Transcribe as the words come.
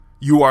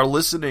You are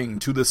listening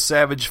to the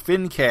Savage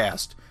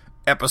Fincast,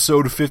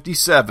 episode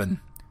 57,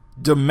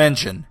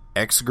 Dimension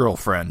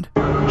Ex-Girlfriend.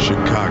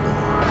 Chicago.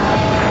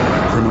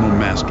 A criminal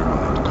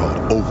mastermind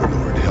called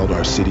Overlord held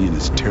our city in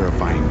his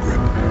terrifying grip.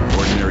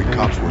 Ordinary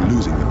cops were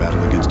losing the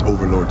battle against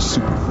Overlord's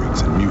super freaks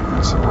and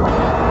mutants.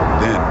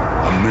 Then,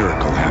 a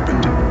miracle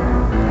happened.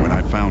 When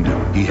I found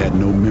him, he had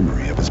no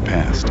memory of his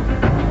past.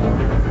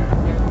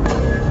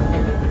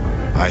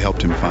 I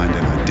helped him find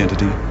an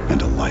identity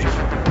and a life.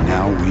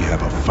 Now we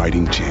have a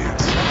fighting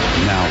chance.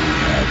 Now we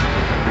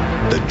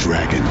have the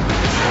Dragon.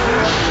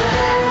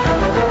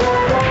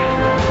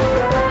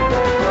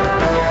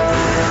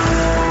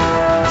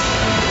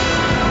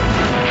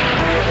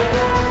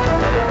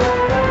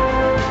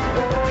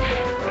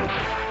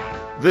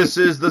 This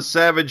is the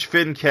Savage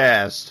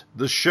Fincast,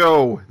 the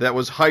show that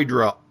was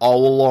Hydra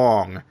all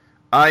along.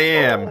 I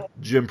am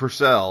Jim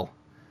Purcell.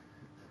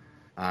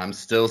 I'm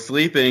still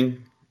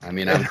sleeping.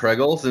 I'm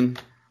Craig Olsen.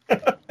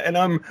 And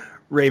I'm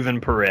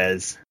Raven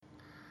Perez.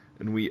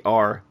 And we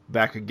are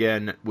back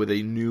again with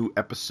a new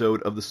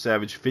episode of the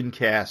Savage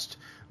Fincast,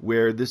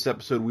 where this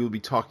episode we will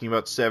be talking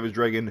about Savage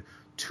Dragon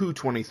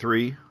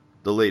 223,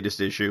 the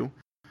latest issue.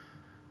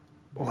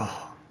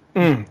 Wow.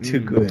 Too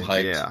good.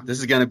 Yeah. This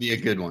is going to be a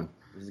good one.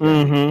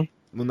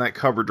 When that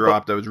cover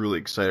dropped, I was really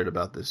excited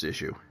about this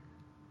issue.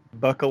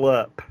 Buckle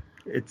up.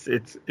 It's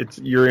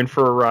you're in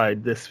for a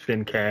ride, this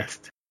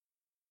Fincast.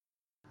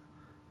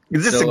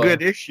 Is this a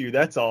good issue?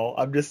 That's all.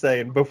 I'm just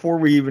saying, before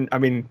we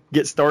even,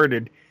 get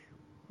started,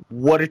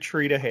 what a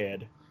treat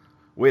ahead.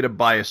 Way to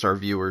bias our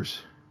viewers.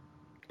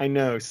 I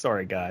know.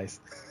 Sorry, guys.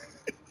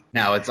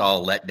 Now it's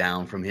all let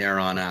down from here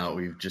on out.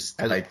 We've just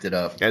hyped it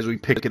up. As we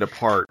pick it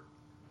apart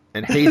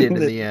and hate it in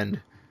the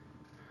end.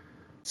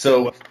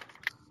 So,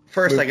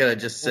 first I got to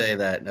just say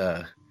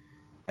that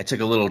I took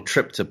a little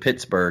trip to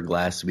Pittsburgh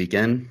last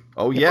weekend.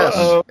 Oh,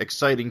 yes.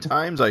 Exciting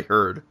times, I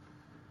heard.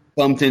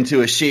 Bumped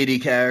into a shady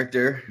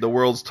character. The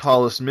world's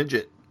tallest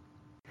midget.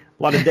 A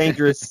lot of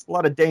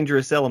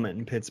dangerous element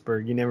in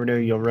Pittsburgh. You never know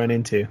who you'll run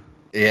into.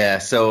 Yeah,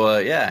 so,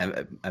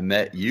 I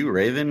met you,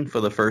 Raven,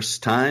 for the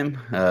first time.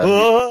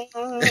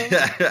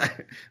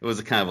 It was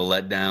a kind of a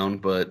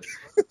letdown, but...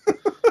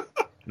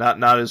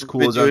 Not as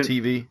cool as on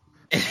TV.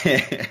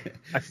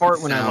 I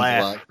fart when I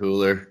laugh. A lot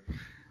cooler.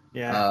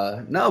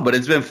 Yeah. No, but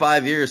it's been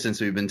 5 years since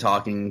we've been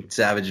talking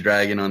Savage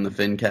Dragon on the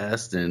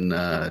Fincast,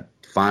 and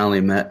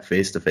finally met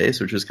face to face,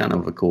 which was kind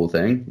of a cool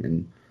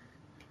thing.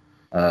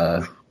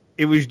 And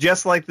it was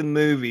just like the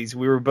movies.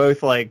 We were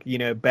both like,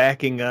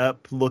 backing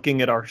up,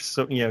 looking at our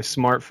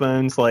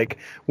smartphones, like,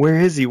 where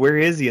is he? Where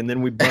is he? And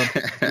then we bumped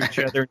into each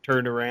other and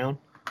turned around.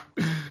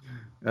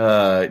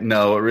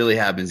 No, what really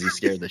happens? He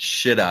scared the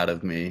shit out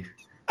of me.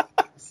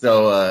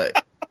 So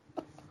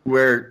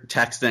we're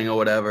texting or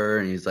whatever,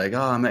 and he's like, "Oh,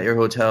 I'm at your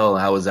hotel."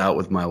 I was out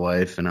with my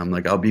wife, and I'm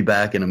like, "I'll be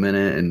back in a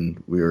minute."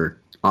 And we were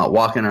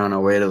walking on our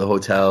way to the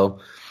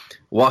hotel,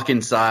 walk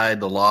inside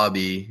the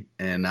lobby,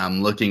 and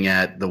I'm looking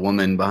at the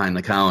woman behind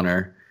the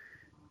counter,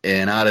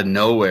 and out of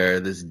nowhere,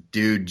 this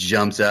dude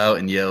jumps out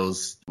and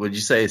yells, "What'd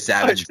you say,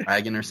 Savage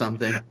Dragon or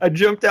something?" I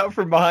jumped out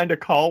from behind a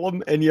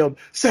column and yelled,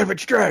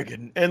 "Savage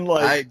Dragon!" And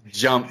I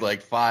jumped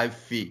like 5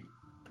 feet.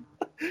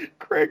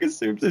 Craig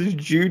assumes his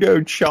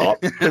judo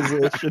chop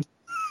position.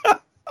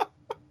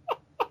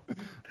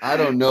 I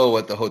don't know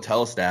what the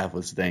hotel staff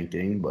was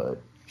thinking,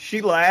 but...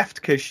 She laughed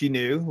because she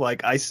knew.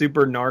 Like, I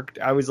super narked.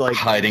 I was like...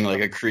 Hiding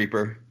like a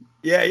creeper.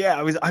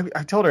 Yeah.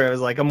 I told her, I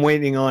was like, I'm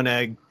waiting on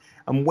a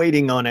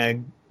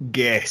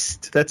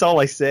guest. That's all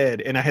I said.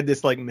 And I had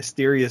this, like,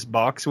 mysterious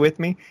box with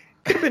me.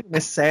 Could have been an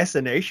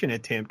assassination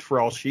attempt for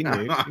all she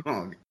knew.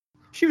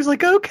 She was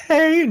like,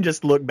 okay, and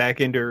just looked back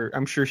into her.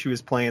 I'm sure she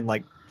was playing,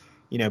 like,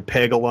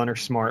 Peggle on her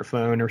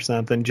smartphone or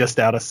something, just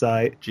out of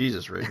sight.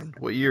 Jesus, Raven.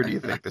 What year do you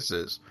think this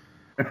is?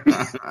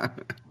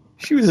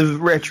 She was a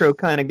retro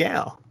kind of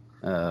gal.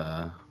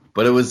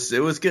 But it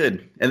was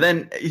good. And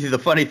then the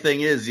funny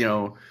thing is,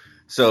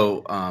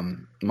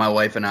 my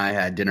wife and I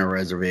had dinner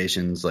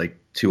reservations like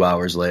 2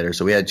 hours later.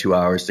 So we had 2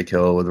 hours to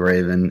kill with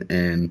Raven,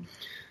 and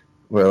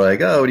we're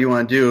like, "Oh, what do you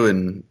want to do?"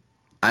 And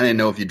I didn't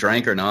know if you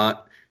drank or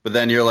not, but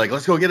then you're like,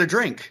 "Let's go get a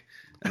drink."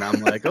 And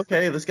I'm like,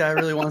 okay, this guy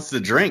really wants to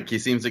drink. He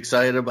seems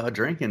excited about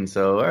drinking.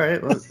 So, all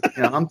right, well,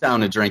 I'm down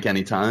to drink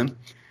anytime.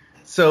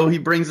 So he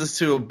brings us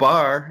to a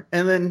bar,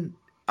 and then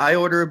I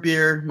order a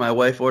beer. My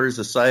wife orders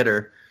a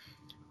cider.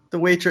 The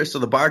waitress or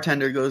the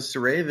bartender goes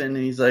to Raven,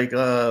 and he's like,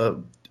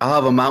 "I'll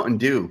have a Mountain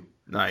Dew."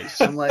 Nice.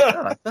 I'm like,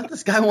 "Oh, I thought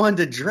this guy wanted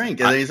to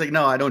drink." And then he's like,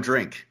 "No, I don't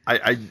drink."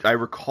 I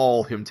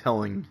recall him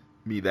telling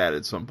me that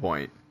at some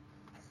point.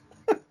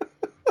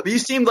 But you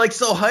seemed like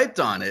so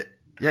hyped on it.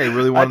 Yeah, he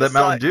really wanted that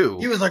Mountain Dew.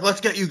 He was like, "Let's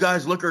get you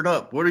guys liquored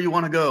up. Where do you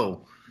want to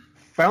go?"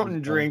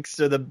 Fountain drinks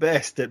are the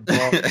best at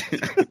bars.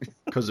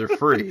 Because they're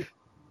free.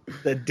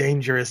 The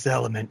dangerous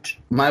element.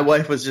 My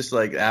wife was just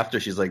like, after,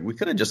 she's like, "We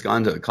could have just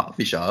gone to a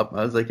coffee shop."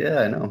 I was like, "Yeah,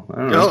 I know. I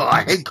don't know." No,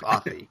 I hate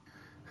coffee.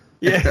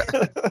 Yeah.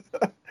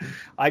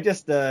 I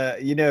just,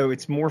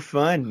 it's more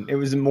fun. It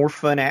was a more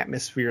fun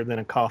atmosphere than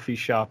a coffee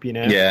shop,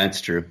 Yeah,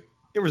 it's true.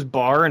 There was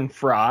bar and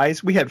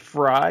fries. We had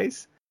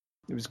fries.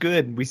 It was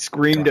good. We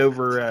screamed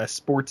over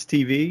sports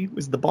TV. It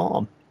was the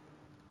bomb.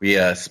 We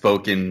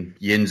spoke in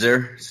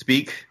Yinzer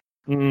speak.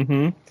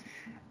 Mm-hmm.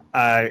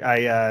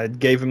 I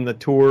gave him the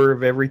tour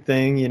of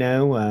everything, you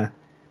know.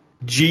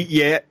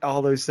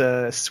 All those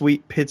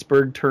sweet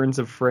Pittsburgh turns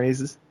of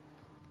phrases.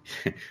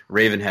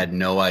 Raven had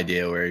no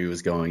idea where he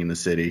was going in the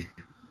city.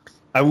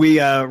 We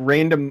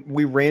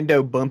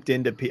rando bumped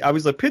into people. I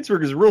was like,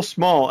 Pittsburgh is real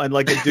small, and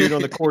like a dude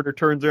on the corner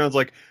turns around and is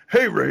like,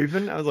 "Hey,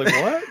 Raven." I was like,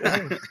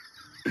 "What?"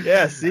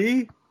 Yeah,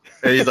 see?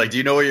 And he's like, "Do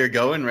you know where you're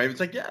going?" Raven's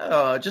like,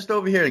 "Yeah, just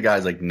over here." The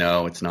guy's like,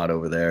 "No, it's not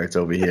over there. It's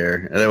over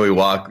here." And then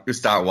we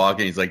start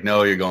walking. He's like,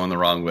 "No, you're going the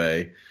wrong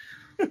way."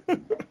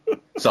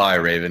 Sorry,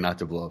 Raven, not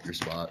to blow up your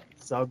spot.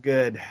 It's all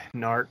good,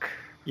 narc.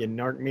 You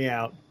narked me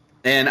out.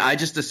 And I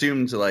just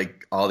assumed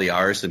like all the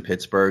artists in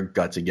Pittsburgh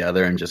got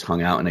together and just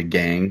hung out in a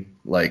gang,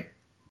 like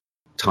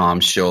Tom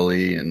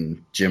Sholey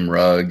and Jim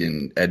Rugg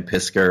and Ed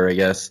Pisker, I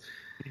guess.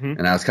 Mm-hmm.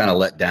 And I was kind of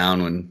let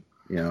down when,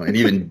 you know, and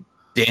even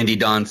Dandy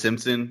Don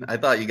Simpson. I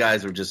thought you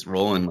guys were just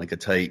rolling like a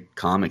tight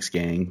comics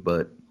gang,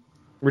 but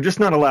we're just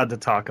not allowed to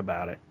talk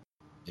about it.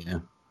 Yeah.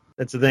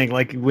 That's the thing.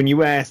 Like when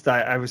you asked,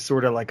 I was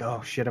sort of like,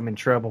 oh shit, I'm in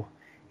trouble.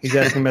 He's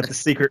asking about the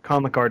secret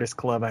comic artist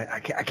club.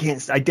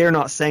 I dare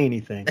not say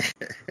anything.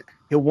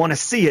 He'll want to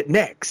see it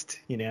next.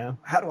 You know,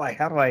 how do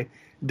I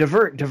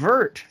divert?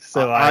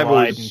 So I've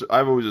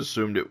always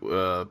assumed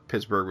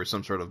Pittsburgh was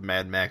some sort of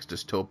Mad Max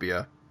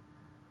dystopia.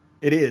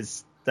 It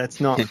is. That's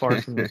not far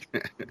from the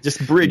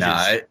just bridges.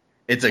 Nah,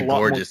 it's a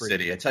gorgeous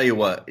city. I tell you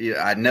what,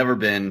 I'd never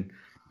been.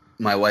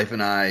 My wife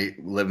and I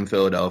live in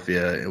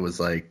Philadelphia. It was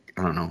like,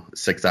 I don't know, a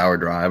 6-hour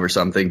drive or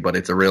something, but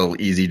it's a real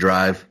easy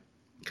drive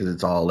because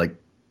it's all like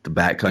the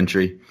back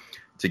country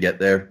to get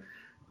there.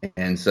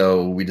 And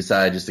so we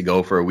decided just to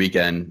go for a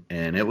weekend,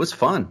 and it was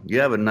fun.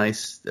 You have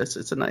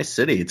it's a nice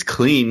city. It's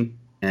clean,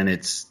 and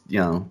it's, you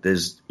know,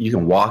 you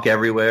can walk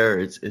everywhere.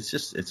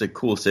 It's a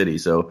cool city.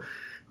 So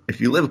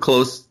if you live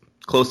close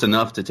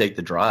enough to take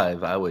the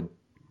drive, I would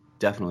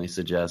definitely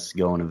suggest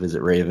going to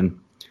visit Raven.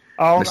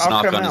 I'll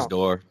knock on his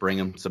door, bring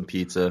him some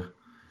pizza.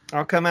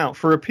 I'll come out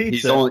for a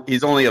pizza.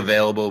 He's only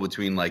available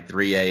between like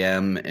 3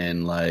 a.m.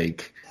 and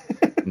like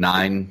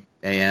 9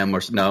 a.m.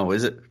 or no,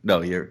 is it?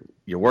 No, you're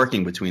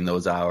working between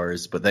those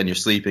hours, but then you're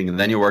sleeping and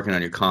then you're working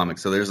on your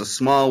comics. So there's a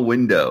small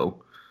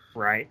window,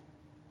 right,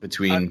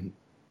 between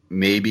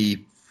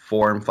maybe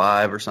 4 and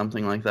 5 or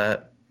something like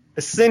that.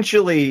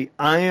 Essentially,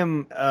 I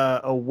am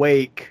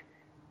awake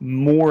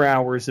more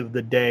hours of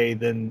the day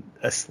than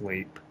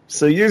asleep.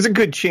 So there's a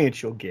good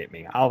chance you'll get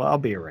me. I'll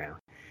be around.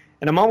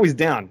 And I'm always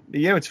down.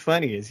 You know what's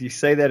funny is you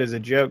say that as a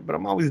joke, but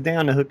I'm always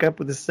down to hook up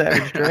with a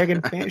Savage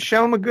Dragon fan.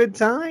 Show them a good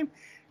time.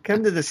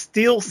 Come to the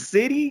Steel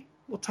City.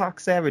 We'll talk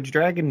Savage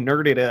Dragon,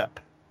 nerd it up.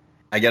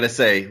 I got to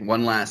say,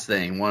 one last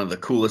thing. One of the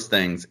coolest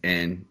things,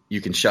 and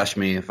you can shush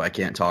me if I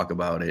can't talk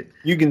about it.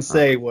 You can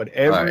say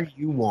whatever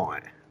you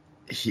want.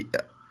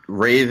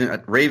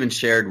 Raven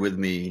shared with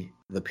me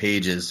the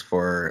pages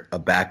for a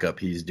backup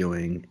he's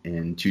doing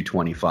in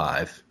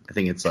 225. I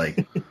think it's like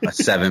a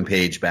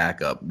 7-page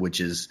backup, which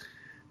is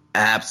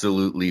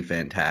absolutely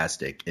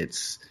fantastic.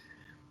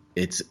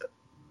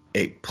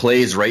 It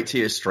plays right to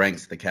your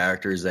strengths, the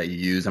characters that you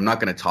use. I'm not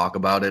going to talk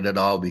about it at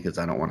all because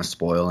I don't want to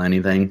spoil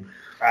anything.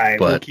 All right,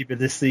 we'll keep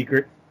it a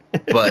secret.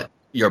 But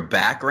your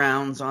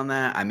backgrounds on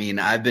that, I mean,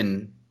 I've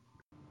been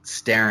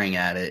staring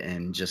at it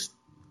and just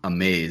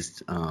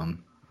amazed.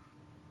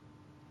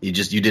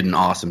 You did an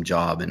awesome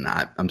job, and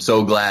I'm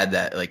so glad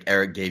that like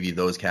Eric gave you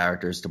those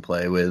characters to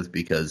play with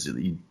because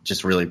it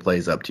just really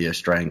plays up to your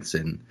strengths,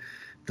 and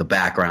the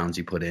backgrounds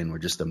you put in were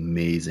just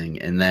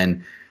amazing. And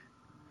then,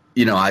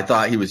 you know, I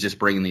thought he was just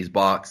bringing these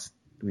box.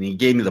 When he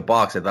gave me the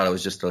box, I thought it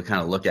was just to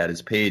kind of look at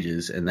his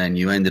pages, and then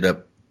you ended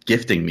up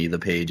gifting me the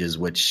pages,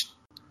 which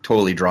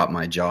totally dropped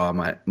my jaw.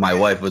 My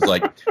wife was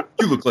like,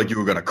 "You look like you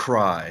were gonna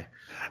cry."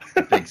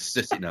 Big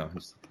sissy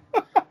nose.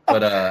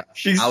 But I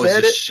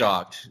was just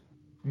shocked.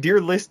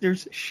 Dear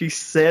listeners, she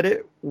said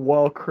it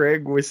while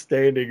Craig was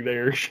standing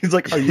there. She's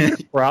like, "Are you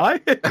gonna cry?"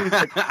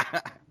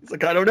 He's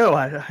like, "I don't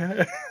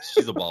know."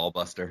 She's a ball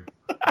buster.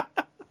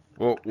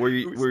 Well, were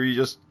you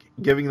just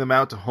giving them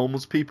out to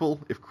homeless people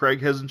if Craig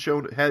hadn't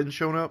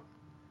shown up?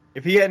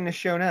 If he hadn't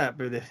shown up,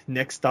 the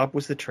next stop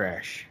was the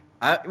trash.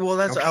 I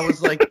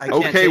was like, I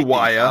can't okay, take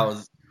Wyatt.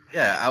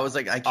 I was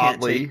like, I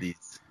can't take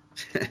these.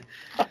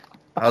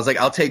 I was like,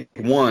 I'll take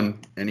one,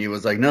 and he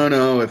was like,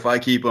 no, if I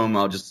keep them,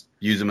 I'll just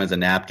use them as a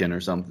napkin or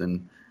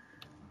something.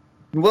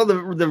 Well,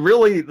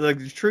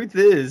 the truth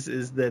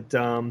is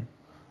that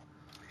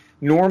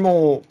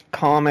normal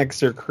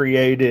comics are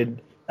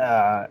created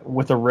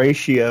with a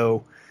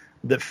ratio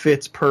that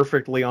fits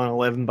perfectly on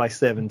 11 by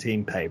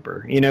 17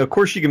 paper. You know, of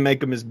course you can make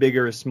them as big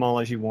or as small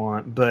as you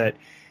want, but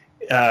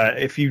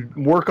if you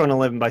work on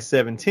 11 by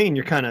 17,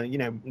 you're kind of, you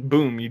know,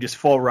 boom, you just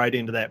fall right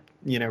into that,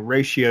 you know,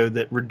 ratio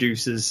that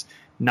reduces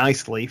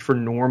nicely for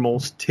normal,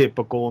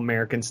 typical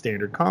American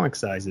standard comic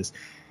sizes.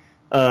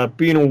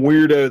 Being a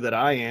weirdo that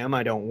I am,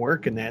 I don't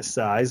work in that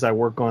size. I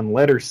work on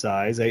letter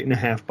size,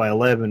 8.5 by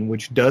 11,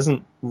 which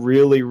doesn't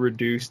really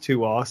reduce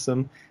too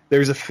awesome.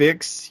 There's a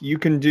fix you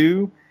can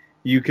do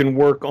You can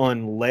work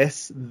on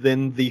less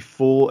than the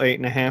full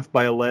 8.5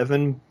 by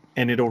 11,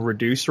 and it'll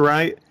reduce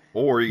right.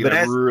 Or you can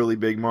have really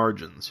big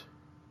margins.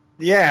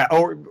 Yeah,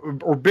 or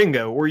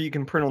bingo, or you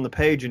can print on the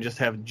page and just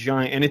have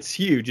giant, and it's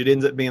huge. It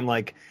ends up being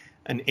like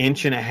 1.5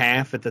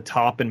 inches at the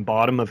top and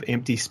bottom of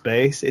empty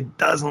space. It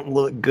doesn't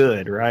look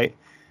good, right?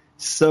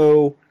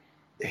 So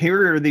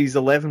here are these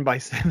 11 by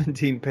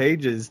 17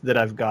 pages that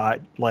I've got.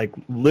 Like,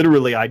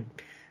 literally, I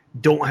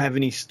don't have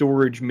any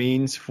storage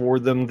means for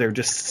them. They're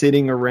just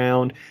sitting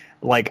around.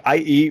 Like, I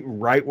eat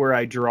right where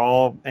I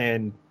draw,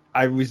 and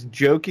I was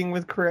joking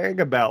with Craig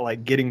about,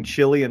 like, getting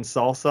chili and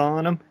salsa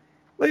on them.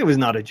 But it was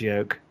not a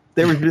joke.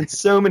 There have been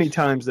so many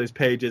times those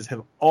pages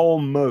have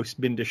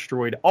almost been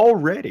destroyed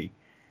already.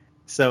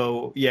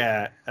 So,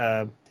 yeah.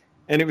 And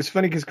it was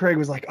funny because Craig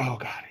was like, oh,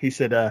 God. He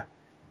said, I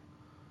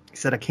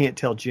can't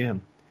tell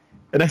Jim.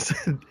 And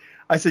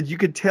I said, you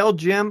could tell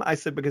Jim. I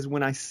said, because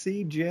when I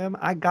see Jim,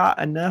 I got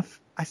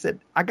enough. I said,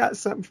 I got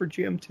something for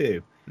Jim,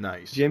 too.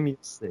 Nice. Jim, you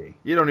see.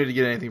 You don't need to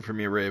get anything from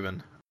me,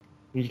 Raven.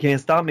 You can't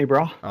stop me,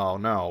 bro. Oh,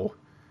 no.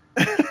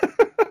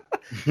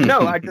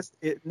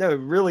 No,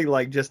 really,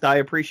 like, just I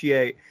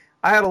appreciate.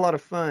 I had a lot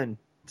of fun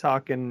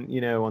talking,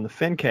 on the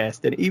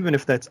Fincast, and even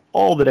if that's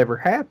all that ever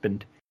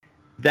happened,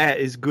 that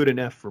is good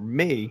enough for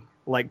me.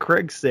 Like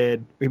Craig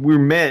said, we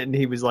met, and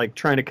he was, like,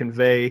 trying to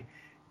convey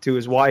to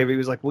his wife, he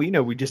was like,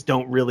 well, we just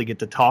don't really get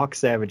to talk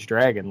Savage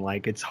Dragon.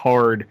 Like, it's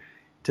hard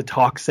to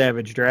talk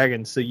Savage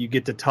Dragon, so you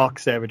get to talk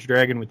Savage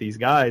Dragon with these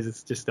guys.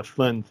 It's just a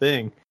fun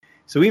thing.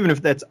 So even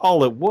if that's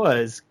all it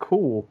was,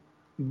 cool.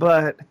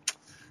 But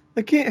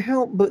I can't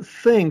help but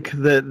think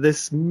that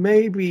this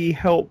maybe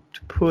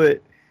helped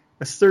put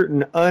a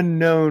certain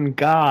unknown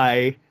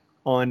guy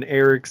on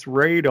Eric's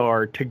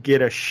radar to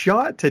get a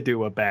shot to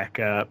do a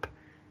backup.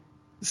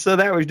 So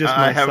that was just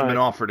I haven't been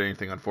offered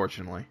anything,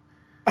 unfortunately.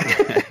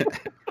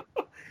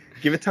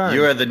 Give it time.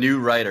 You are the new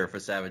writer for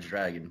Savage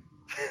Dragon.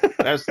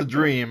 That's the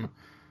dream.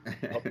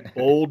 A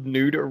bold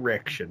new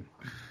direction.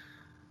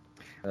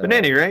 But at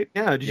any rate,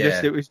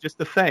 it was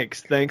just a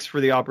thanks. Thanks for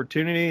the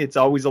opportunity. It's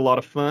always a lot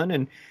of fun.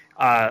 And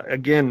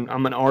again,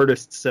 I'm an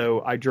artist,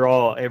 so I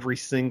draw every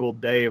single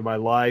day of my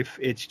life.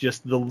 It's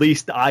just the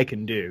least I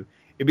can do.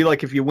 It'd be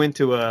like if you went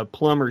to a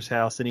plumber's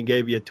house and he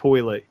gave you a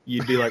toilet.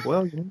 You'd be like,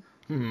 well,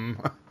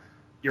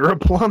 you're a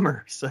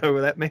plumber,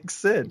 so that makes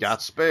sense.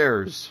 Got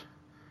spares.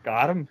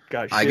 Got them.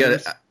 Got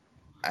shoes.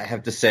 I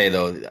have to say,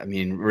 though, I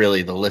mean,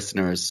 really, the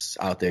listeners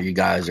out there, you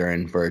guys are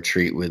in for a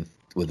treat with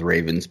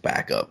Raven's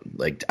backup.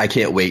 Like, I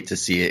can't wait to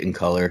see it in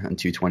color on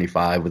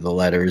 225 with the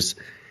letters.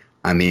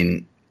 I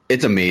mean,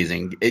 it's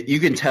amazing. You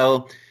can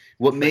tell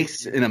what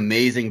makes an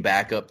amazing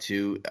backup,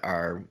 too,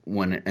 are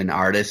when an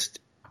artist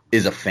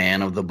is a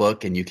fan of the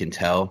book, and you can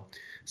tell.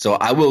 So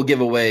I will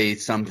give away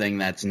something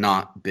that's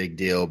not big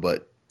deal,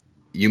 but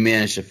you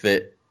managed to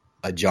fit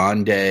a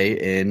John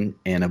Day in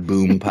and a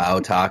Boom Pow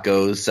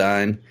Tacos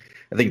sign.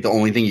 I think the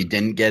only thing you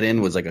didn't get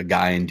in was like a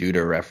Guy and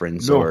Duder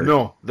reference.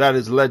 No, that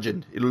is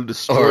legend. It'll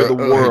destroy the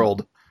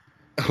world.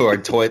 Or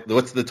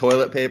what's the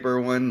toilet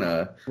paper one?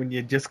 When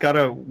you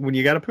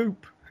gotta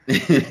poop.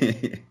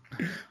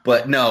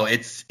 But no,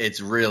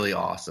 it's really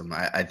awesome.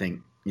 I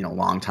think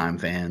longtime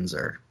fans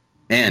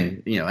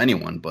and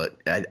anyone, but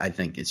I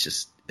think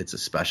it's a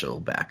special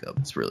backup.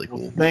 It's really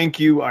cool. Well, thank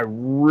you.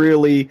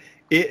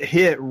 It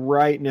hit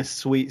right in a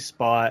sweet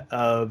spot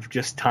of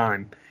just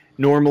time.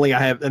 Normally I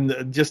have,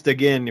 and just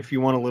again, if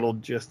you want a little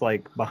just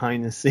like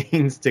behind the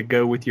scenes to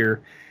go with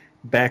your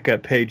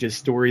backup page's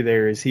story,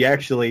 there is he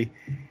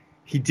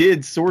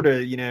did sort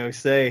of,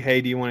 say,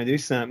 hey, do you want to do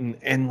something?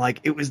 And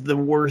like, it was the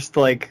worst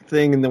like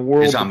thing in the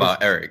world. You're talking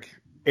about Eric.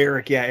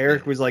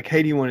 Eric was like,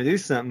 hey, do you want to do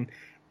something?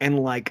 And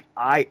like,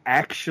 I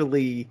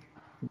actually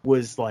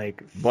was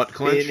like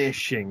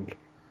finishing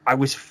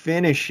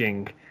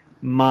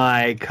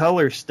my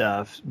color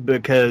stuff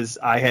because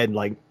I had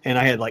like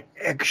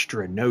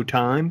extra no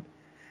time.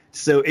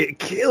 So it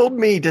killed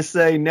me to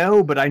say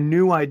no, but I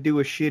knew I'd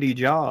do a shitty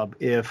job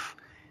if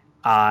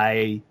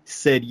I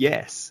said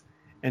yes.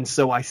 And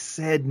so I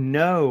said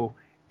no,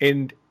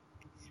 and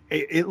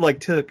it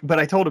like took, but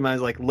I told him, I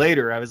was like,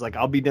 later, I was like,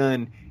 I'll be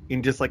done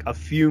in just like a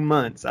few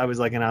months. I was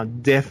like, and I'll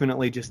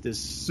definitely, just as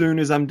soon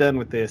as I'm done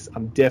with this,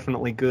 I'm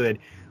definitely good.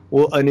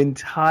 Well, an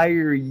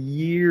entire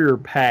year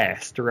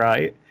passed,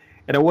 right?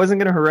 And I wasn't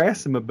going to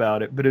harass him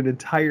about it, but an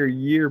entire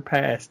year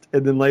passed.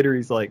 And then later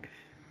he's like,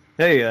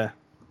 hey,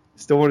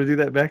 still want to do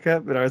that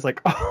backup? And I was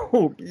like,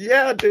 oh,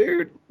 yeah,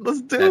 dude,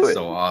 let's do it. That's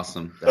so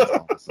awesome. That's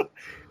awesome.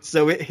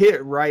 So it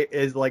hit right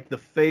as like the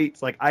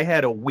fates, like I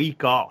had a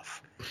week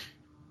off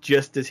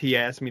just as he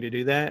asked me to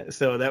do that.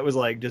 So that was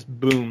like just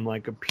boom,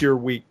 like a pure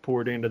week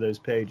poured into those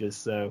pages.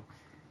 So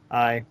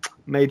I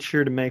made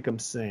sure to make them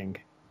sing.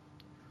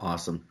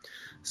 Awesome.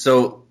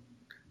 So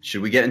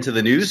should we get into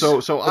the news?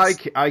 So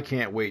I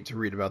can't wait to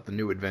read about the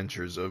new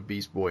adventures of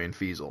Beast Boy and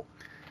Feasel.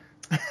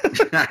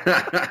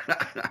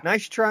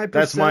 Nice try.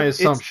 That's my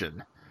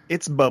assumption.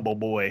 It's Bubble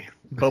Boy.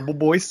 Bubble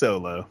Boy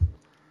solo.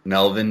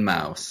 Melvin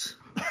Mouse.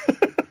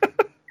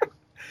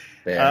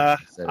 There,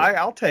 said it.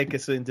 I'll take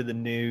us into the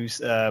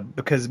news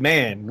because,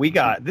 man,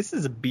 this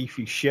is a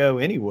beefy show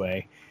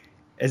anyway.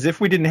 As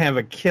if we didn't have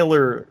a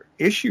killer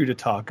issue to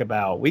talk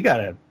about. We got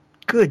a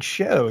good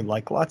show,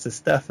 like lots of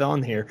stuff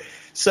on here.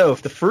 So,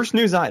 if the first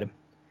news item,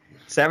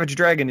 Savage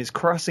Dragon is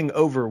crossing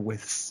over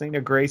with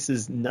Cena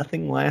Grace's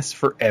Nothing Lasts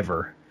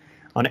Forever.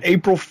 On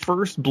April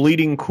 1st,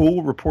 Bleeding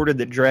Cool reported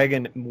that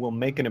Dragon will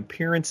make an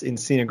appearance in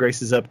Cena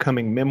Grace's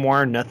upcoming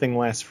memoir, Nothing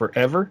Lasts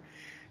Forever.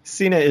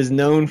 Cena is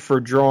known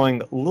for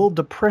drawing Lil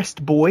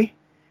Depressed Boy,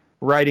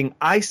 writing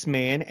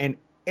Iceman, and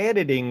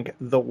editing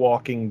The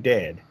Walking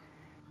Dead.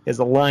 He has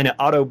a line of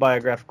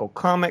autobiographical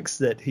comics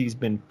that he's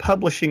been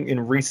publishing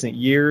in recent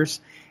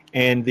years.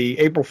 And the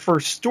April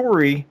 1st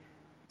story,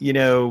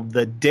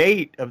 the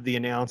date of the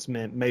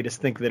announcement made us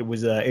think that it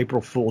was an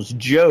April Fool's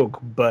joke,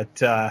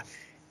 but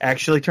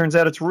actually turns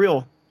out it's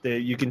real.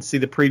 You can see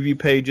the preview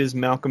pages.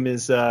 Malcolm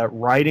is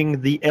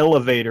riding the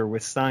elevator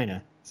with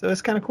Cena. So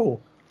it's kind of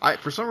cool.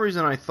 For some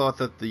reason, I thought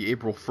that the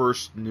April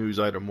 1st news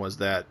item was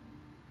that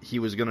he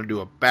was going to do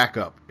a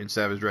backup in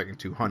Savage Dragon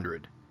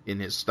 200 in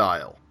his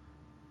style.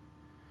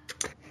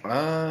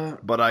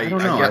 But I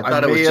don't know. I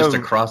thought it was just a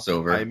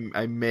crossover.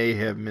 I may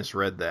have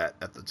misread that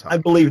at the time. I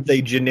believe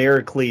they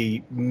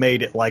generically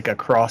made it like a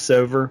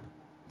crossover.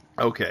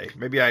 Okay,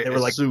 maybe I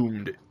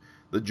assumed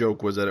the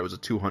joke was that it was a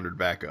 200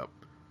 backup.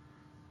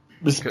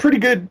 It was pretty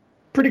good,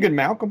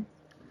 Malcolm.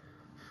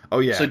 Oh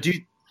yeah. So do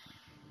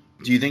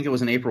you think it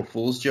was an April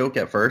Fool's joke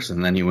at first,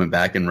 and then he went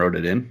back and wrote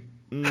it in?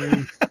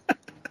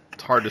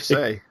 It's hard to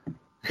say.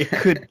 It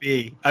could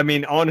be. I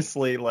mean,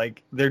 honestly,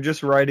 like, they're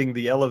just riding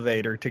the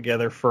elevator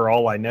together for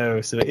all I know,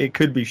 so it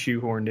could be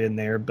shoehorned in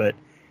there, but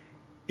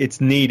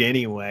it's neat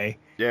anyway.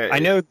 Yeah. I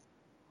know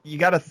you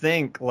got to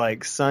think,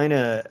 like,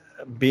 Cena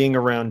being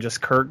around just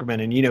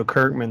Kirkman, and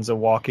Kirkman's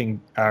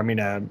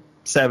a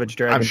Savage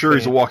Dragon I'm sure fan.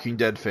 he's a Walking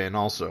Dead fan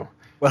also.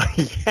 Well,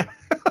 yeah.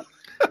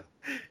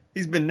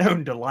 He's been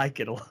known to like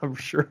it, I'm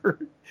sure.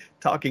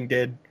 Talking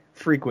Dead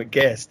frequent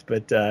guest,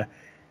 but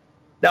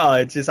no,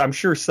 it's just I'm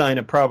sure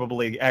Cena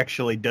probably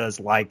actually does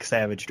like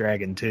Savage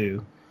Dragon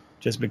too,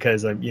 just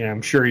because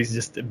I'm sure he's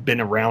just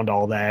been around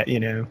all that.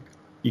 You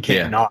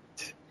can't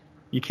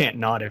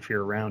not if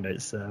you're around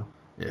it. So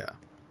yeah,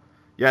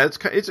 it's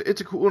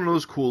a cool, one of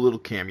those cool little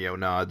cameo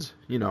nods.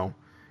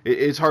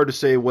 It's hard to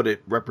say what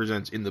it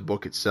represents in the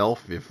book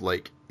itself, if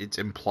like it's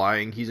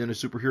implying he's in a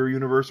superhero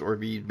universe, or if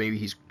maybe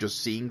he's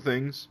just seeing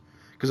things.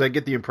 Because I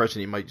get the impression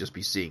he might just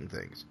be seeing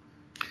things.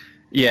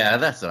 Yeah,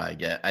 that's what I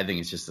get. I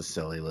think it's just a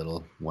silly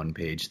little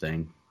one-page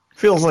thing.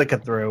 Feels like a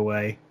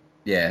throwaway.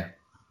 Yeah.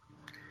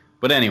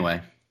 But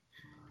anyway,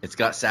 it's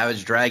got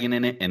Savage Dragon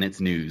in it, and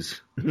it's news.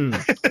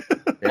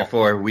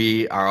 Therefore,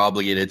 we are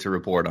obligated to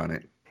report on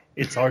it.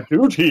 It's our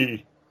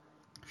duty.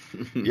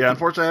 Yeah,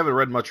 unfortunately, I haven't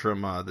read much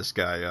from this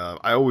guy.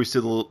 I always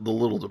did the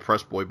Little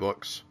Depressed Boy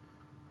books.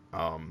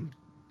 I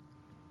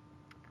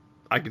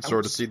can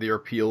sort of see their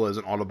appeal as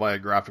an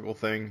autobiographical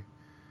thing.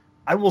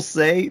 I will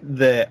say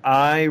that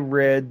I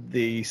read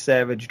the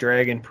Savage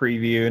Dragon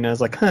preview, and I was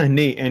like,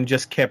 neat, and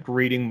just kept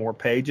reading more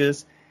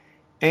pages.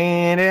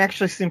 And it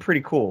actually seemed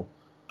pretty cool.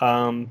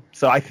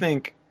 So I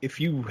think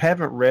if you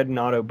haven't read an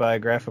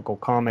autobiographical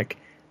comic,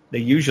 they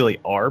usually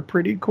are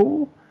pretty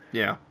cool.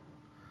 Yeah.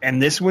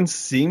 And this one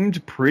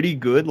seemed pretty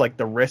good. Like,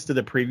 the rest of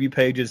the preview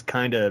pages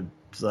kind of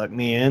sucked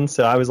me in.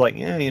 So I was like,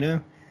 yeah,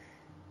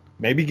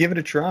 maybe give it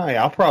a try.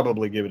 I'll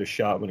probably give it a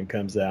shot when it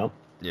comes out.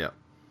 Yeah.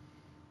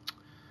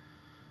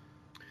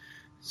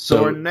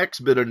 So our next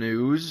bit of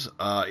news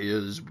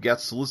is we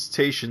got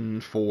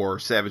solicitation for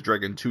Savage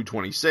Dragon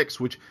 226,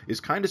 which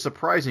is kind of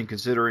surprising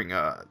considering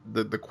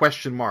the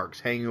question marks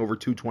hanging over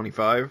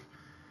 225.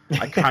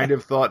 I kind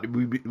of thought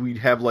we'd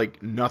have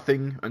like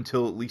nothing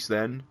until at least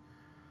then,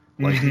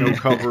 like no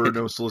cover,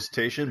 no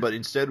solicitation. But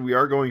instead, we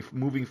are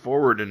moving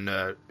forward,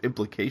 and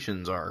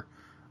implications are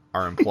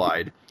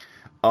implied.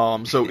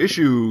 So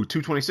issue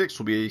 226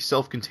 will be a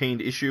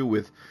self-contained issue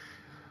with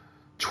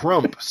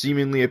Trump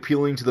seemingly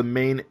appealing to the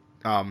main.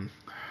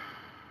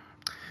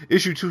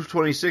 Issue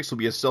 226 will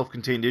be a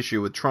self-contained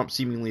issue with Trump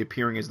seemingly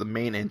appearing as the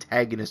main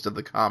antagonist of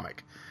the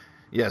comic.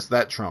 Yes,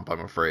 that Trump, I'm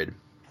afraid.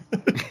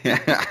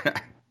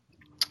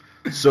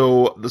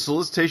 So the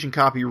solicitation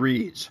copy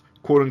reads,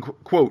 quote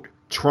unquote,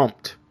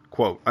 trumped,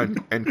 quote,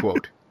 end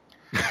quote.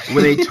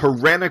 When a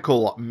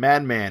tyrannical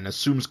madman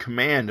assumes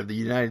command of the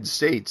United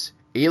States,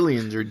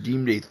 aliens are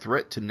deemed a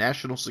threat to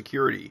national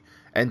security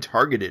and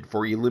targeted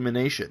for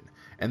elimination,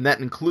 and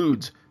that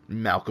includes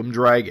Malcolm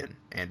Dragon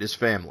and his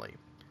family.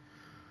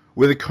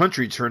 With a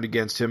country turned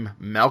against him,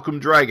 Malcolm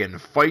Dragon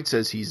fights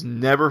as he's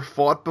never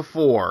fought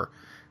before.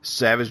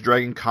 Savage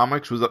Dragon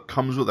Comics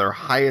comes with our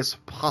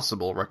highest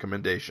possible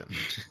recommendation.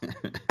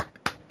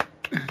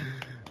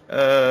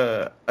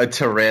 A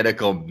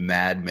tyrannical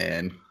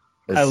madman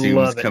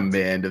assumes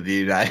command of the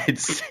United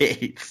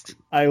States.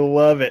 I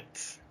love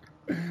it.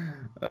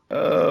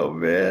 Oh,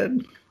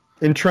 man.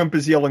 And Trump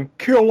is yelling,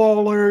 "Kill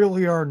all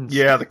aliens!"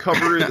 Yeah, the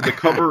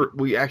cover.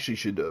 We actually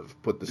should have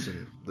put this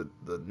in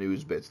the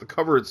news bits. The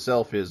cover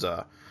itself is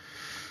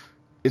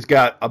It's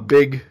got a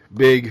big,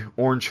 big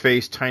orange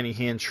face, tiny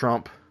hand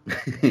Trump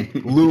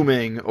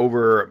looming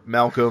over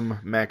Malcolm,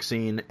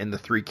 Maxine, and the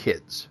 3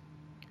 kids.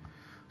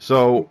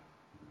 So,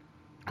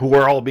 who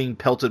are all being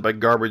pelted by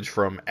garbage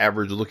from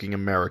average-looking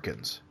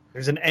Americans.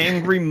 There's an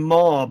angry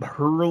mob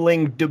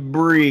hurling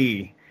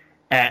debris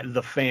at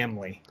the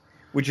family,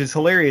 which is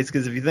hilarious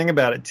because if you think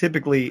about it,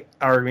 technically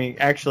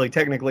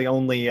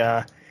only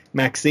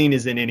Maxine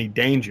is in any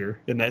danger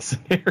in that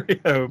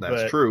scenario.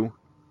 That's true.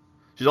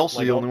 She's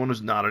also the only one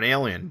who's not an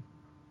alien.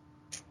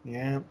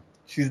 Yeah,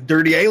 she's a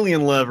dirty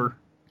alien lover.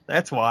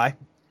 That's why.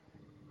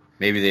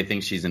 Maybe they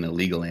think she's an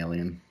illegal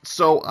alien.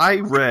 So I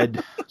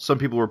read some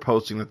people were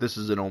posting that this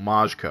is an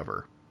homage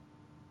cover.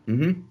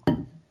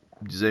 Mm-hmm.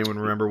 Does anyone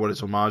remember what it's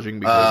homaging?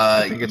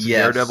 Because I think it's a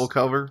Daredevil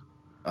cover.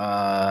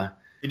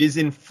 It is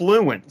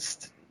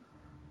influenced.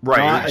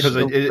 Right, because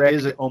it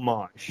is a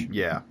homage.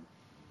 Yeah.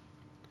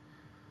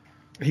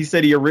 He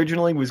said he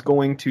originally was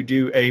going to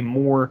do a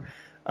more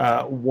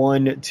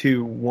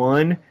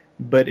 1-to-1,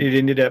 but it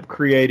ended up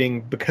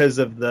creating, because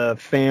of the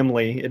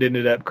family, it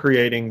ended up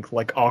creating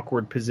like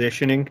awkward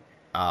positioning.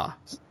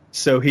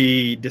 So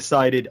he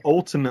decided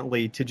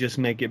ultimately to just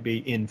make it be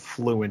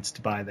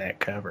influenced by that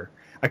cover.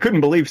 I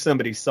couldn't believe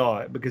somebody saw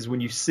it, because when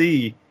you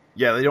see...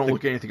 Yeah, they don't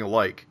look anything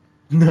alike.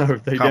 No,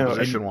 they don't.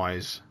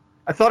 Composition-wise.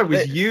 I thought it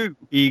was you,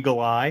 Eagle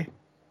Eye.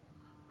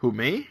 Who,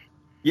 me?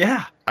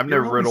 Yeah. I've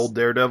never read old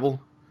Daredevil.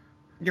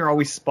 You're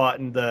always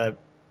spotting the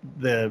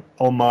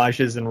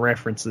homages and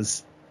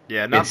references.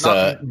 Yeah,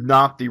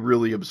 not the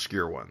really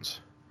obscure ones.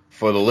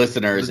 For the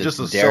listeners, it's just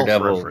a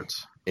Daredevil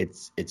reference.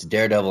 It's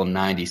Daredevil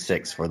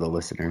 96 for the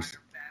listeners.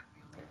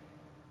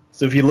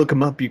 So if you look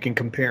them up, you can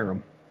compare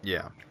them.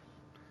 Yeah.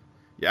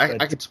 Yeah,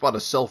 I could spot a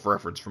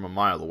self-reference from a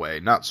mile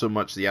away, not so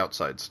much the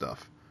outside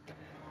stuff.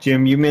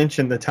 Jim, you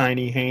mentioned the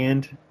tiny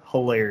hand.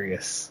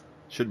 Hilarious.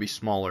 Should be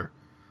smaller.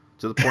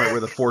 To the point where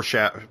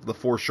the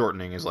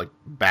foreshortening is like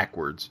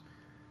backwards.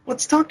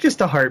 Let's talk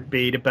just a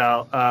heartbeat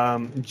about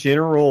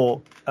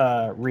general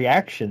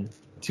reaction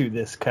to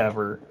this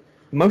cover.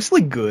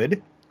 Mostly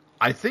good.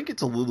 I think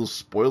it's a little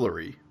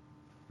spoilery.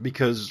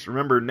 Because,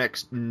 remember,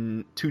 next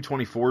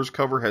 224's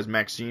cover has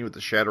Maxine with the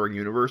Shattering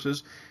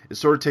Universes. It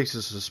sort of takes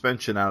the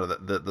suspension out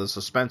of the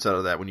suspense out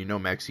of that when you know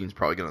Maxine's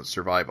probably going to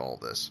survive all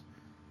this.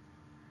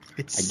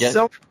 It's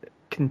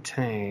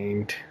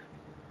self-contained.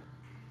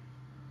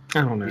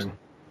 I don't know.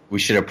 We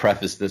should have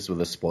prefaced this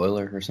with a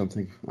spoiler or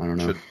something. I don't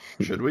know.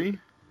 Should we?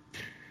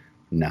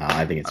 No,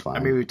 I think it's fine. I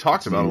mean, we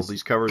talked about all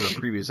these covers on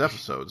previous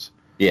episodes.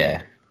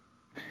 Yeah.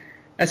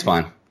 That's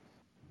fine.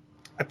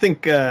 I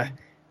think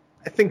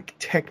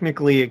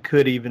technically it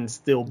could even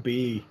still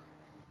be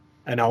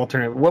an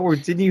alternate.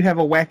 Didn't you have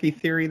a wacky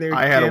theory there,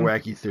 I had a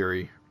wacky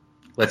theory.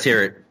 Let's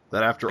hear it.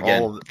 That after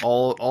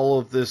all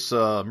of this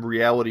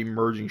reality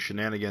merging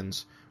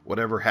shenanigans,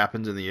 whatever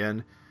happens in the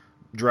end,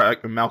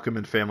 Malcolm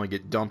and family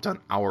get dumped on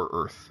our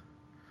Earth.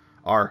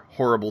 Our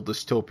horrible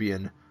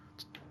dystopian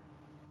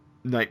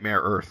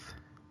nightmare Earth.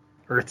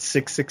 Earth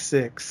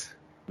 666.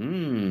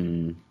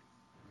 But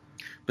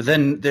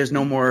then there's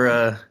no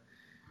more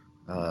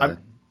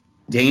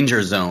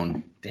danger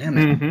zone. Damn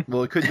it. Mm-hmm.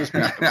 Well, it could just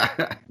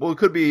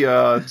be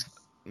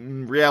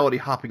reality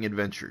hopping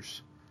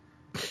adventures.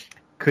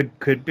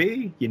 Could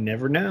be. You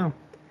never know.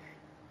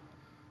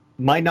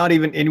 Might not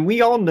even, and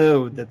we all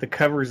know that the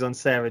covers on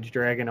Savage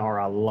Dragon are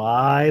a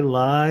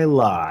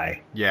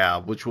lie. Yeah,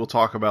 which we'll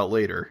talk about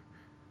later.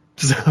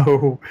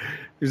 So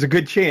there's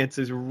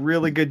a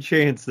really good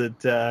chance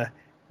that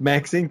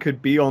Maxine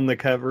could be on the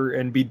cover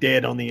and be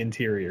dead on the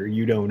interior.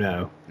 You don't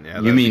know.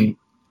 Yeah, you mean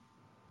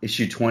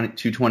issue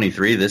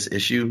 223, this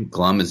issue,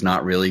 Glum is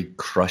not really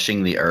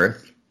crushing the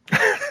Earth?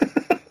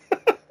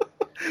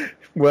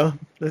 Well,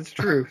 that's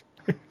true.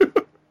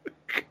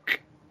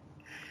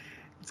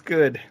 It's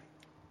good.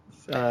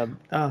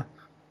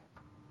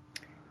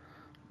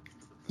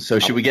 So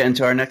should we get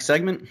into our next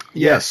segment?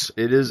 Yes,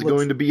 it is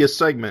going to be a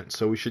segment,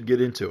 so we should get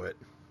into it.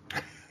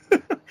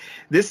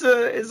 This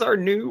is our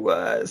new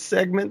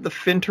segment, the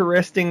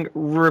Finteresting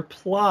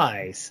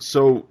Replies.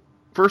 So,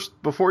 first,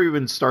 before we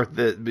even start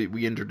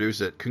we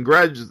introduce it,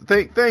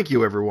 thank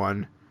you,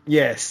 everyone.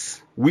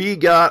 Yes. We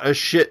got a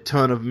shit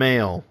ton of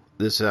mail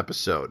this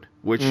episode,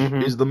 which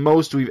is the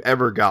most we've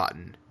ever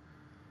gotten.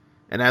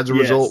 And as a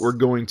result, we're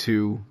going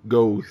to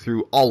go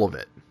through all of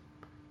it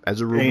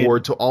as a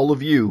reward to all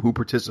of you who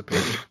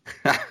participated.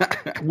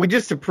 We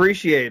just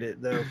appreciate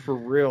it, though, for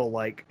real.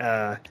 Like,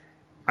 I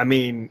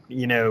mean,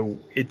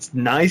 it's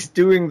nice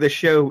doing the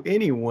show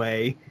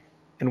anyway,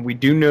 and we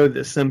do know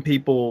that some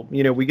people,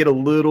 we get a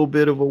little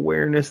bit of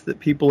awareness that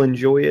people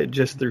enjoy it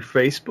just through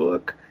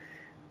Facebook.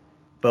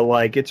 But,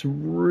 like, it's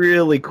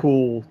really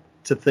cool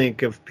to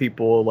think of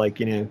people, like,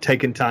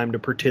 taking time to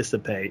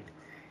participate.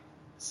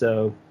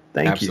 So,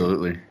 thank you.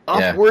 Absolutely.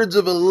 Upwards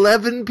of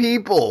 11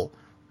 people.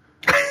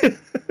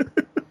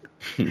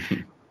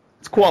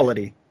 It's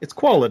quality. It's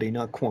quality,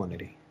 not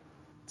quantity.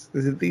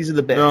 These are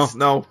the best.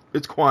 No,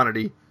 it's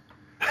quantity.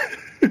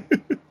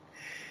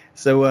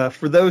 So,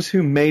 for those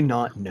who may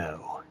not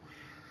know,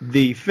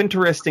 the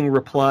Finteresting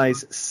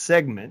Replies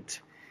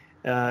segment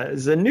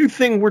is a new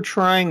thing we're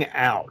trying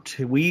out.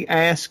 We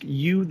ask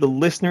you, the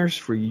listeners,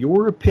 for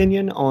your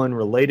opinion on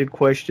related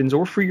questions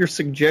or for your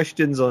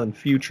suggestions on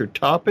future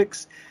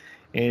topics.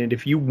 And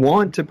if you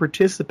want to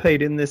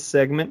participate in this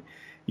segment,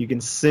 you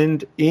can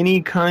send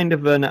any kind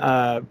of an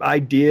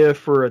idea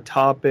for a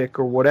topic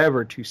or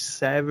whatever to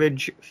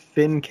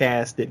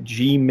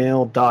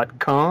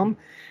savagefincast@gmail.com.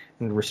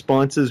 And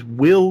responses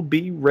will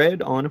be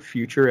read on a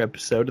future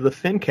episode of the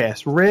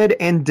Fincast. Read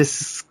and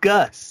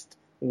discussed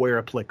where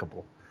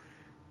applicable.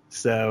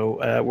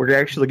 So we're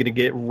actually going to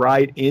get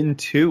right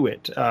into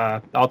it.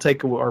 I'll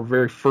take our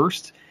very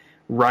first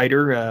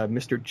writer,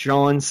 Mr.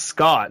 John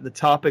Scott. The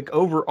topic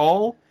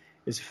overall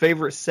is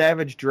favorite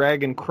Savage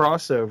Dragon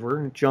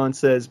crossover. John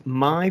says,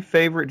 my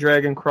favorite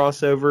Dragon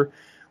crossover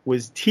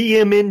was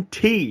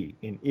TMNT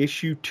in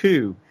issue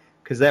 2,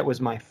 because that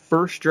was my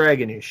first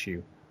Dragon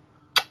issue.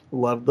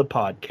 Love the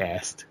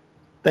podcast.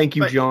 Thank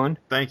you, John.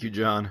 Thank you,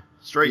 John.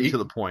 Straight to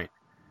the point.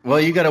 Well,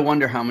 you got to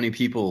wonder how many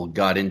people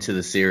got into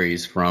the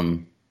series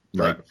from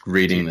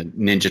reading the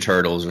Ninja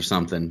Turtles or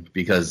something,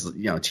 because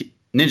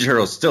Ninja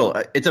Turtles still.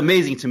 It's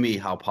amazing to me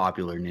how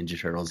popular Ninja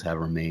Turtles have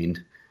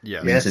remained.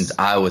 Yeah, since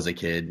I was a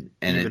kid,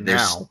 and even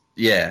now.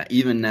 Yeah,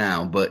 even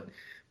now. But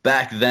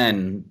back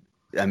then,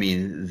 I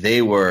mean,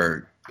 they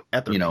were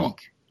at the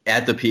peak.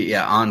 At the peak,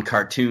 on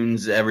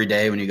cartoons every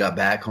day when you got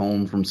back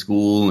home from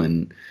school,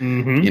 and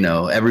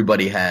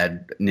everybody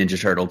had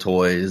Ninja Turtle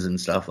toys and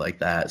stuff like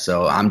that.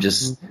 So I'm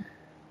just,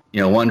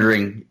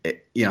 wondering,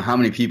 how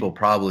many people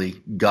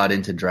probably got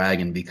into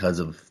Dragon because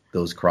of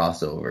those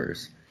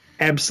crossovers.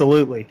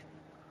 Absolutely,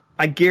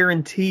 I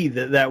guarantee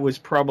that was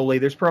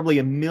there's probably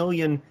a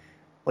million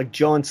like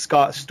John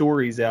Scott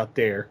stories out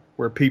there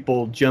where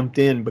people jumped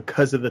in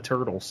because of the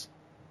Turtles.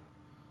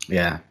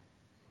 Yeah.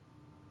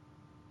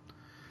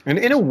 And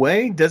in a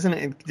way, doesn't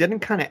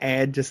it kind of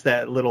add just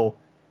that little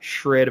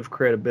shred of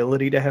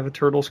credibility to have a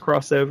Turtles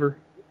crossover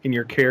in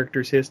your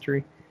character's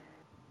history?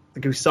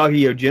 Like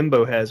Usagi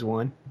Yojimbo has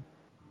one.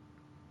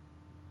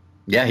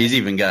 Yeah, he's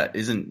even got,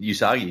 isn't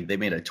Usagi, they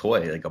made a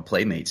toy, like a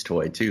Playmates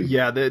toy too.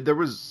 Yeah, there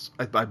was,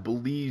 I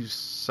believe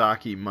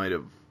Saki might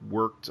have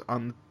worked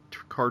on the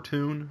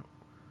cartoon,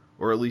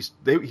 or at least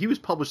he was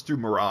published through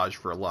Mirage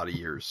for a lot of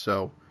years,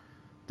 so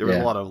there was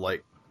a lot of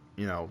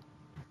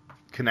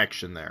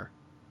connection there.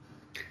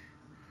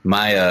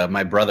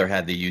 My brother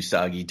had the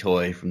Usagi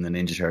toy from the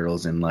Ninja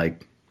Turtles, and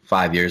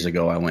 5 years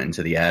ago I went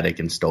into the attic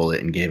and stole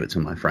it and gave it to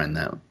my friend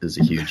that is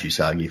a huge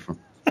Usagi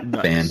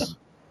fan.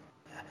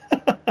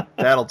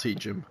 That'll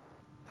teach him.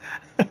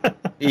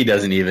 He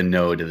doesn't even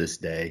know to this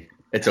day.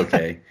 It's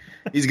okay.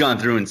 He's gone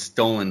through and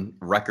stolen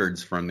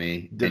records from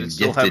me. Did it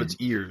still have its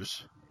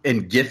ears?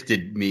 And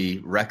gifted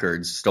me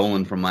records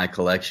stolen from my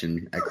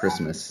collection at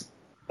Christmas.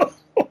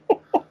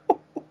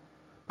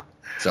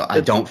 So I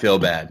don't feel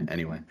bad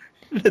anyway.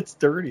 That's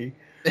dirty.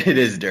 It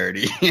is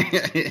dirty.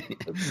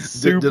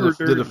 Super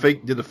dirty.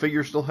 Did the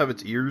figure still have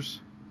its ears?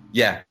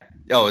 Yeah.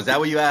 Oh, is that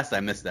what you asked? I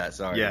missed that.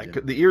 Sorry. Yeah,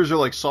 the ears are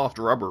like soft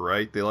rubber,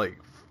 right? They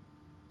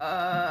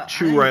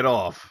chew right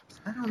off.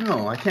 I don't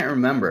know. I can't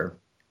remember.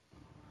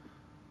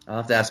 I'll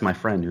have to ask my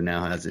friend who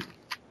now has it.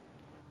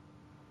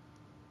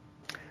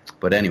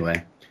 But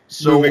anyway.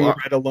 So moving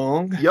right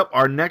along. Yep,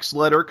 our next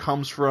letter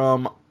comes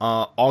from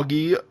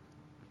Augie.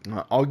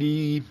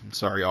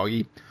 Sorry,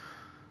 Augie.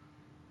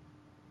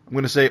 I'm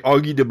going to say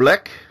Augie de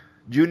Bleck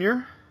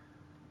Jr.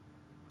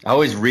 I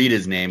always read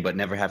his name, but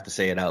never have to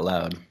say it out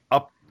loud.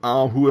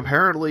 Who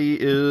apparently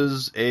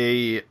is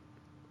a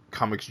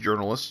comics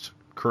journalist,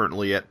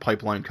 currently at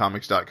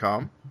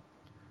PipelineComics.com.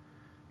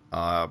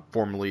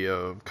 Formerly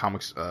of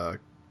Comics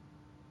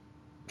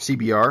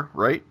CBR,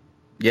 right?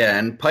 Yeah,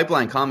 and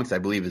Pipeline Comics, I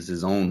believe, is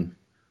his own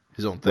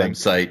thing.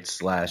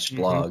 Website /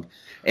 blog.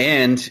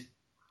 And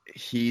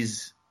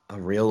he's a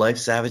real-life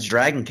Savage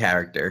Dragon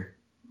character.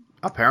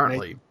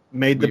 Apparently.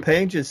 Made the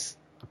pages.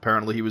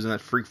 Apparently he was in that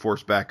Freak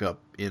Force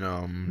backup in,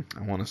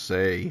 I want to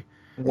say...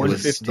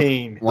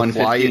 115.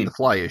 The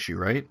Fly issue,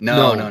 right?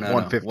 No.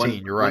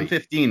 115, you're right.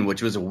 115,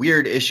 which was a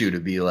weird issue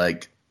to be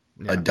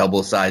a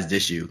double-sized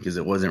issue, because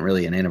it wasn't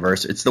really an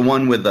anniversary. It's the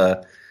one with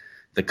the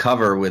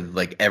cover with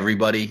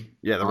everybody.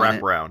 Yeah, the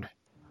wraparound.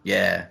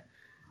 Yeah.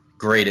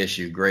 Great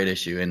issue.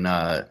 And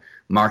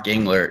Mark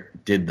Englert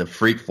did the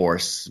Freak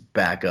Force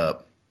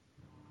backup,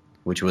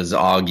 which was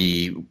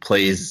Augie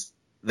plays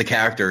the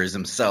character as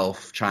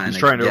himself trying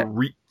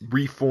to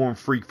reform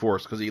Freak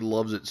Force because he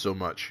loves it so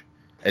much.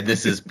 And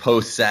this is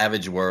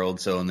post-Savage World,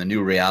 so in the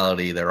new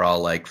reality, they're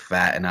all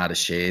fat and out of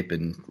shape,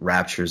 and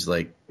Rapture's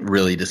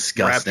really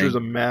disgusting. Rapture's a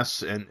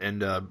mess,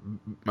 and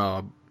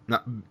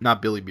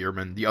not Billy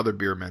Bierman, the other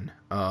Bierman,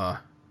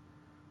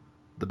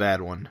 the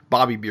bad one,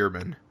 Bobby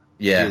Bierman,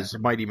 is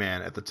Mighty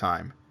Man at the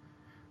time,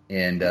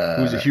 and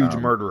who's a huge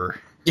murderer.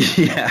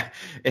 Yeah,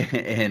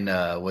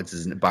 and what's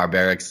his name?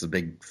 Barbaric's a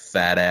big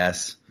fat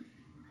ass.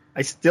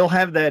 I still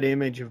have that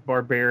image of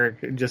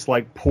Barbaric, just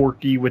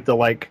Porky with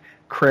the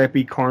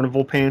crappy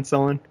carnival pants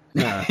on.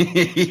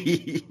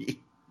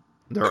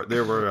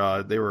 They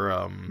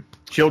were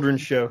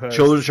children's show hosts.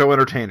 children's show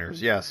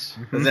entertainers. Yes.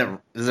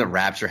 Doesn't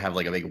Rapture have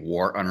like a big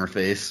wart on her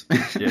face?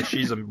 Yeah,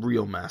 she's a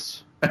real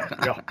mess.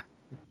 Yeah.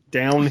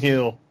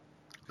 Downhill.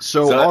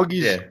 So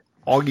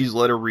Augie's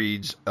letter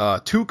reads,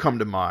 two come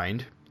to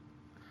mind.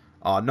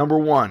 Number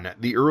one,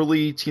 the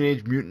early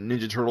Teenage Mutant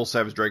Ninja Turtles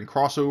Savage Dragon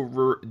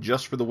crossover,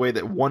 just for the way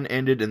that one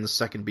ended and the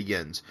second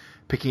begins,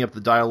 picking up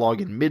the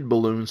dialogue in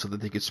mid-balloon so that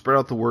they could spread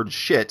out the word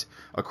shit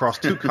across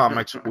two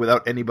comics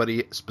without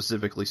anybody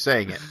specifically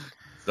saying it.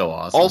 So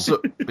awesome.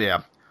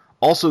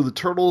 Also, the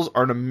Turtles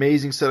are an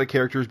amazing set of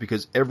characters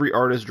because every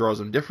artist draws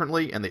them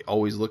differently and they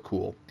always look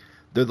cool.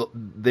 They're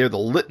the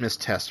litmus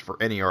test for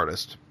any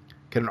artist.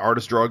 Can an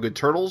artist draw good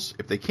Turtles?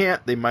 If they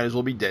can't, they might as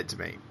well be dead to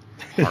me.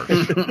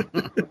 Harsh.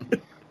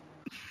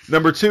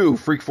 Number two,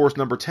 Freak Force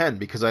number 10,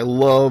 because I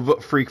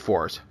love Freak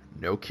Force.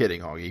 No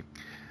kidding, Augie.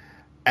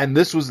 And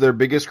this was their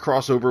biggest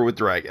crossover with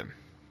Dragon.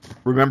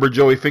 Remember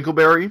Joey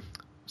Finkelberry?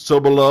 So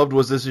beloved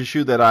was this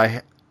issue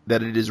that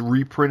it is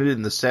reprinted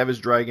in the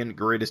Savage Dragon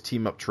Greatest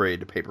Team Up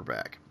trade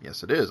paperback.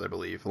 Yes, it is, I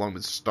believe, along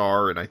with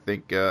Star and I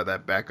think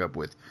that backup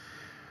with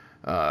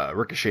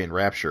Ricochet and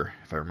Rapture,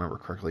 if I remember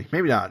correctly.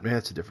 Maybe not. Maybe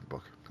that's a different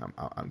book.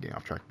 I'm getting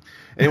off track.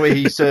 Anyway,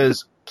 he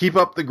says, keep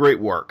up the great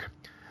work.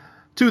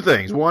 Two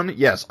things. One,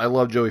 yes, I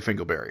love Joey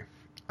Finkelberry.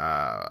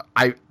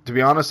 To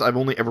be honest, I've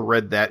only ever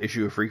read that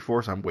issue of Freak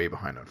Force. I'm way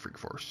behind on Freak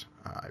Force.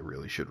 I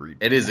really should read.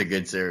 It is a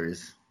good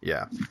series.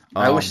 Yeah.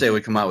 I wish they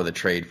would come out with a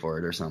trade for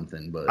it or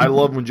something. But I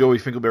love when Joey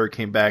Finkelberry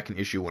came back in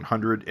issue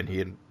 100, and he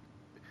had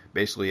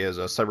basically as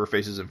a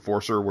Cyberface's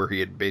enforcer, where he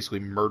had basically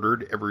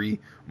murdered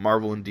every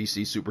Marvel and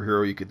DC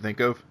superhero you could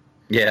think of.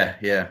 Yeah.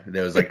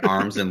 There was like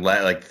arms and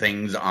like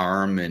Thing's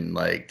arm and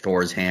like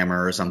Thor's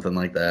hammer or something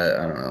like that.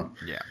 I don't know.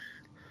 Yeah.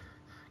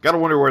 Gotta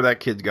wonder where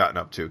that kid's gotten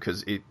up to,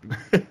 because you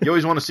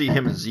always want to see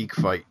him and Zeke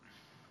fight.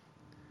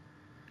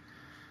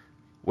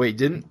 Wait,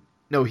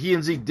 he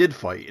and Zeke did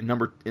fight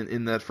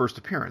in that first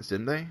appearance,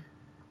 didn't they?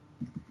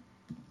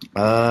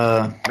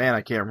 Man,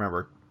 I can't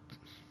remember.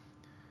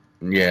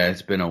 Yeah,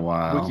 it's been a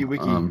while.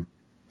 Wiki.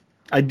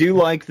 I do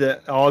like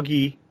that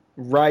Augie,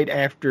 right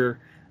after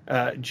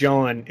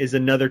John, is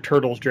another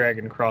Turtles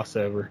Dragon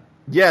crossover.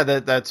 Yeah,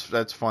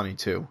 that's funny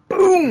too.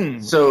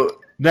 Boom! So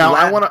now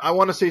I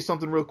want to say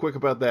something real quick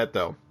about that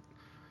though.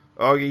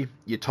 Augie,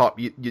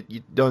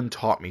 you done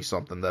taught me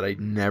something that I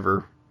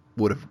never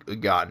would have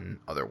gotten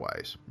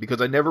otherwise,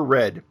 because I never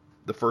read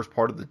the first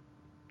part of the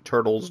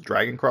Turtles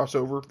Dragon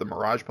crossover, the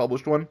Mirage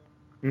published one.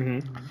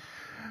 Mm-hmm.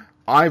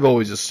 I've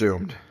always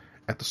assumed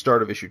at the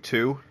start of issue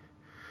 2,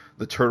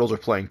 the Turtles are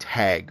playing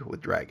tag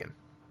with Dragon.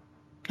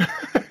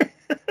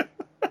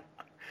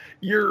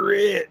 You're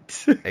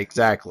it.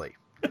 Exactly.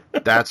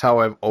 That's how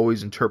I've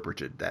always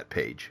interpreted that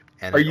page.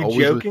 And are you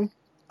joking?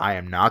 I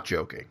am not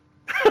joking.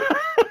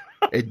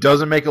 It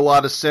doesn't make a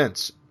lot of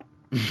sense,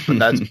 but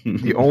that's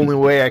the only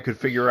way I could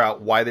figure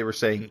out why they were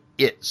saying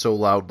it so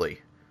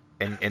loudly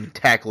and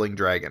tackling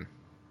Dragon.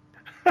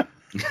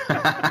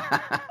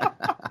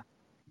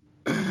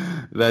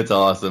 That's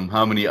awesome.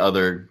 How many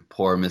other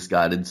poor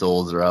misguided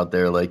souls are out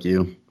there like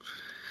you?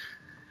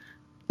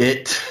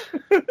 It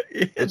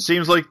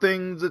seems like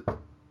things that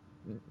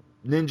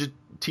Ninja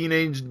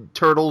Teenage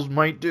Turtles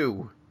might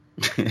do.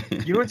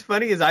 You know what's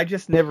funny is I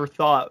just never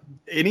thought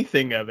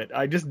anything of it.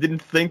 I just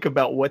didn't think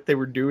about what they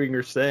were doing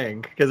or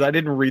saying, because I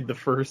didn't read the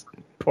first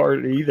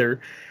part either.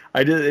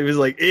 It was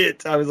like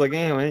it. I was like,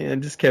 anyway, I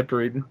just kept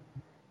reading.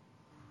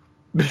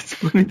 But it's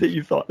funny that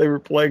you thought they were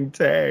playing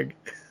tag.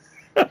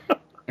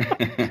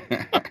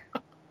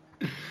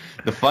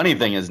 The funny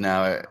thing is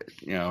now,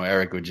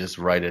 Eric would just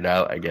write it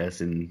out, I guess,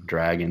 in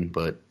Dragon,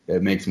 but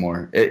it's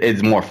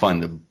more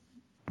fun to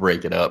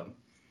break it up.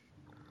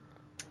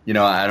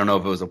 I don't know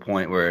if it was a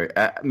point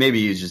where maybe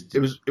you just... It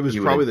was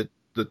probably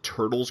the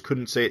Turtles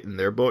couldn't say it in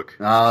their book.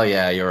 Oh,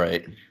 yeah, you're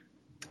right.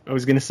 I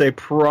was going to say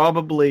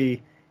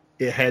probably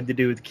it had to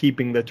do with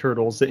keeping the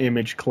Turtles'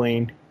 image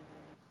clean.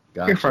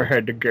 Gotcha. If I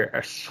had to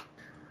guess.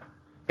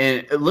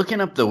 And looking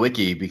up the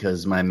wiki,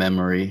 because my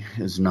memory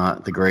is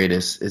not the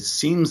greatest, it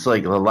seems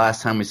like the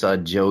last time we saw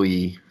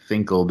Joey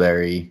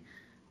Finkelberry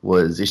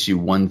was issue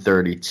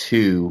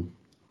 132,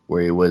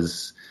 where he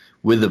was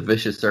with the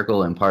Vicious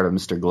Circle and part of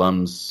Mr.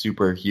 Glum's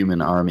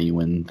superhuman army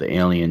when the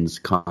aliens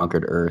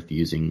conquered Earth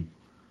using...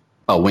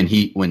 when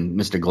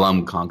Mr.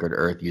 Glum conquered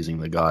Earth using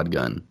the God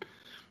Gun.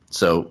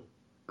 So,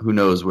 who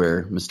knows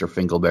where Mr.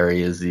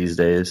 Finkelberry is these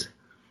days?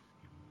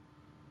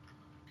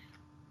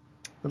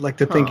 I'd like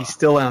to think he's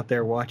still out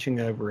there watching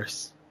over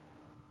us.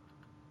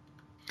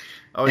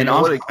 Oh,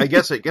 what? I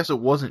guess it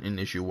wasn't in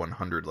issue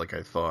 100 like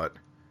I thought.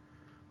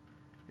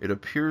 It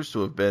appears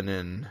to have been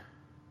in...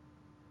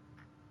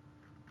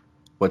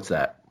 What's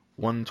that?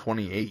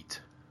 128.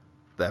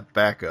 That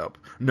backup.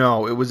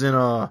 No, it was in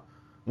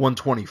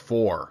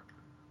 124,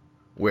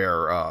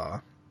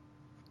 where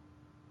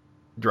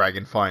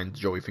Dragon finds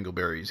Joey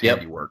Finkelberry's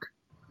handiwork.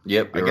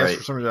 Yep, I guess right.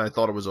 For some reason I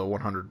thought it was a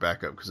 100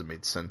 backup because it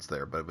made sense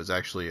there, but it was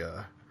actually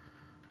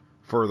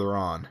further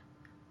on.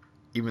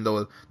 Even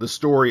though the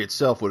story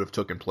itself would have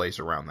taken place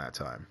around that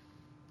time.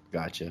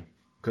 Gotcha.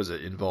 Because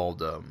it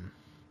involved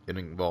It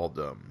involved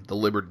the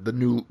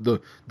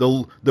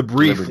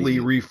briefly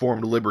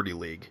reformed Liberty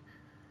League.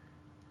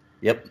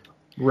 Yep.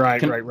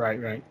 Right.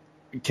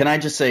 Can I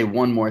just say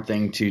one more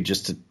thing too,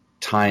 just to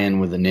tie in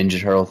with the Ninja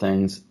Turtle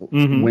things?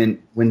 Mm-hmm.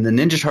 When the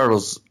Ninja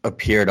Turtles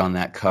appeared on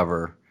that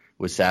cover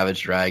with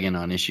Savage Dragon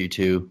on issue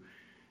 2,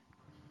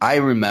 I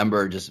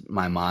remember just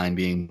my mind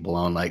being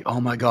blown, like,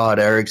 oh my God,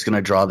 Eric's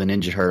gonna draw the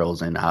Ninja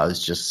Turtles, and I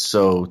was just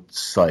so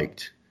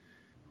psyched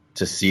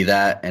to see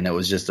that, and it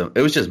was just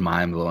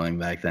mind blowing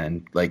back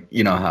then. Like,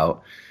 you know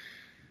how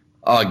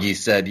Augie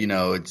said, you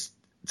know, it's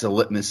a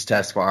litmus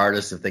test for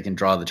artists if they can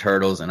draw the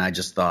turtles, and I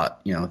just thought,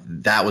 you know,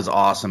 that was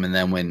awesome. And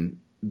then when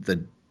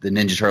the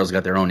Ninja Turtles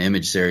got their own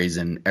Image series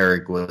and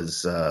Eric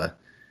was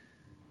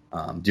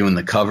doing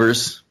the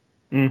covers,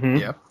 Mm-hmm.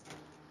 Yeah.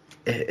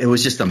 it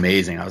was just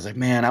amazing. I was like,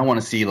 man, I want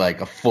to see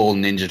like a full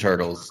Ninja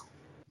Turtles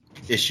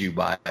issue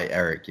by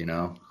Eric, you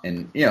know.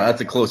 And you know, that's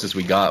the closest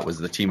we got was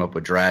the team up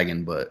with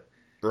Dragon, but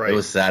Right. it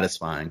was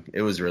satisfying.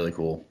 It was really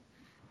cool.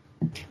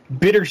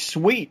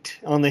 Bittersweet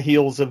on the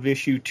heels of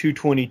issue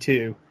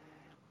 222,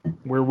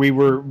 where we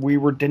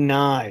were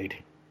denied.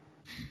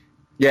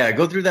 Yeah,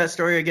 go through that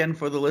story again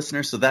for the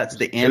listeners. So that's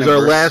the It was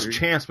anniversary. our last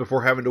chance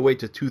before having to wait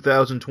to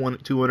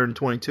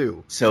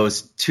 222. So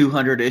it's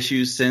 200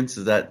 issues since.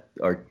 Is that,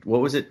 or what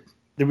was it?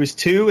 There was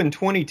 2 and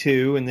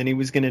 22, and then he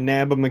was going to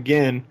nab them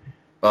again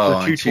for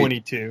and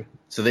 222.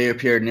 So they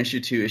appeared in issue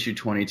 2, issue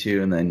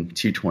 22, and then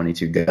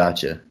 222.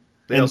 Gotcha.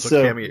 They And also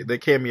so-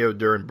 cameoed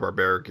during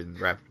Barbaric and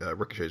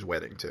Ricochet's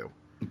wedding too.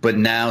 But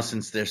now,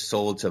 since they're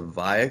sold to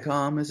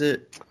Viacom, is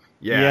it?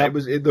 Yeah,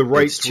 Yep. the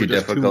rights It's too were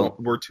just difficult.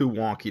 were too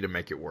wonky to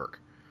make it work.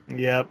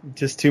 Yep,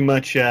 just too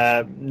much,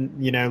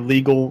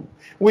 legal,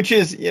 which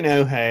is,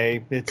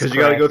 hey, it's Because you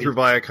got to go crappy. through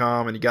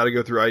Viacom and you got to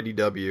go through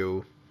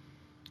IDW.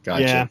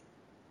 Gotcha. Yeah.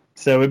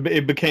 So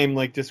it became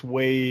like just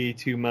way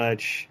too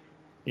much.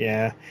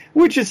 Yeah,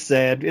 which is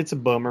sad. It's a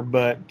bummer,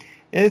 but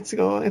it's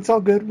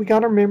all good. We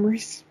got our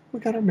memories.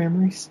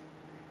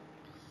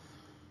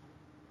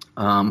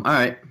 All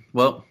right.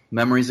 Well,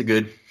 memories are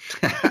good.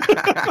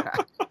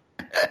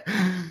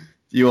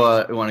 You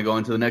want to go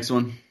on to the next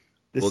one?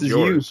 This Well, is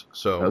yours.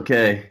 So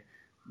Okay.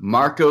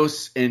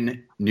 Marcos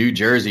in New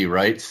Jersey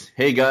writes,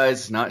 "Hey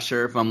guys, not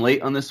sure if I'm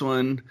late on this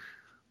one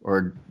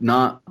or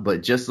not,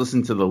 but just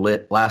listen to the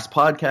last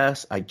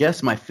podcast. I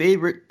guess my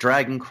favorite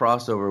Dragon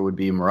crossover would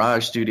be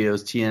Mirage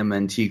Studios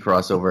TMNT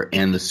crossover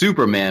and the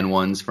Superman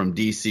ones from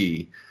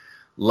DC.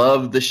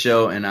 Love the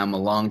show, and I'm a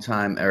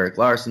longtime Eric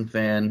Larson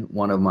fan,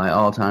 one of my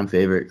all-time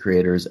favorite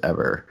creators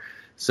ever."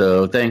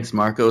 So thanks,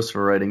 Marcos,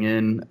 for writing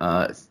in.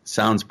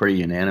 Sounds pretty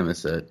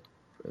unanimous that,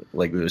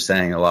 like we were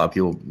saying, a lot of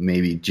people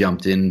maybe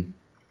jumped in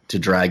to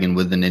Dragon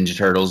with the Ninja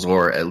Turtles,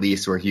 or at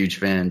least were huge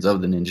fans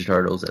of the Ninja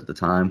Turtles at the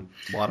time.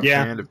 a lot of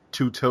Yeah. fan of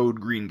two-toed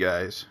green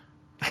guys.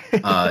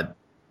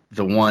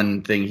 The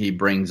one thing he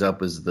brings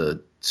up is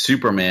the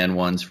Superman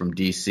ones from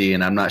DC,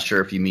 and I'm not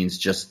sure if he means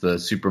just the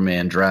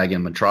Superman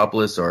Dragon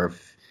Metropolis, or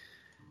if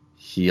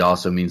he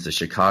also means the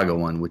Chicago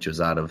one, which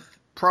was out of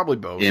Probably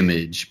both.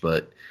 Image.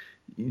 But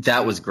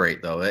that was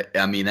great, though.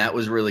 I mean, that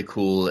was really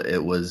cool.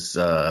 It was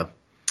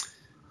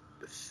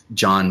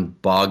John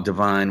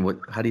Bogdavine.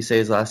 How do you say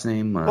his last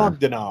name?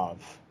 Bogdanov.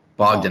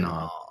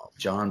 Bogdanov.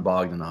 John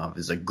Bogdanov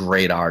is a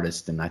great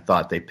artist, and I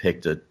thought they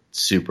picked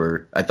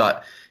I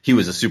thought he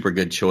was a super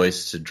good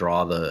choice to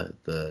draw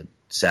the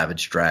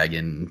Savage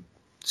Dragon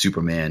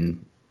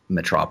Superman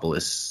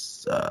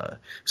Metropolis.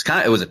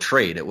 It was a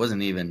trade. It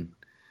wasn't even.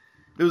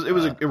 It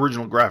was an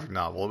original graphic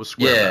novel. It was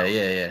square.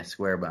 Yeah,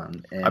 square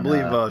bound. And, I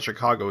believe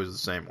Chicago is the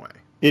same way.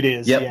 It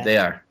is. Yep, yeah. they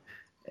are.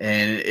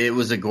 And it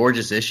was a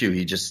gorgeous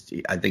issue.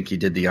 I think he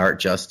did the art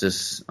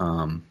justice.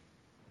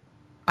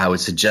 I would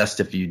suggest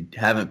if you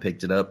haven't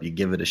picked it up, you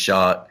give it a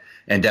shot.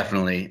 And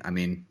definitely, I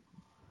mean,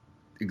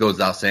 it goes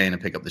without saying to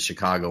pick up the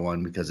Chicago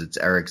one because it's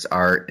Eric's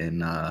art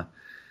and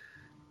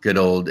good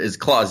old, is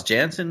Klaus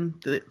Janson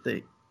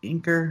the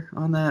inker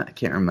on that? I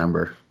can't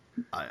remember.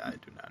 I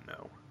do not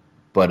know.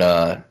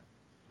 But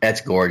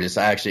that's gorgeous.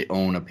 I actually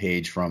own a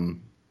page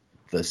from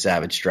the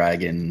Savage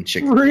Dragon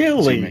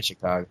Really? Superman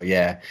Chicago.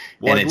 Yeah.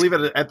 Well, And I it's-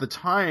 believe at the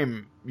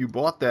time you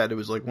bought that, it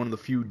was like one of the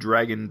few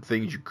Dragon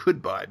things you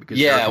could buy because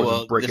yeah, Eric wasn't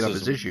well, breaking this up is-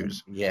 his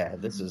issues. Yeah,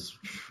 this is,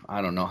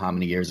 I don't know how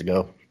many years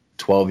ago,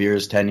 12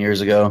 years, 10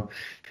 years ago,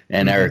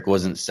 and Eric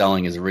wasn't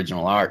selling his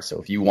original art.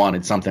 So if you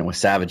wanted something with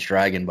Savage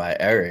Dragon by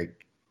Eric,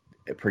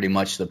 pretty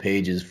much the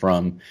pages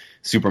from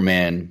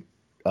Superman,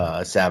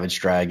 Savage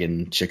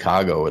Dragon,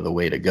 Chicago are the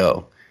way to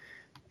go.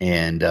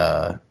 And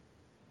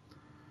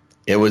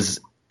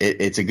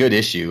it's a good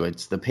issue.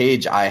 It's the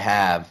page I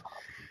have.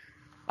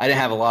 I didn't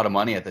have a lot of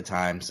money at the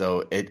time,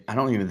 so I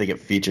don't even think it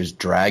features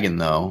Dragon,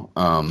 though.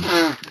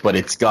 But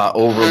it's got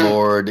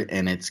Overlord,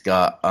 and it's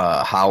got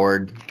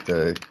Howard,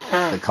 the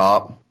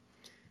cop,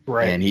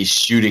 Right. and he's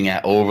shooting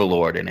at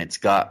Overlord, and it's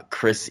got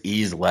Chris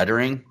E's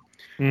lettering,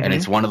 and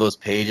it's one of those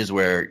pages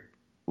where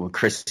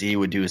Chris E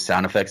would do his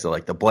sound effects of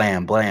like the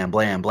blam, blam,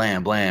 blam,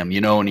 blam, blam,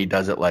 and he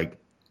does it like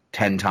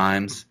 10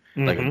 times.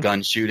 like a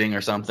gun shooting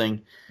or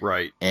something.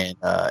 Right. And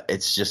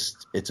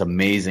it's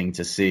amazing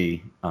to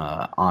see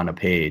on a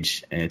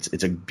page, and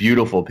it's a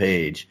beautiful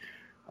page.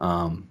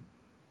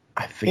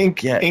 I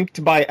forget.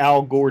 Inked by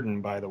Al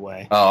Gordon, by the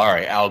way. Oh, all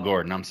right, Al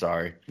Gordon. I'm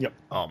sorry. Yep.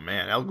 Oh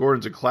man, Al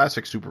Gordon's a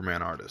classic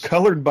Superman artist.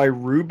 Colored by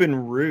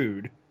Ruben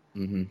Rude.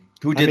 Mm-hmm.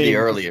 Who did the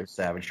earlier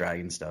Savage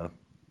Dragon stuff?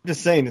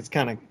 Just saying, it's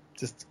kind of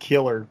just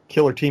killer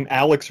team.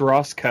 Alex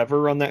Ross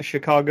cover on that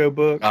Chicago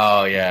book.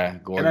 Oh yeah,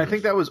 gorgeous. And I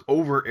think that was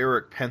over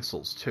Eric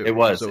Pencils too. It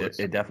was. So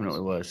it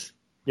definitely was.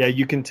 Yeah,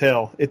 you can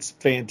tell. It's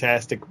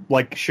fantastic.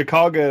 Like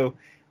Chicago,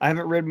 I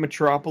haven't read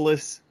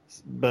Metropolis,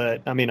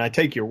 but I mean, I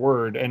take your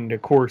word. And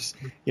of course,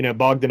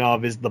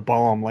 Bogdanov is the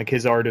bomb. Like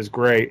his art is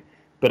great.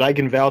 But I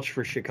can vouch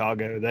for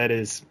Chicago. That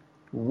is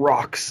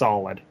rock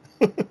solid.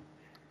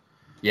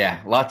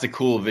 Yeah, lots of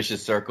cool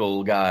Vicious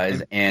Circle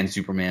guys and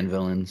Superman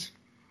villains.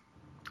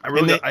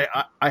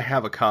 I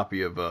have a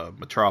copy of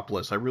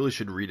Metropolis. I really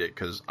should read it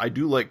because I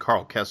do like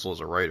Carl Kessel as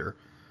a writer.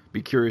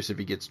 Be curious if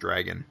he gets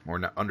Dragon or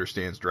not,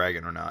 understands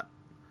Dragon or not.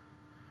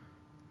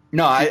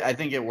 No, I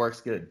think it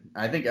works good.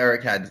 I think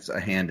Eric had a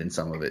hand in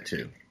some of it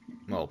too.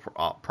 Well,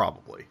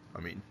 probably. I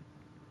mean,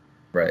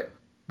 right.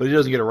 But he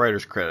doesn't get a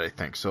writer's credit, I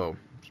think. So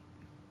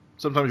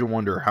sometimes you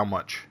wonder how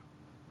much.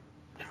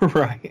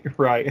 Right.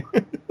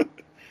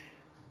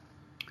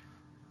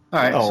 All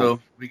right, so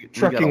we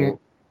trucking.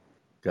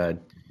 Go ahead.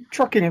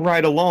 Trucking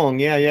right along,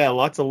 yeah,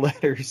 lots of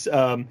letters.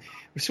 We're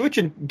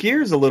switching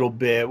gears a little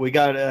bit. We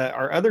got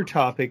our other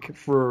topic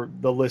for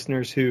the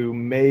listeners who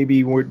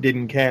maybe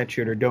didn't catch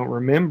it or don't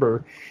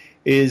remember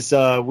is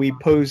we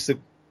posed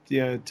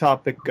the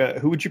topic,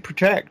 who would you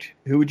protect?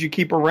 Who would you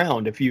keep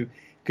around? If you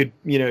could,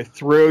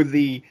 throw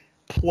the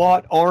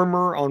plot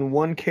armor on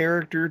one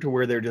character to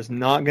where they're just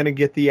not going to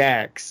get the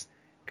axe.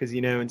 Because,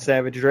 in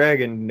Savage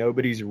Dragon,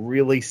 nobody's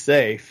really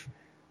safe.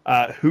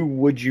 Who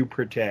would you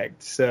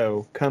protect?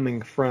 So,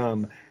 coming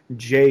from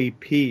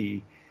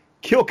JP,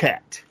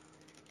 Killcat.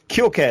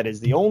 Killcat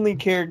is the only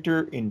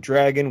character in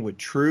Dragon with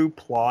true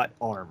plot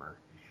armor.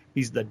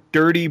 He's the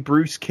dirty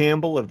Bruce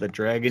Campbell of the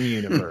Dragon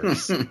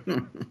universe.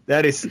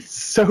 That is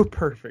so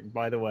perfect,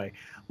 by the way.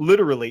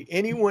 Literally,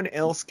 anyone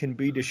else can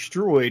be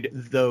destroyed,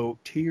 though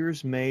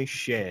tears may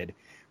shed.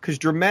 Because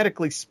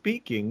dramatically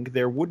speaking,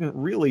 there wouldn't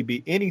really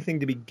be anything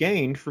to be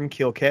gained from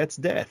Killcat's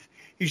death.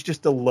 He's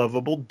just a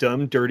lovable,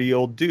 dumb, dirty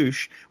old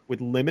douche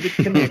with limited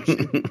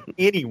connection to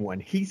anyone.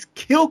 He's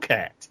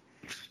Killcat.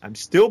 I'm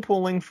still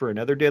pulling for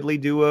another Deadly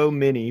Duo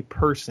mini,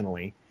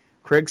 personally.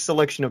 Craig's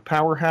selection of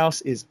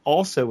Powerhouse is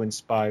also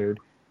inspired.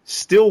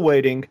 Still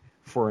waiting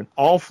for an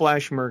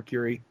all-Flash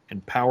Mercury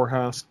and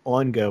Powerhouse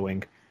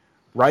ongoing.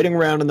 Riding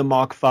around in the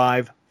Mach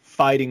 5,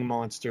 fighting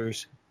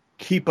monsters.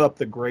 Keep up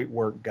the great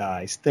work,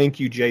 guys.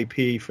 Thank you,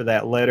 JP, for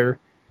that letter.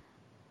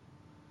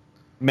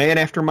 Man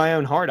after my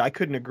own heart. I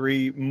couldn't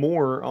agree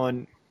more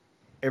on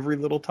every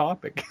little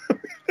topic.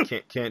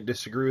 Can't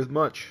disagree with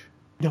much.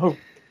 No.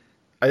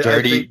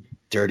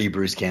 Dirty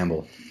Bruce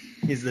Campbell.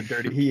 He's the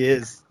dirty. He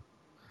is.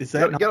 Is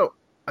that?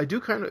 I do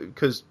kind of,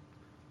 because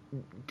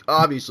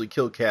obviously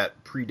Killcat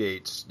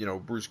predates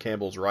Bruce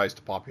Campbell's rise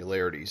to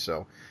popularity,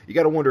 so you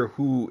got to wonder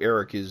who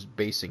Eric is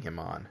basing him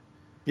on.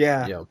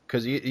 Yeah.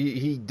 Because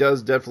he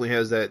does definitely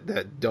has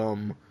that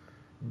dumb,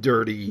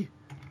 dirty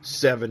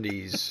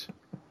 70s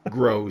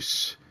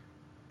gross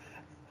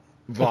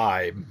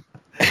vibe.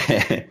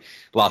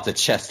 Lots of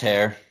chest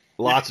hair.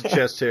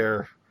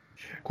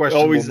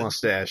 Questionable Always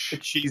mustache. A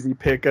cheesy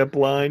pickup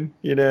line,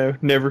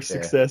 never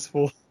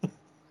successful.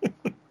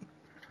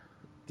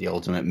 The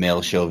ultimate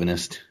male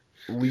chauvinist.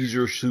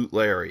 Leisure Suit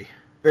Larry.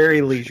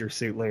 Very Leisure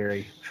Suit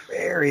Larry.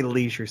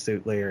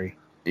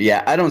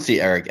 Yeah, I don't see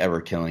Eric ever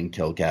killing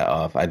Killcat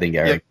off. I think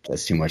Eric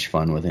has too much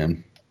fun with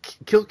him.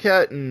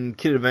 Killcat and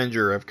Kid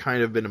Avenger have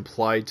kind of been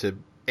implied to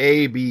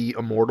A, be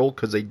immortal,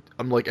 because they,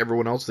 unlike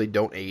everyone else, they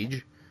don't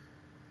age.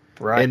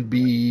 Right. And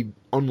B,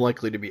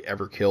 unlikely to be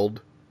ever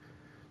killed,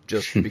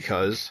 just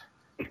because.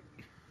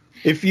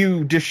 If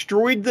you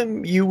destroyed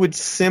them, you would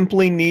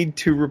simply need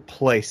to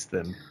replace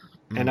them.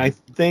 And I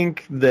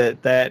think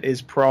that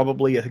is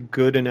probably a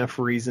good enough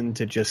reason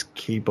to just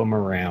keep them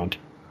around.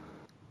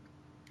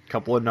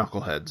 Couple of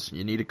knuckleheads.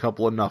 You need a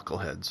couple of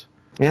knuckleheads.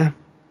 Yeah.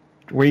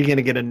 Were you going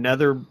to get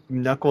another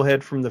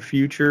knucklehead from the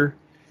future?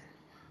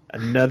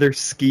 Another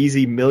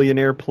skeezy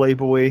millionaire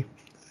playboy?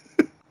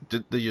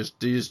 They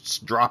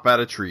just drop out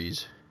of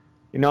trees.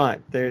 You're not.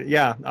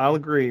 Yeah, I'll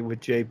agree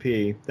with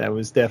JP. That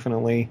was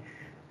definitely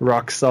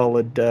rock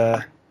solid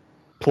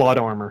plot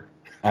armor.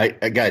 I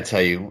gotta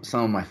tell you,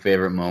 some of my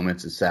favorite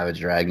moments of Savage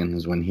Dragon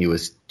is when he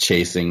was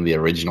chasing the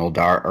original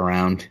Dart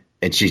around,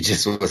 and she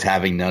just was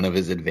having none of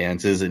his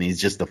advances, and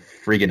he's just a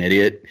freaking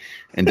idiot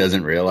and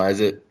doesn't realize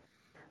it.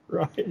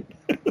 Right.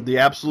 The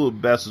absolute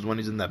best is when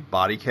he's in that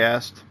body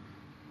cast.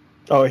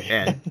 Oh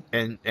yeah.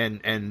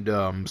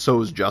 And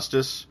so is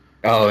Justice.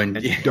 Oh,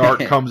 and Dart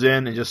comes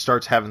in and just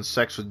starts having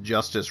sex with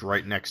Justice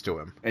right next to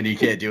him, and he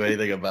can't do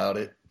anything about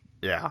it.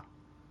 Yeah.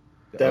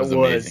 That was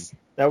amazing.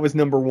 That was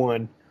number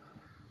one.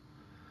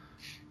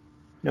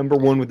 Number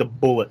one with a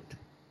bullet.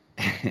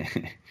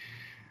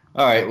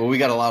 All right, well, we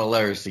got a lot of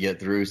letters to get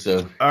through,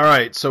 so All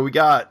right, so we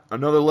got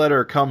another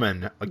letter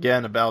coming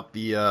again about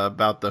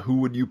the Who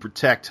Would You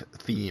Protect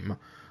theme.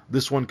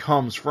 This one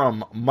comes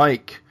from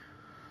Mike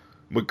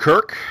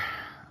McKirk.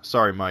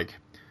 Sorry, Mike,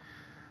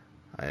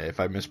 if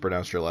I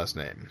mispronounced your last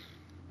name.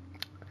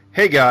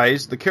 Hey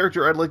guys, the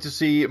character I'd like to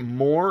see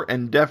more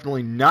and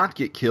definitely not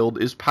get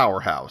killed is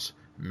Powerhouse.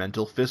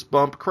 Mental fist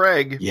bump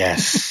Craig.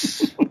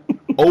 yes.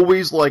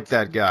 Always liked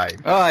that guy.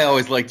 Oh, I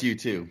always liked you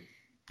too.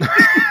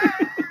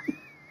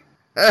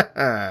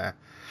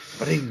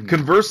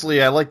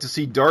 Conversely, I like to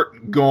see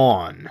Dart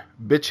gone.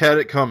 Bitch had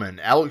it coming.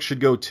 Alex should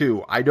go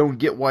too. I don't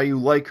get why you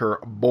like her.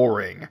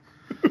 Boring.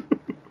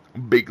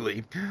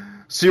 Bigly.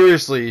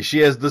 Seriously, she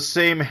has the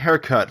same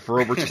haircut for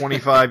over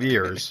 25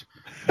 years.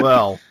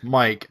 Well,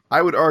 Mike,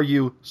 I would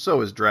argue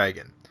so is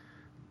Dragon.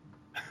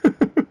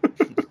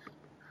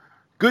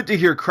 Good to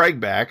hear Craig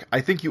back.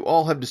 I think you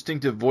all have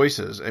distinctive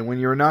voices, and when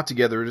you're not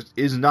together, it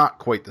is not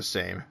quite the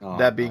same.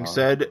 That being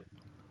said,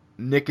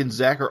 Nick and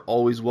Zach are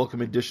always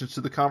welcome additions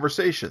to the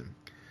conversation.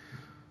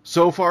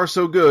 So far,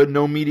 so good.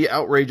 No media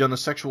outrage on the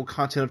sexual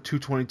content of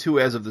 222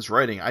 as of this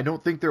writing. I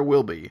don't think there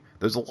will be.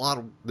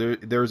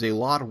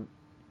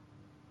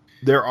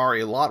 There are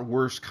a lot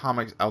worse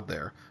comics out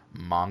there.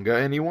 Manga,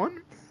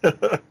 anyone?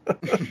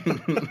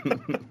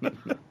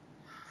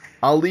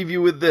 I'll leave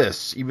you with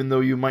this, even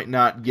though you might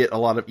not get a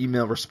lot of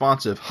email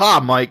responsive. Ha,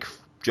 Mike!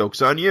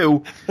 Joke's on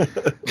you.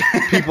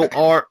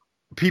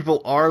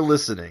 People are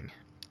listening.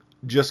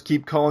 Just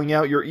keep calling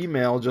out your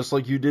email just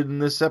like you did in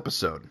this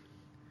episode.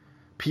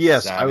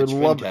 P.S. I would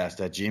love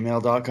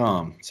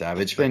SavageFincast@gmail.com.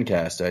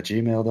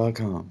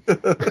 SavageFincast@gmail.com.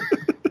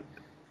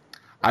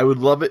 I would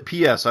love it.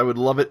 P.S. I would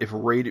love it if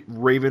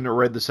Raven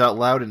read this out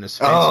loud in his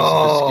fancy,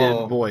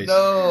 sophisticated voice.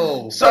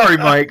 No! Sorry,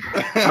 Mike.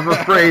 I'm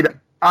afraid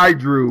I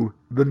drew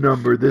the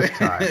number this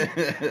time.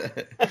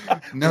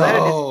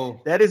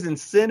 No! That is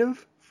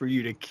incentive for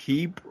you to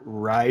keep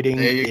writing.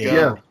 There you go.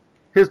 Yeah,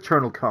 his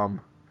turn will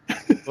come.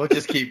 We'll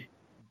just keep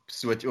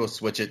we'll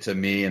switch it to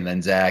me and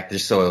then Zach,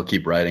 just so he'll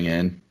keep writing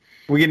in.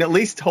 We can at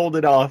least hold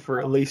it off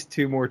for at least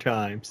 2 more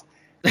times.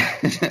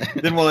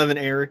 Then we'll have an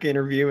Eric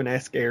interview and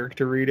ask Eric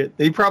to read it.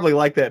 He'd probably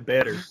like that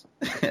better.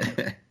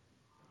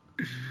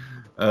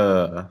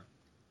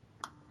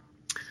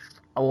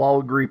 I'll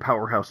agree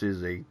Powerhouse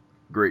is a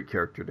great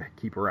character to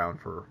keep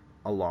around for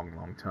a long,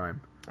 long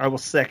time. I will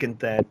second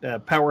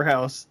that.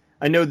 Powerhouse,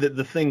 I know that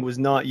the thing was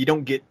not, you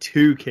don't get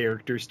 2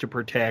 characters to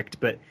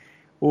protect, but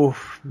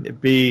it'd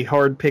be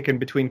hard picking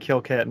between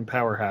Killcat and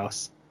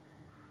Powerhouse.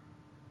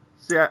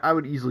 See, I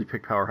would easily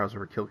pick Powerhouse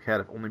over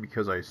Killcat, if only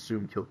because I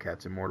assume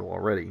Killcat's immortal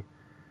already.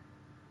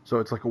 So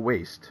it's like a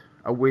waste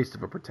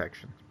of a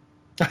protection.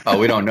 Oh,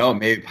 we don't know.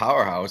 Maybe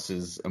Powerhouse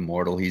is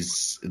immortal.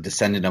 He's a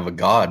descendant of a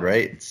god,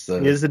 right? He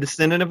is a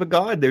descendant of a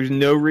god. There's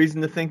no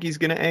reason to think he's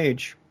going to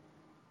age.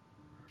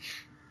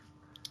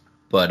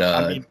 But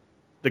I mean,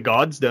 the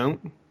gods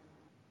don't.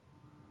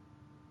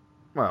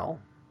 Well,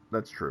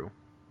 that's true.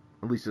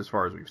 At least as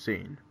far as we've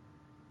seen.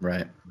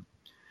 Right.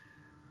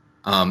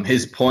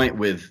 His point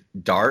with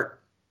Dart,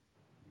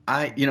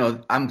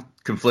 I'm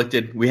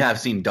conflicted. We have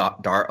seen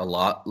Dart a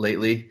lot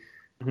lately,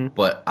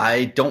 but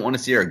I don't want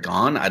to see her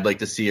gone. I'd like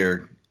to see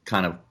her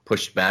kind of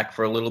pushed back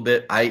for a little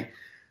bit. I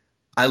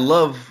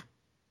love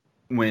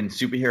when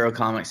superhero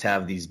comics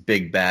have these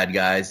big bad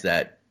guys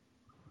that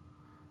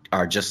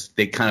are just,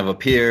 they kind of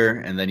appear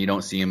and then you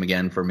don't see them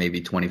again for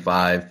maybe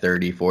 25,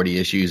 30, 40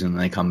 issues and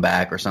then they come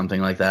back or something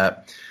like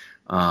that.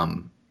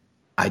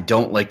 I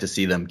don't like to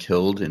see them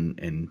killed,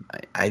 and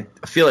I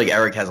feel like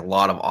Eric has a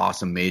lot of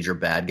awesome major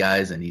bad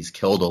guys, and he's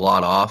killed a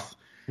lot off.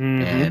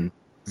 And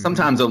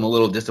sometimes I'm a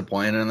little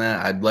disappointed in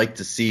that. I'd like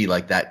to see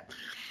like that.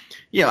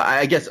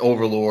 I guess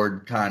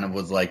Overlord kind of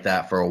was like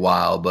that for a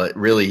while, but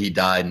really he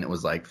died, and it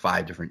was like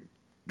 5 different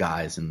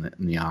guys in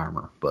the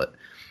armor. But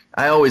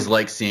I always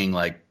like seeing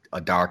like a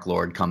Dark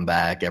Lord come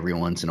back every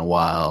once in a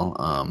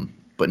while,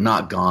 but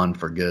not gone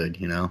for good.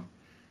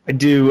 I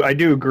do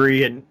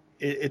agree, and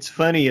it's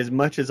funny, as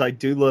much as I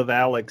do love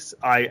Alex,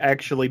 I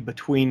actually,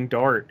 between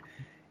Dart,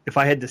 if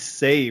I had to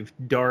save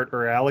Dart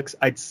or Alex,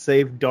 I'd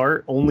save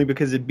Dart only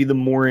because it'd be the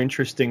more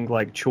interesting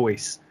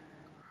choice.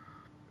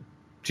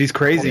 She's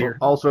crazier.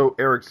 Also,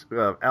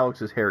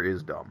 Alex's hair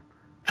is dumb.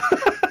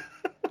 I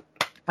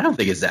don't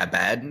think it's that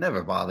bad. It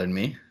never bothered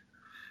me.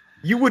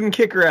 You wouldn't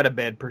kick her out of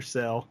bed,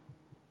 Purcell.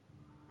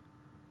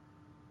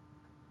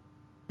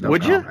 No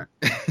Would comment.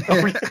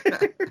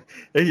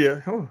 you?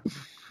 Yeah. Oh.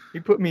 You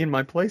put me in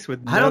my place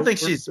with no I don't think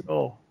she's at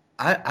all.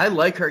 I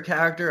like her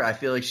character. I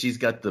feel like she's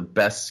got the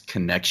best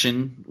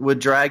connection with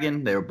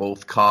Dragon. They're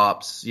both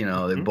cops.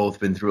 They've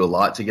both been through a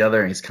lot together.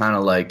 And he's kind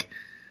of like,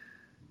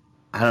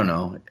 I don't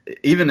know.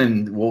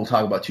 Even we'll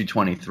talk about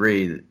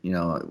 223,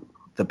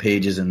 the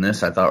pages in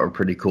this I thought were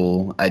pretty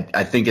cool.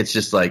 I think it's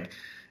just like,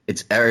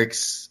 it's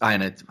Eric's,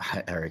 I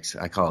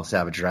call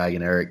Savage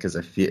Dragon Eric because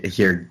I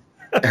hear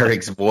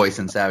Eric's voice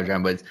in Savage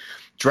Dragon, but it's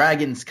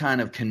Dragon's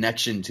kind of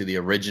connection to the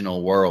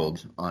original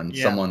world on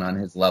someone on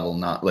his level,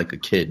 not like a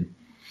kid.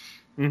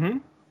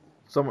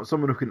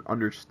 Someone who can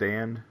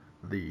understand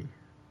the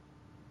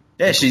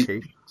Yeah,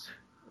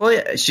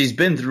 she's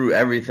been through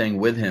everything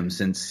with him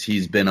since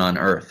he's been on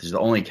Earth. She's the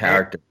only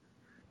character.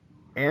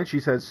 And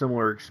she's had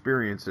similar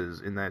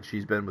experiences in that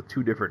she's been with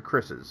two different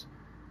Chris's.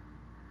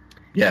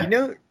 Yeah.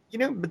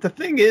 But the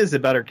thing is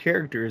about her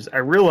characters, I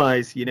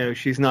realize,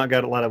 she's not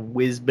got a lot of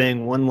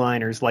whiz-bang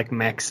one-liners like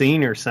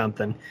Maxine or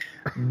something.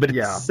 But at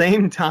the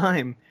same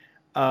time,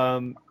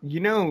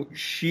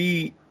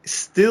 she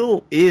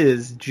still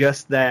is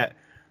just that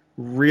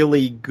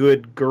really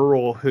good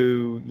girl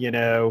who,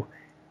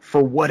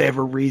 for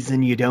whatever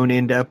reason you don't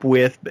end up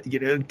with, but,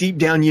 deep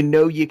down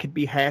you could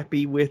be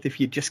happy with if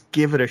you just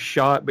give it a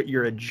shot, but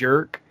you're a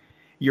jerk.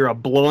 You're a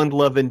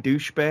blonde-loving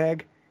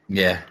douchebag.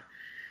 Yeah.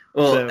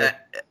 Well,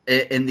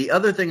 and the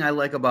other thing I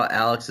like about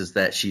Alex is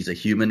that she's a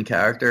human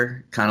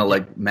character, kind of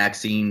like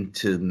Maxine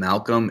to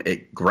Malcolm.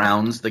 It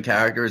grounds the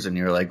characters, and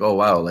you're like, oh,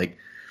 wow, like,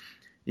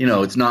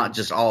 it's not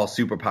just all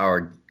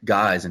superpowered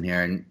guys in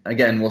here. And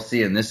again, we'll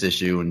see in this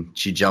issue when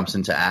she jumps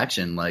into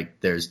action, like,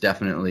 there's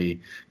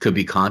definitely could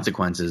be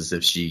consequences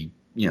if she,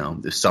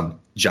 if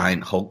some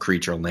giant Hulk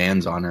creature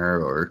lands on her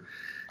or,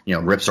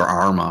 rips her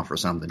arm off or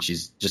something.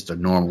 She's just a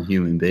normal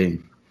human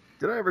being.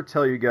 Did I ever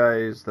tell you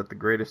guys that the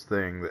greatest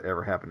thing that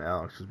ever happened to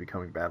Alex was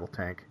becoming Battle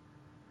Tank?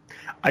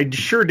 I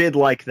sure did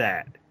like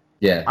that.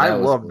 Yeah, I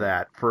loved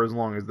that for as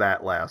long as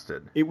that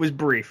lasted. It was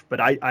brief, but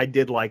I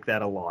did like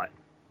that a lot.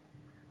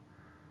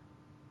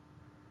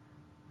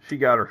 She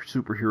got her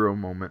superhero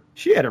moment.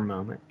 She had her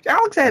moment.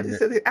 Alex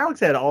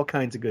had all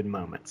kinds of good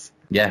moments.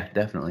 Yeah,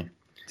 definitely.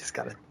 Just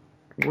gotta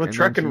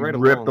trucking right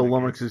along. Ripped the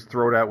Lummox's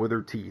throat out with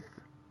her teeth.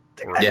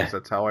 Yeah,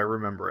 that's how I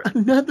remember it.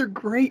 Another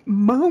great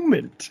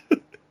moment.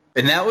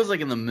 And that was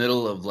like in the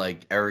middle of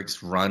like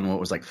Eric's run, what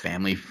was like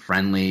family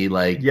friendly,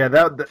 like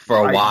that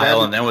for a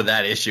while, and then with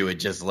that issue, it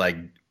just like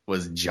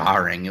was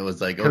jarring. It was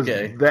like,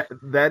 okay,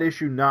 that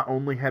issue not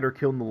only had her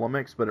killing the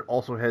Lummox, but it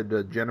also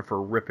had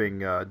Jennifer ripping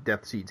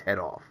Deathseed's head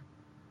off.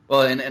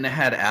 Well, and it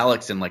had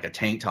Alex in like a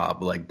tank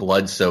top, like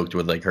blood soaked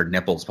with like her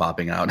nipples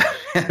popping out.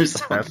 That's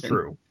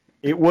true.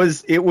 It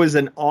was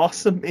an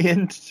awesome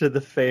end to the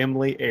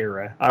family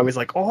era. I was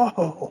like,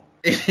 oh.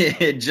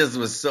 It just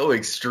was so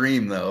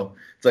extreme, though.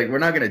 It's like, we're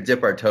not going to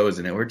dip our toes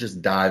in it. We're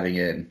just diving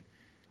in.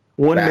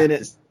 One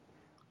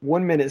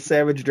minute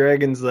Savage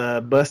Dragon's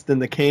busting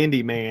the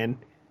Candy Man.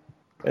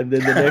 And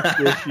then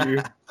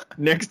the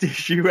next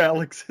issue,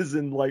 Alex is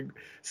in, like,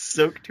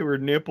 soaked to her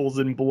nipples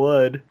in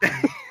blood.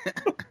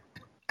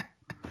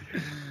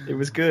 It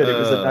was good.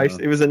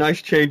 It was a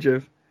nice change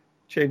of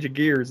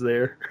gears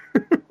there.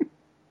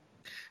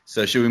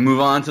 So should we move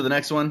on to the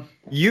next one?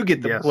 You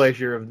get the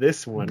pleasure of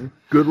this one.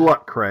 Good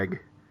luck, Craig.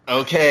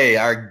 Okay,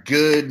 our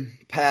good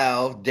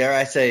pal, dare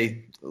I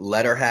say,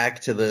 letter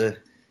hack to the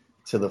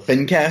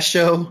Fincast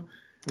show.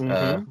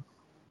 Mm-hmm.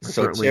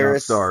 Certainly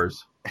not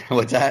stars.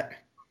 What's that?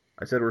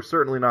 I said we're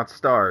certainly not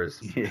stars.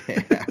 Yeah.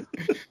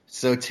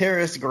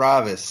 Soteris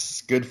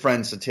Gravis, good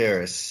friend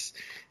Soteris.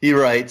 He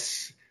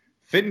writes,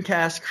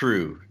 Fincast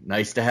crew,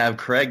 nice to have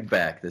Craig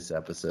back this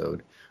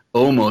episode.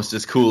 Almost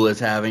as cool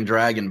as having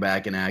Dragon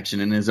back in action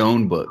in his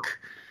own book.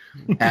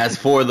 As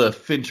for the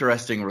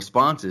Finteresting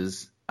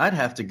responses, I'd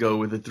have to go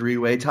with a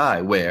three-way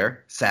tie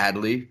where,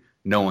 sadly,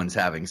 no one's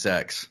having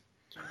sex.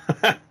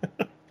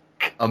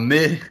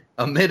 Amid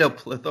a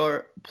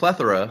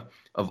plethora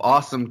of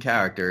awesome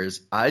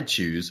characters, I'd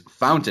choose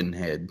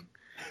Fountainhead,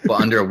 but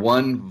under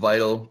one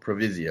vital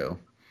proviso.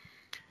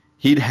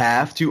 He'd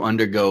have to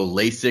undergo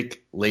LASIK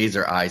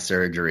laser eye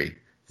surgery,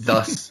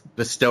 thus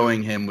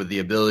bestowing him with the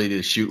ability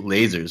to shoot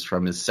lasers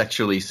from his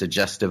sexually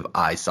suggestive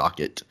eye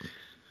socket.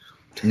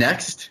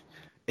 Next,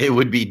 it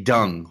would be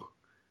Dung,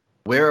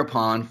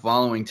 whereupon,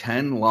 following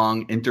 10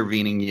 long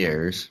intervening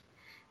years,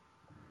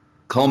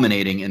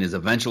 culminating in his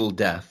eventual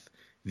death,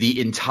 the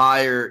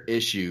entire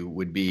issue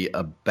would be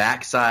a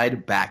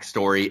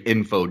backstory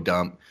info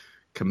dump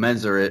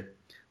commensurate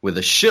with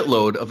a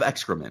shitload of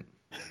excrement.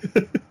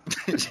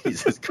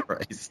 Jesus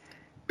Christ.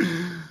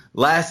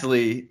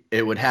 Lastly,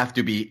 it would have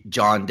to be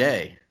John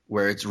Day,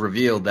 where it's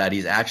revealed that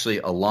he's actually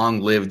a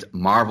long-lived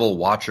Marvel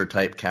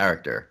Watcher-type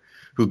character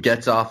who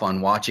gets off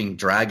on watching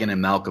Dragon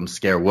and Malcolm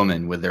scare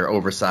women with their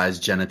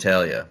oversized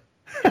genitalia.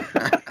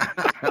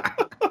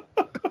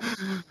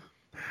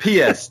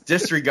 P.S.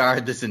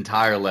 Disregard this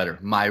entire letter.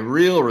 My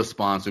real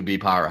response would be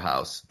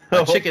Powerhouse.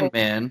 A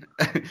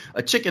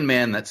chicken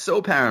man that's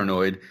so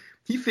paranoid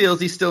he feels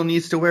he still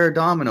needs to wear a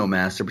domino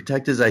mask to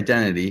protect his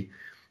identity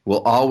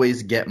will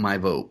always get my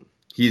vote.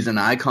 He's an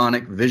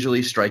iconic,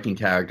 visually striking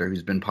character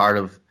who's been part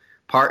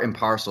and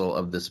parcel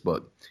of this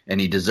book, and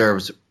he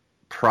deserves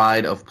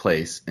pride of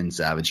place in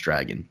Savage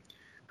Dragon.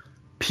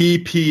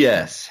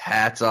 P.P.S.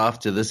 Hats off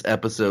to this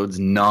episode's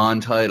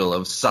non-title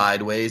of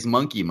Sideways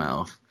Monkey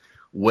Mouth.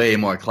 Way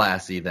more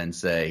classy than,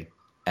 say,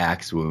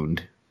 Axe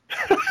Wound.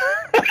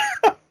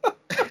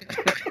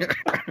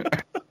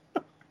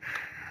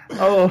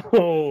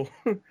 Oh.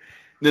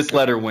 This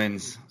letter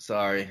wins.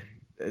 Sorry.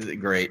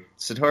 Great.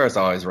 Soteris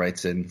always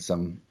writes in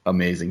some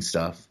amazing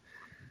stuff.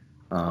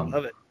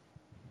 Love it.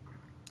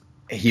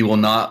 He will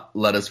not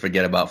let us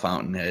forget about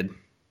Fountainhead.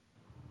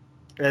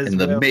 And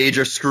the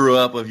major screw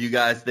up of you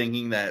guys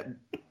thinking that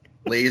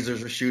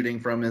lasers are shooting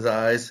from his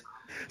eyes.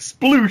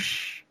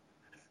 Sploosh.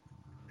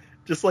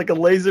 Just like a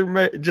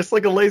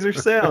laser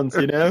sounds,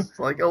 you know?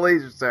 Like a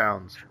laser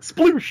sounds.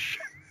 Sploosh.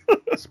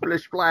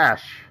 Splish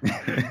splash.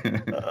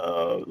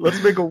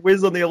 Let's make a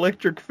whiz on the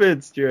electric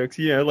fence jokes,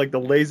 you know, like the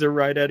laser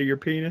right out of your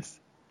penis.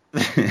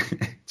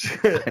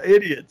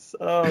 Idiots.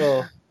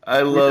 Oh.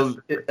 I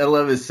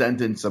love his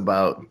sentence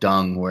about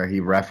dung where he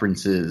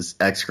references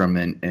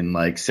excrement in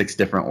like 6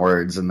 different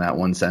words in that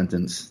one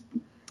sentence.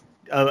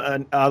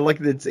 I like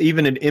that it's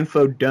even an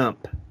info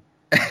dump.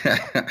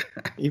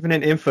 Even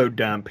an info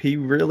dump. He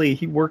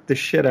worked the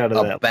shit out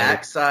of that.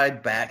 A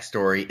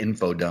backstory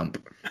info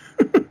dump.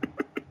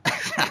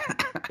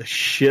 A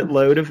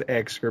shitload of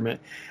excrement.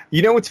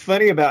 You know what's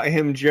funny about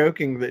him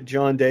joking that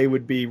John Day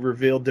would be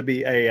revealed to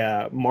be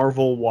a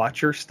Marvel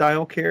Watcher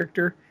style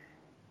character?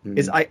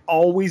 Is I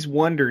always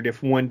wondered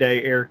if one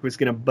day Eric was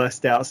going to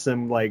bust out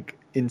some like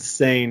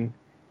insane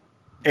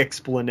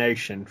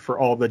explanation for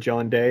all the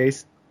John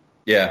Days.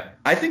 Yeah,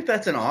 I think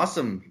that's an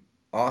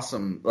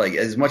awesome, like,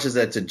 as much as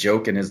that's a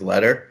joke in his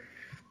letter,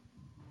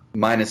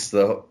 minus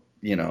the,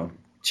 you know,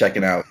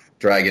 checking out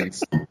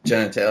Dragon's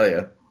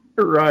genitalia.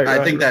 Right.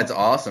 I think that's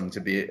awesome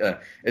to be,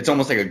 it's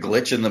almost like a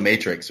glitch in the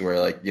Matrix where,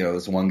 like, you know,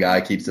 this one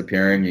guy keeps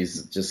appearing.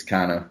 He's just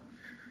kind of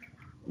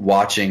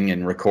watching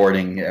and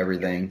recording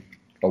everything,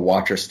 a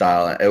Watcher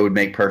style. It would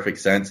make perfect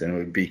sense, and it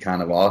would be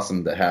kind of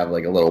awesome to have,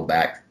 like, a little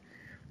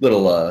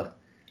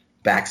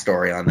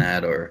backstory on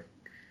that, or,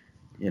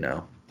 you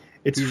know.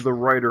 He's the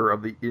writer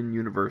of the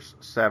in-universe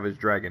Savage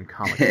Dragon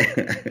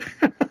comic.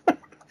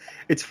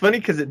 It's funny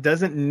because it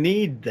doesn't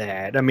need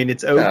that. I mean,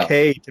 it's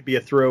okay to be a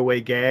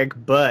throwaway gag,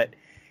 but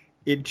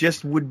it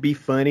just would be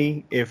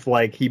funny if,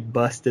 like, he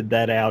busted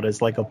that out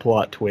as, like, a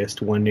plot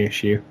twist one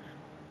issue.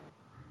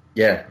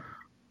 Yeah.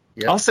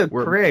 Yep. Also,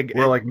 Craig...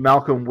 Where, like,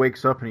 Malcolm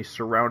wakes up and he's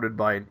surrounded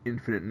by an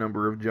infinite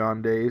number of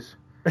John Days.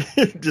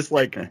 Just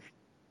like...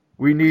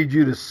 We need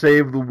you to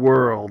save the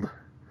world.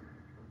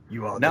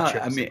 You are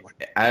I mean,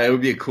 it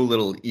would be a cool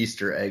little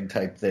Easter egg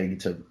type thing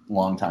to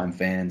longtime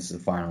fans to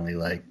finally,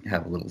 like,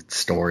 have a little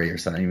story or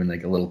something, even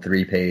like a little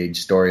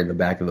 3-page story in the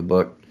back of the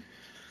book.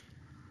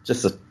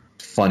 Just a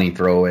funny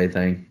throwaway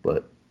thing,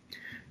 but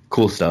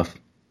cool stuff.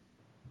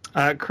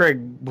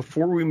 Craig,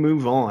 before we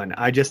move on,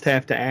 I just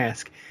have to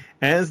ask,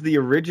 as the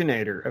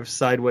originator of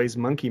Sideways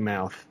Monkey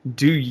Mouth,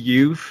 do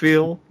you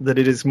feel that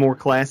it is more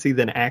classy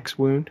than Axe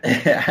Wound?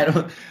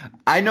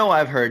 I know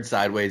I've heard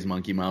Sideways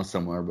Monkey Mouth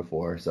somewhere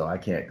before, so I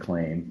can't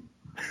claim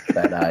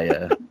that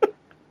I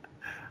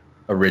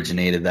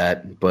originated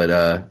that. But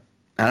I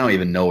don't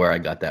even know where I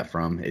got that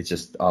from. It's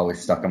just always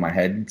stuck in my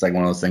head. It's like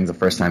one of those things, the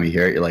first time you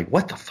hear it, you're like,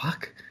 what the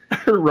fuck?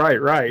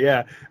 Right,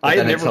 yeah. I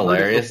had never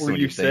heard it before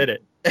you said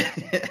it.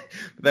 But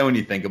then when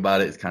you think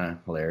about it, it's kind of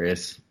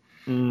hilarious.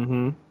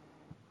 Mm-hmm.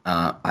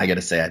 I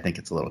gotta say, I think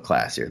it's a little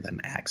classier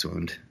than Axe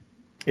Wound.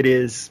 It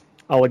is.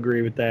 I'll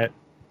agree with that.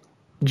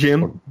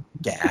 Jim? Or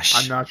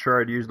Gash. I'm not sure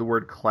I'd use the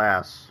word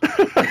class.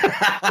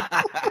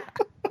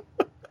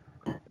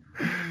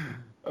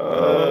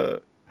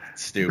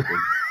 Stupid.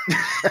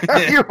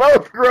 You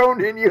both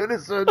groaned in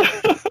unison.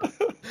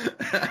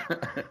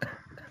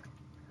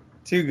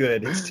 Too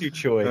good. It's too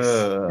choice.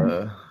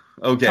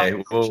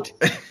 Okay.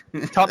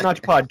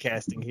 Top-notch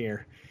podcasting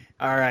here.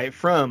 All right,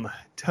 from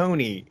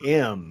Tony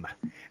M.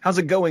 How's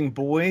it going,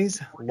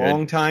 boys?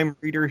 Long-time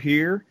reader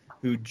here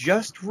who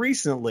just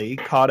recently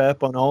caught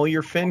up on all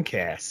your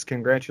Fincasts.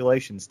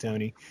 Congratulations,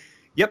 Tony.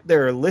 Yep,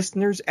 there are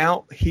listeners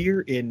out here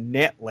in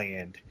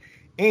Netland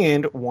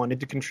and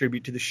wanted to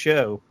contribute to the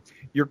show.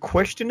 Your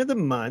question of the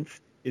month,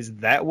 is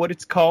that what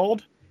it's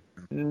called?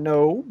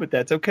 No, but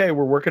that's okay.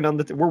 We're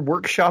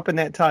workshopping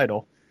that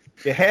title.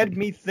 It had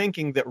me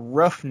thinking that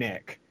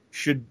Roughneck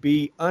should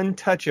be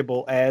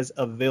untouchable as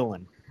a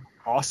villain.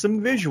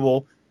 Awesome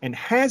visual and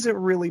hasn't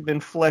really been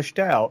fleshed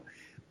out,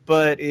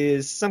 but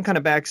is some kind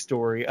of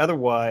backstory.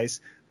 Otherwise,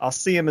 I'll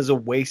see him as a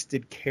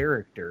wasted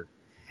character.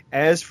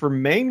 As for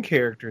main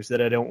characters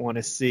that I don't want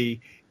to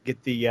see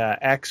get the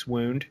Axe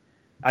Wound,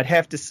 I'd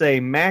have to say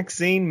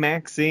Maxine.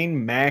 Man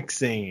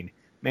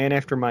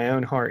after my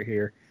own heart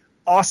here.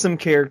 Awesome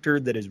character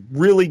that is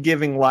really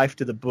giving life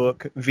to the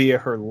book via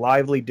her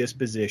lively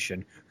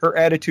disposition. Her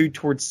attitude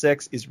towards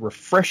sex is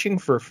refreshing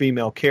for a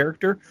female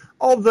character,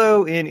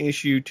 although in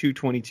issue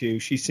 222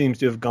 she seems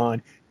to have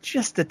gone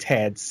just a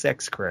tad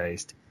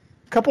sex-crazed.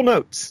 Couple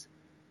notes.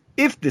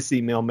 If this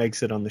email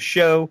makes it on the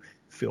show,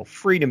 feel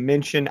free to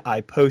mention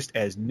I post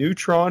as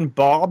Neutron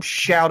Bob.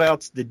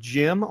 Shoutouts to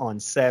Jim on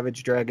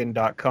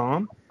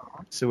SavageDragon.com.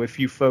 So if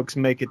you folks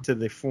make it to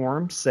the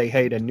forum, say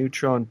hey to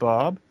Neutron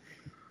Bob.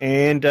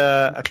 And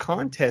a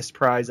contest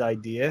prize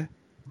idea.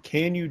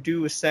 Can you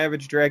do a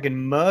Savage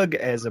Dragon mug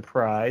as a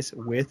prize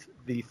with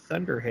the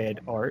Thunderhead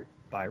art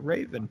by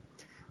Raven?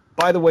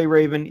 By the way,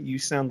 Raven, you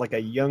sound like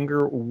a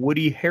younger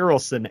Woody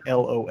Harrelson,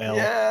 LOL.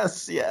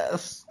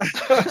 Yes.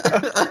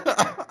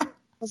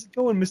 How's it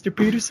going, Mr.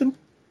 Peterson?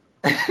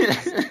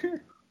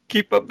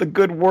 Keep up the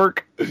good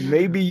work.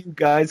 Maybe you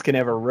guys can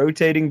have a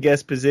rotating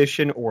guest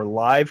position or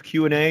live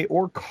Q&A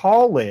or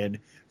call in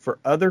for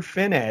other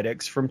Finn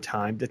addicts from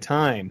time to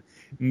time.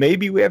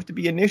 Maybe we have to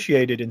be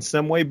initiated in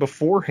some way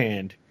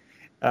beforehand.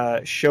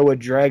 Show a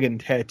dragon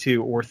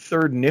tattoo or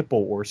third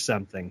nipple or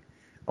something.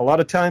 A lot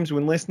of times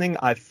when listening,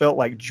 I felt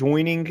like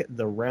joining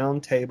the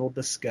round table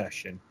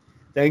discussion.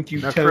 Thank you,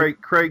 Tony.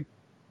 Craig.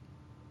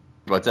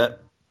 What's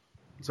that?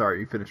 Sorry,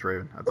 you finished,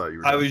 Raven. I thought you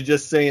were. I was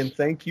just saying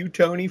thank you,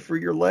 Tony, for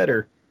your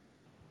letter.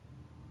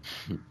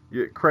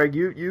 Yeah, Craig,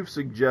 you've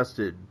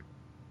suggested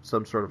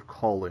some sort of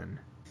call-in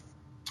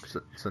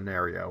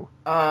scenario.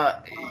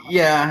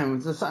 Yeah,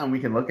 it's something we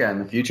can look at in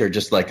the future,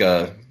 just like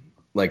a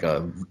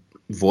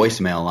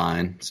voicemail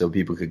line, so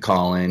people could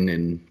call in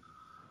and,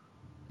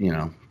 you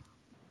know,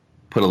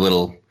 put a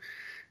little,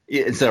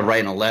 instead of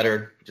writing a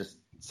letter, just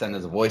send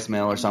us a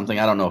voicemail or something.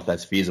 I don't know if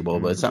that's feasible,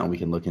 but it's something we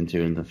can look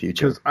into in the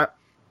future. Because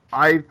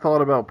I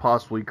thought about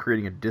possibly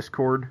creating a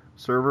Discord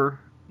server,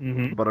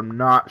 but I'm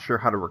not sure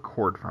how to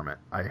record from it.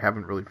 I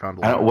haven't really found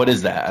a what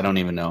is that? I don't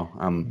even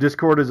know.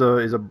 Discord is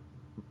a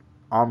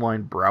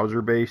online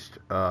browser-based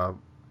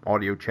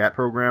audio chat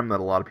program that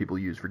a lot of people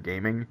use for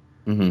gaming.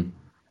 Mm-hmm.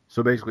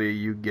 So basically,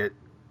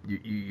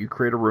 you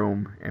create a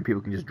room, and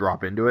people can just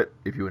drop into it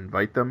if you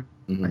invite them,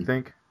 I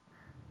think.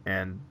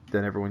 And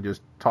then everyone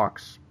just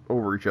talks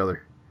over each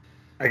other.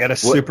 I got a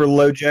super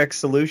low jack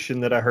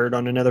solution that I heard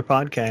on another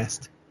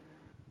podcast.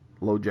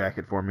 Low jack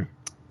it for me.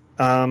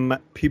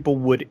 People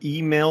would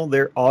email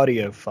their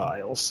audio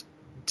files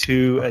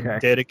to a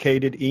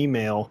dedicated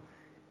email,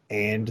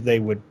 and they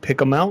would pick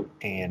them out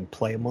and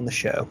play them on the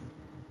show.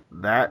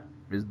 That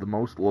is the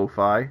most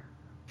lo-fi.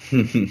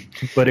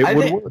 But it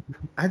would work.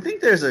 I think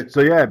there's a...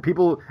 So yeah,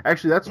 people...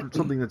 Actually, that's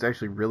something that's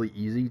actually really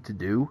easy to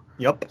do.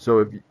 Yep. So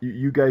if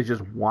you guys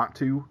just want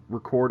to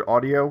record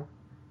audio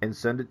and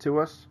send it to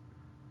us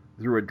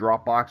through a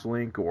Dropbox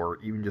link or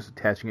even just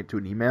attaching it to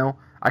an email,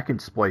 I can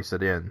splice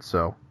it in.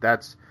 So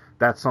that's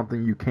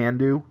something you can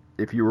do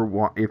if you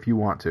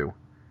want to.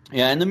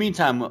 Yeah, in the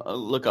meantime,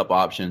 look up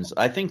options.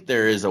 I think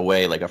there is a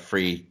way, like a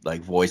free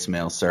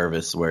voicemail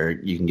service where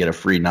you can get a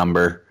free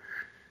number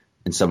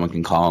and someone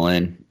can call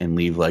in and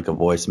leave a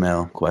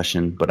voicemail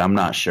question, but I'm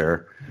not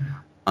sure.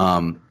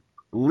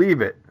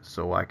 Leave it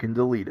so I can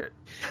delete it.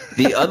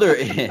 The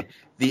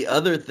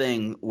other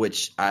thing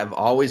which I've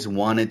always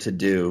wanted to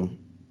do,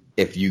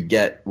 if you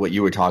get what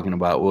you were talking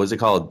about, what was it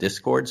called?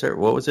 Discord, sir?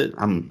 What was it?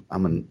 I'm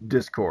a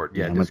Discord.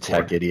 Yeah, I'm Discord.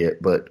 a tech idiot,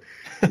 but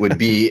would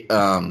be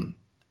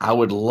I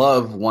would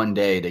love one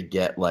day to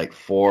get 3 or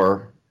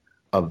 4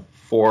 of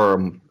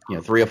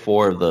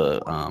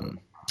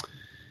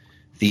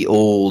the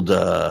old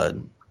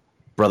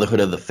Brotherhood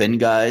of the Finn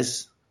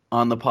guys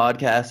on the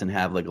podcast and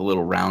have a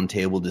little round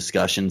table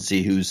discussion,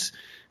 see who's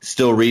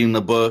still reading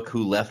the book,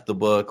 who left the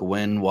book,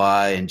 when,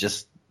 why, and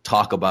just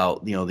talk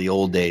about, the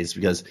old days.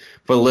 Because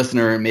for the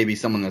listener, maybe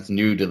someone that's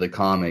new to the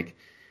comic,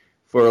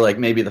 for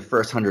maybe the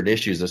first 100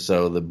 issues or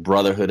so, the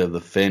Brotherhood of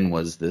the Finn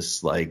was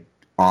this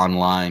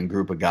online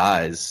group of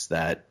guys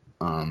that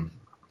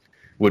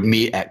would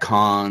meet at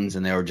cons,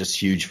 and they were just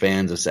huge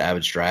fans of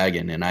Savage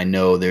Dragon. And I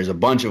know there's a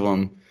bunch of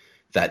them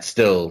that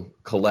still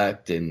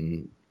collect,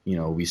 and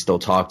we still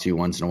talk to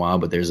once in a while,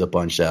 but there's a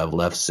bunch that have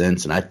left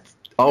since. And I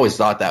always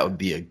thought that would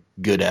be a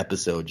good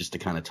episode, just to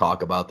kind of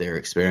talk about their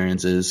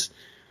experiences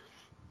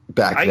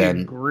back then.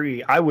 I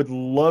agree. I would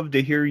love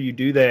to hear you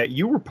do that.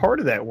 You were part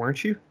of that,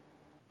 weren't you?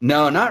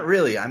 No, not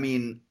really. I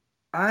mean,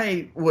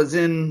 I was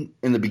in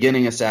the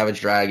beginning of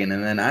Savage Dragon,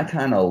 and then I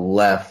kind of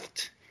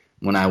left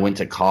when I went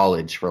to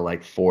college for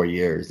 4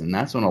 years, and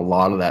that's when a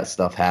lot of that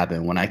stuff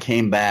happened. When I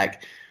came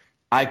back,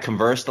 I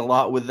conversed a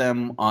lot with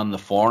them on the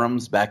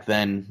forums. Back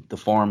then, the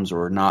forums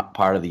were not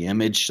part of the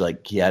Image.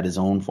 He had his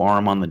own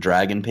forum on the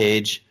Dragon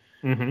page.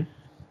 Mm-hmm.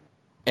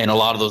 And a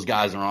lot of those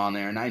guys are on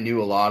there, and I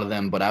knew a lot of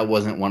them, but I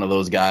wasn't one of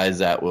those guys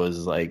that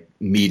was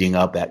meeting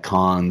up at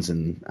cons.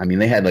 And I mean,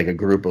 they had a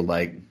group of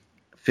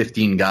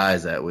 15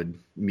 guys that would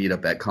meet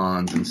up at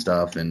cons and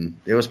stuff, and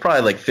there was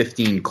probably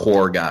 15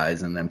 core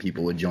guys, and then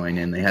people would join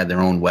in. They had their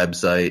own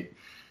website.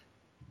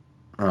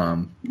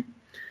 And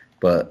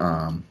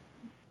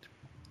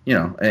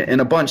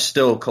a bunch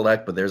still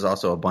collect, but there's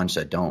also a bunch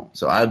that don't.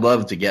 So I'd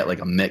love to get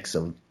a mix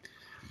of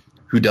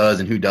who does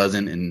and who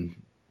doesn't, and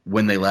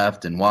when they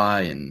left and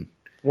why. And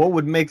what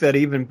would make that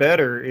even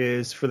better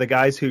is for the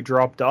guys who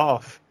dropped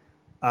off.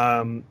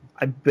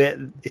 I bet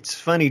it's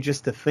funny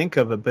just to think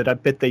of it, but I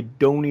bet they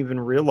don't even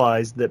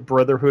realize that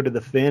Brotherhood of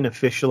the Finn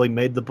officially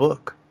made the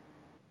book.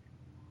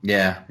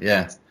 Yeah.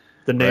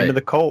 The name of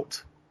the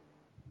cult.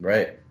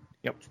 Right.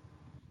 Yep.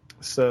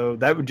 So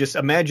that would just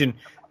imagine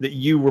that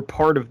you were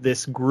part of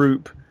this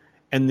group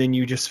and then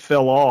you just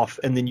fell off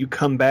and then you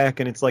come back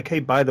and it's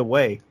hey, by the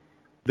way,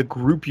 the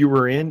group you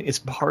were in is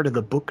part of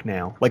the book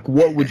now.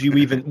 What would you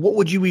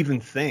even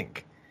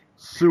think?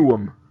 Sue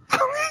them.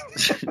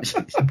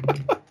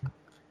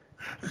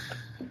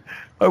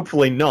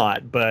 Hopefully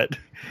not, but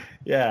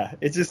yeah,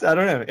 it's just, I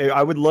don't know.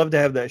 I would love to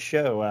have that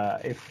show.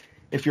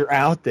 If you're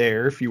out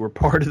there, if you were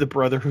part of the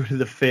Brotherhood of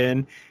the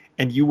Finn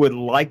and you would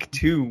like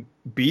to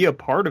be a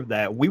part of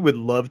that, we would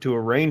love to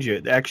arrange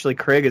it. Actually,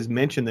 Craig has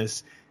mentioned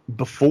this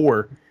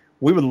before.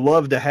 We would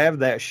love to have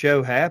that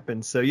show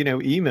happen. So,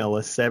 email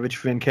us,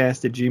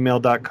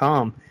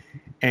 savagefincast@gmail.com.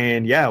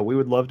 And yeah, we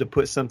would love to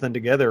put something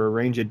together,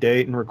 arrange a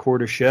date, and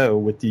record a show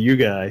with you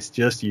guys,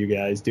 just you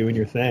guys doing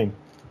your thing.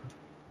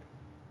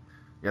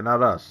 Yeah,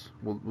 not us.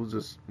 We'll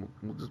just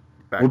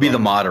We'll be the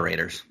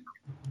moderators.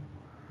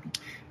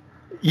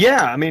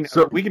 Yeah, I mean,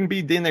 so we can be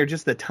in there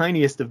just the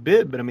tiniest of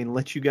bit, but I mean,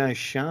 let you guys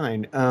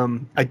shine.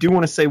 I do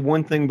want to say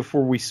one thing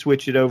before we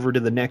switch it over to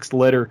the next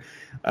letter.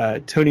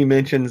 Tony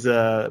mentions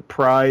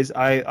prize.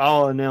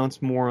 I'll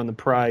announce more on the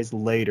prize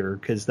later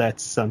because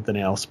that's something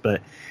else.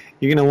 But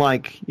you're gonna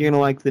like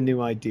the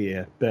new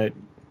idea. But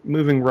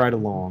moving right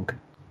along.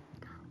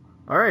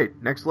 All right,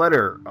 next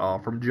letter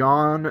from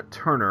John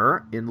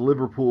Turner in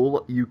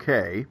Liverpool,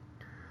 UK.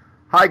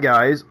 Hi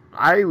guys,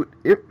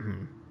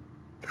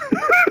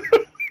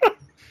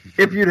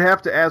 If you'd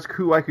have to ask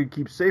who I could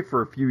keep safe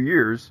for a few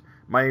years,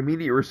 my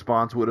immediate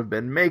response would have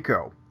been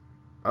Mako.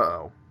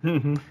 Uh-oh.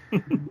 In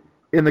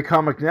the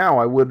comic now,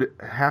 I would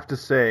have to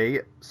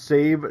say,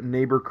 save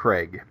neighbor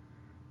Craig.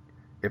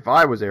 If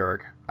I was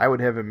Eric, I would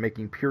have him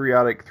making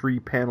periodic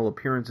 3-panel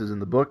appearances in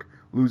the book,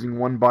 losing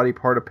one body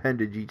part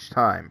appendage each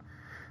time,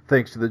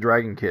 thanks to the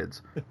Dragon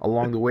Kids.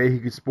 Along the way, he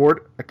could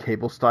sport a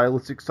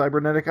cable-stylistic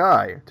cybernetic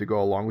eye to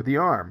go along with the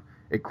arm,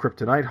 a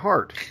kryptonite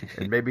heart,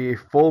 and maybe a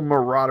full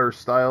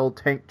Marauder-style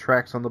tank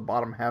tracks on the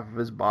bottom half of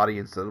his body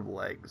instead of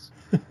legs.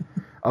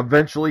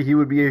 Eventually, he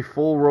would be a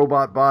full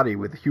robot body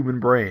with a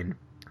human brain.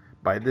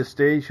 By this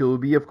stage, he will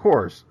be, of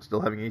course, still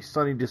having a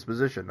sunny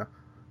disposition,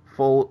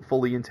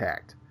 fully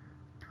intact.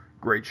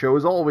 Great show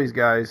as always,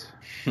 guys.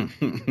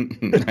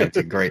 That's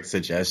a great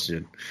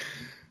suggestion.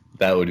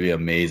 That would be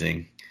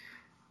amazing.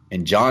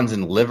 And John's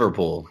in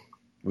Liverpool.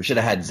 We should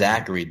have had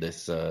Zach read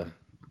this.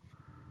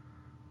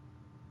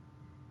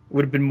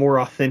 Would have been more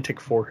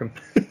authentic for him.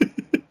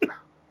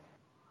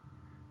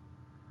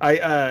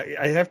 I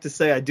have to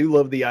say, I do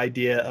love the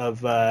idea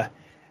of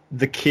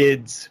the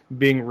kids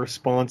being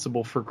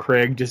responsible for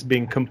Craig just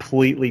being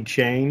completely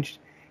changed.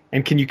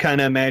 And can you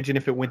kind of imagine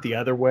if it went the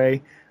other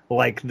way?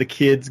 Like the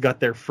kids got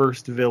their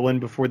first villain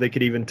before they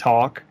could even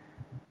talk.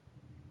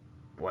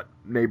 What,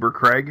 Neighbor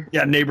Craig?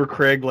 Yeah, Neighbor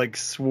Craig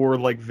swore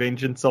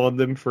vengeance on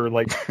them for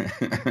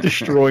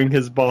destroying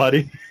his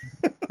body.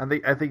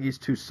 I think he's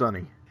too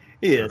sunny.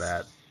 He is.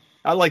 That.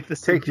 I like the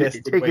take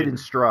it in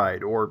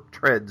stride, or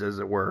treads, as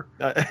it were.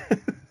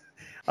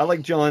 I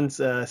like John's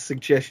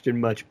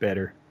suggestion much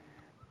better.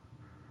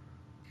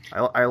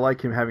 I like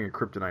him having a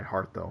kryptonite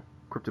heart, though.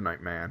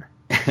 Kryptonite man.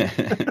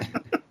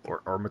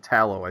 or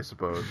Metallo, I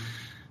suppose.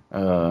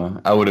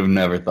 I would have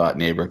never thought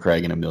Neighbor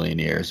Craig in a million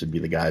years would be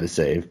the guy to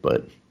save,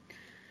 but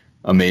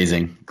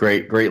amazing.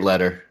 Great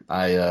letter.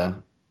 I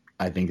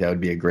think that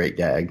would be a great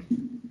gag.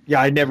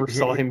 Yeah, I never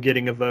saw him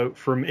getting a vote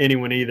from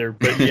anyone either,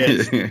 but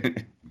yes.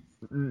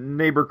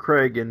 Neighbor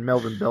Craig and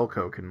Melvin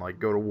Belko can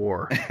go to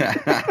war.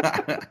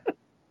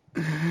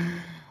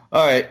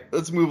 All right,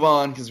 let's move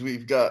on because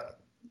we've got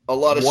a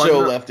lot of show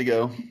left to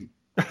go.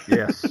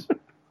 Yes.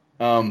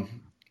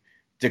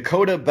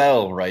 Dakota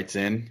Bell writes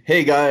in,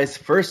 "Hey guys,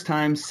 first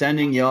time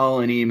sending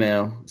y'all an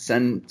email,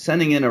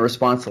 sending in a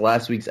response to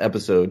last week's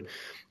episode.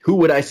 Who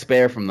would I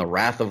spare from the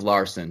Wrath of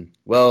Larson?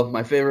 Well,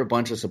 my favorite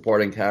bunch of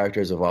supporting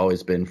characters have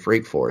always been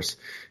Freak Force.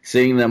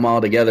 Seeing them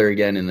all together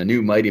again in the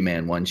new Mighty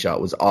Man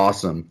one-shot was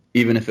awesome,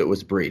 even if it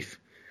was brief.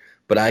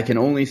 But I can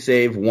only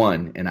save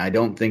one, and I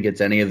don't think it's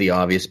any of the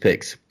obvious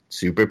picks.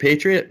 Super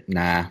Patriot?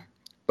 Nah.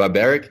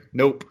 Barbaric?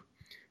 Nope.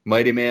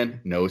 Mighty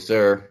Man? No,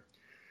 sir.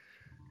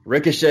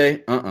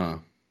 Ricochet?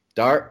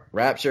 Dart?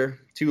 Rapture?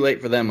 Too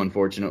late for them,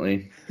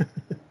 unfortunately.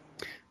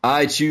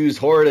 I choose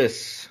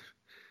Hortus.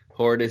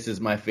 Hortus is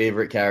my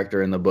favorite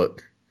character in the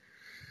book.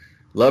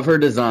 Love her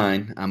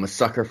design. I'm a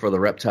sucker for the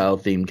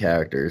reptile-themed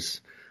characters.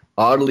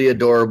 Oddly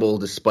adorable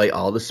despite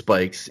all the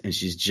spikes, and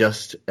she's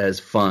just as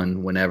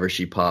fun whenever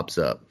she pops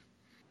up.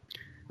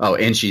 Oh,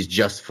 and she's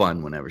just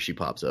fun whenever she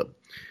pops up.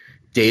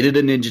 Dated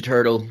a Ninja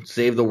Turtle,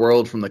 saved the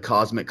world from the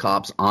cosmic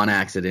cops on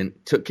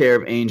accident, took care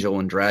of Angel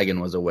when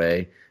Dragon was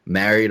away,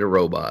 married a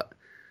robot.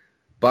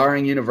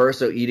 Barring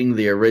Universo eating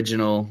the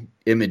original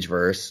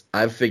Imageverse,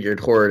 I've figured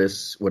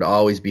Hortus would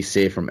always be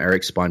safe from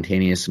Eric's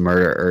spontaneous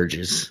murder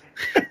urges.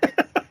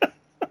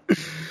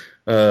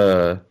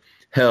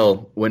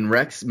 Hell, when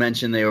Rex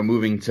mentioned they were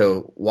moving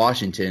to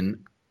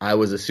Washington, I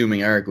was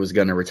assuming Eric was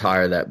going to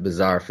retire that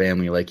bizarre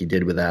family like he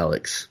did with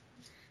Alex.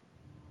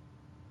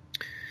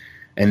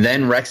 And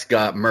then Rex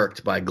got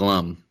murked by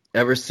Glum.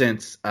 Ever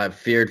since, I've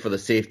feared for the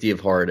safety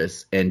of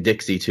Hortus, and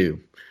Dixie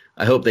too.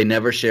 I hope they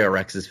never share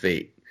Rex's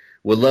fate.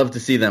 Would love to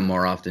see them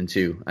more often,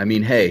 too. I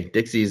mean, hey,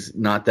 Dixie's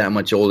not that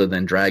much older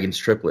than Dragon's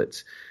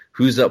triplets.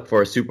 Who's up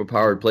for a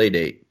superpowered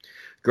playdate?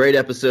 Great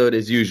episode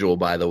as usual,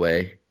 by the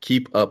way.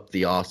 Keep up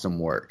the awesome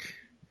work.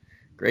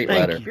 Great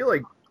letter.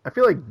 I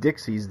feel like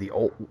Dixie's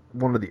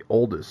one of the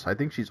oldest. I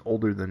think she's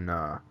older than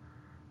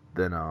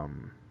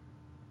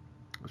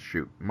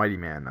Mighty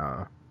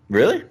Man.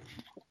 Really?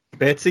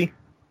 Betsy?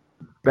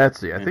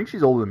 Betsy. I think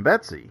she's older than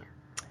Betsy.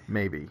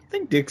 maybe. I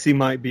think Dixie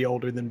might be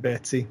older than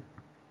Betsy.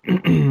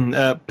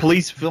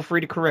 Please feel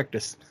free to correct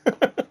us.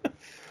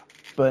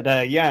 But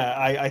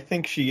I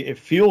think it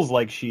feels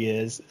like she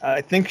is.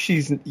 I think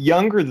she's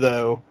younger,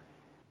 though.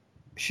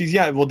 She's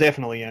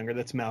definitely younger.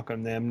 That's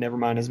Malcolm them. Never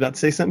mind, I was about to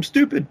say something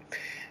stupid.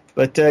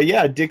 But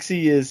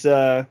Dixie is,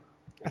 I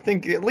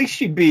think at least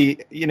she'd be,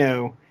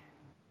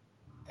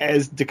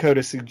 as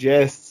Dakota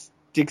suggests,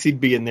 Dixie'd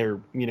be in their,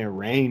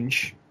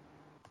 range.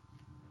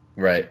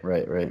 Right.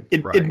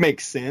 It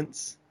makes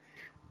sense.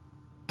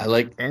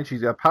 And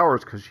she's got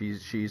powers because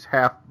she's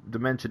half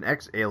Dimension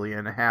X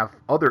alien, half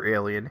other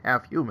alien,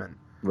 half human.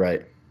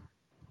 Right.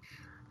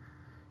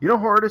 You know,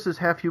 Horridus is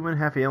half human,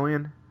 half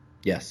alien.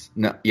 Yes.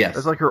 No. Yes.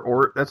 That's like her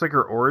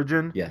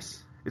origin.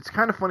 Yes. It's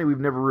kind of funny. We've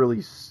never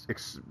really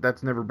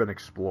that's never been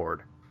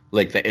explored.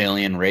 Like the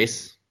alien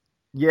race.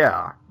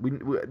 Yeah,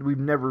 we've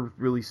never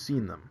really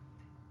seen them.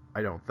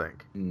 I don't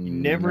think. You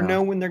never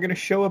know when they're going to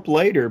show up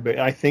later, but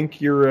I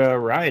think you're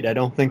right. I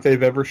don't think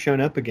they've ever shown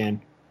up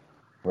again.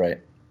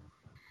 Right.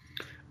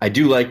 I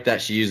do like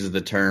that she uses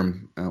the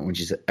term when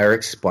she said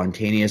Eric's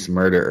spontaneous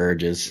murder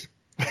urges.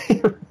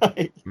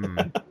 Right.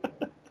 You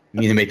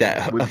need to make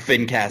that a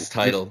Fincast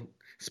title.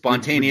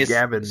 Spontaneous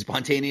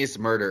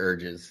murder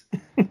urges.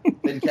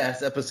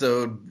 Fincast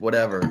episode,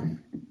 whatever.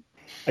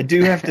 I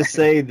do have to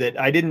say that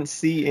I didn't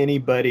see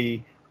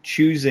anybody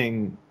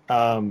choosing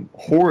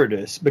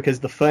Horridus, because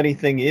the funny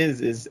thing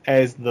is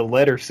as the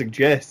letter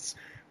suggests,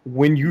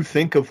 when you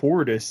think of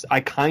Horridus,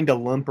 I kind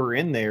of lump her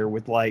in there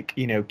with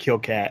Kill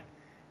Cat.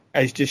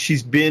 As just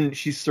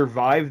she's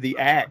survived the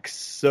axe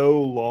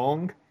so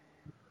long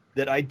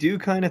that I do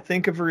kind of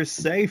think of her as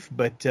safe.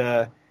 But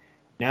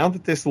now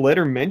that this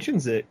letter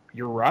mentions it,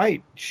 you're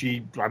right.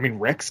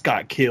 Rex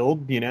got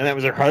killed. That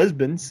was her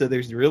husband, so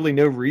there's really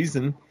no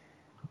reason.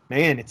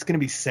 Man, it's going to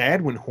be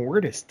sad when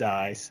Horridus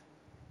dies.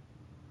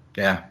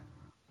 Yeah.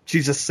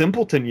 She's a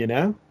simpleton,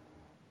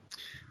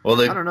 Well,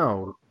 I don't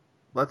know.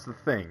 That's the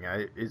thing.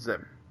 Is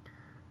that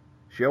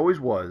she always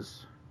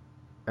was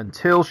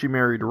until she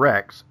married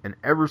Rex, and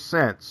ever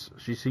since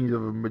she seems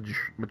to have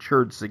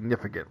matured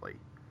significantly.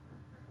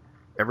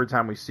 Every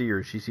time we see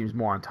her, she seems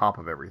more on top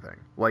of everything.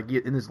 Like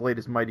in this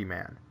latest Mighty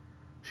Man,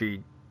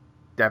 she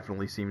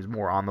definitely seems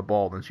more on the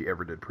ball than she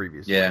ever did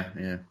previously.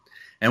 Yeah.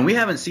 And we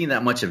haven't seen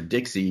that much of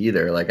Dixie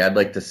either. Like, I'd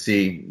like to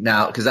see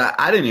now, because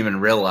I didn't even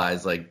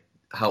realize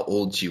how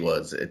old she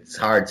was. It's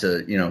hard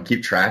to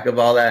keep track of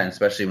all that, and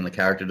especially when the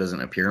character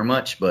doesn't appear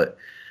much. But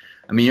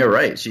I mean, you're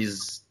right. She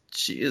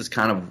is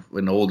kind of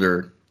an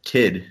older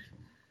kid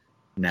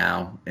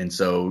now, and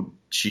so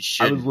she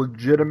should. I was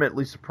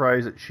legitimately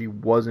surprised that she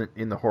wasn't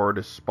in the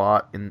Horridus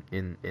spot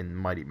in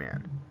Mighty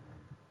Man.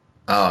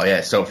 Oh yeah,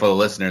 so for the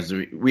listeners,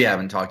 we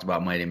haven't talked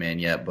about Mighty Man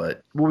yet,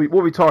 but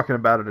we'll be talking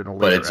about it in a later.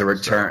 But it's episode. a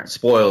return.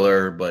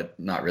 Spoiler, but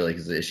not really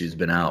because the issue's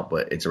been out.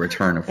 But it's a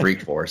return of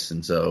Freak Force,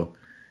 and so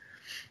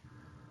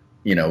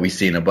we've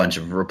seen a bunch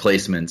of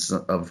replacements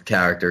of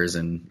characters,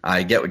 and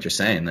I get what you're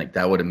saying. Like,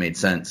 that would have made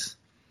sense.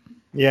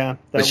 Yeah,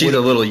 but she's a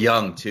little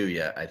young too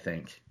yet, I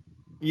think.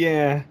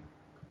 Yeah.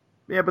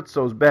 Yeah, but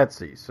so's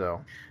Betsy.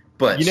 So,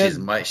 but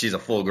she's a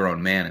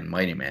full-grown man in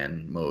Mighty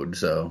Man mode.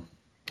 So,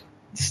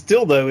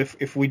 still though,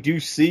 if we do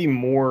see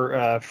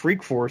more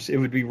Freak Force, it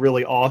would be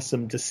really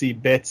awesome to see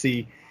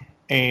Betsy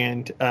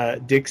and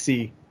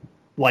Dixie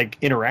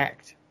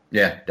interact.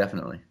 Yeah,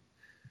 definitely.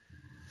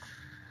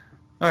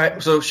 All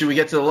right, so should we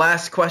get to the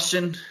last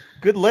question?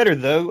 Good letter,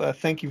 though.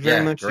 Thank you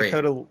very much, great.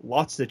 Dakota.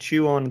 Lots to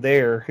chew on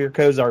there. Here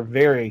goes our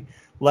very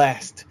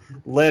last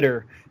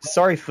letter.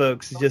 Sorry,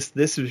 folks.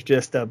 This was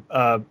just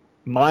a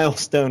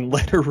milestone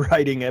letter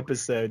writing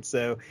episode.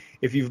 So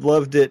if you've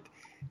loved it,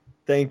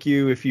 thank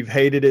you. If you've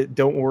hated it,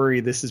 don't worry.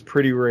 This is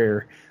pretty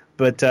rare.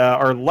 But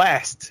our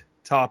last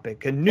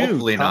topic,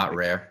 hopefully topic. Not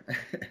rare.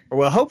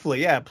 Well,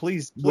 hopefully, yeah.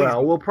 Please.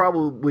 Well, we'll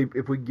probably,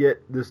 if we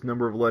get this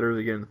number of letters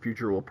again in the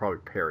future, we'll probably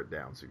pare it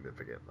down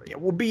significantly. Yeah,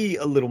 we'll be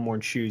a little more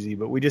choosy,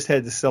 but we just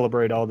had to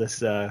celebrate all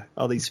this.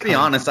 All these. To be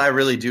honest, I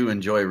really do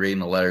enjoy reading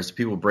the letters.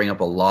 People bring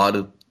up a lot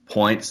of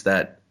points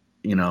that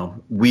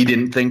we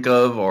didn't think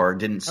of or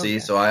didn't see. Okay.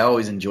 So I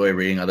always enjoy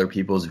reading other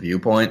people's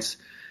viewpoints.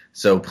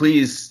 So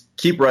please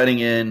keep writing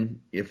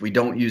in. If we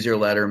don't use your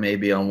letter,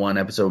 maybe on one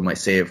episode we might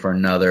save it for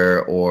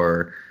another,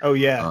 or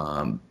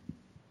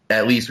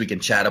at least we can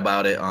chat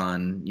about it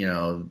on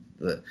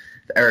the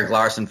Eric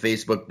Larson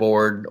Facebook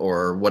board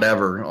or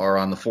whatever, or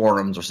on the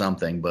forums or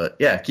something. But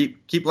yeah,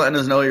 keep letting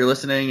us know you're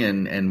listening,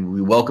 and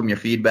we welcome your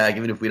feedback.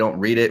 Even if we don't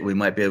read it, we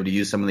might be able to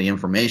use some of the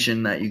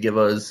information that you give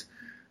us.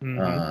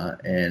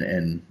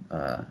 Mm-hmm.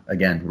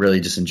 Again, really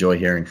just enjoy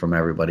hearing from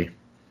everybody.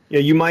 Yeah,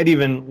 you might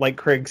even, like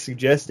Craig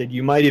suggested,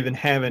 you might even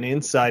have an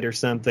insight or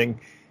something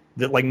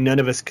that none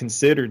of us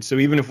considered. So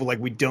even if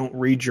we don't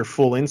read your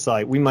full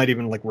insight, we might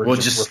even we'll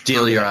just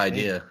steal your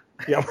idea.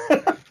 Yeah,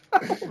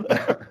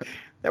 that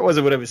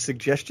wasn't what I was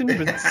suggesting,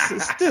 but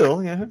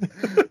still, yeah.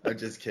 I'm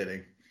just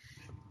kidding.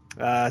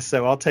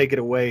 So I'll take it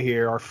away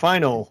here. Our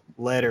final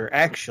letter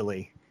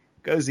actually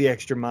goes the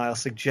extra mile,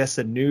 suggests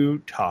a new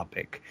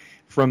topic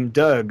from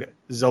Doug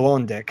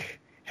Zolondek.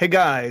 Hey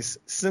guys,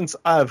 since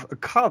I've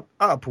caught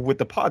up with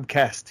the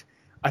podcast,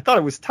 I thought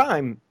it was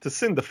time to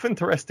send a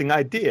interesting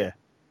idea.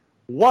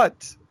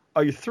 What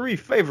are your 3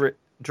 favorite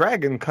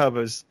dragon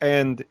covers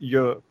and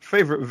your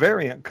favorite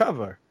variant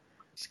cover?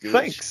 Scooch.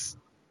 Thanks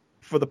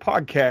for the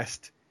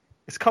podcast.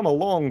 It's come a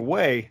long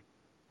way.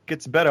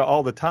 Gets better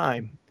all the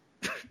time.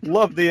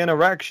 Love the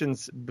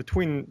interactions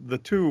between the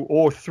 2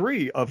 or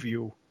 3 of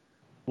you.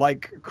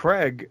 Like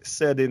Craig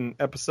said in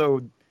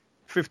episode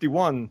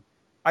 51,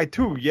 I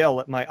too yell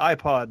at my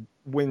iPod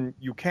when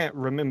you can't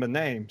remember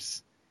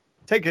names.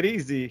 Take it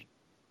easy.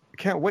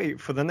 Can't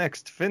wait for the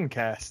next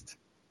Fincast.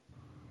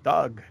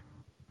 Doug.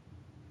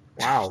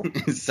 Wow.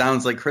 It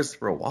sounds like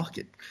Christopher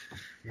Walken.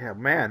 Yeah,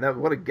 man,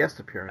 what a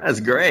guest appearance. That's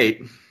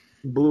great.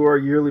 Blew our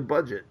yearly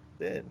budget.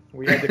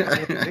 We had to call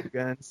the big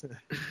guns.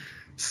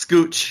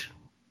 Scooch.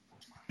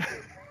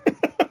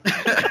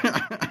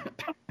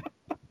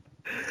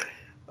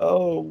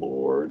 Oh,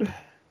 Lord.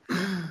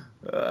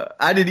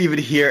 I didn't even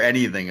hear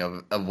anything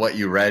of what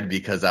you read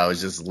because I was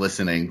just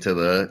listening to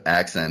the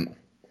accent.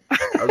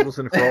 I was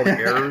listening for all the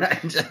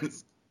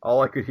errors.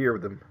 All I could hear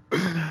with them.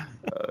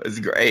 It's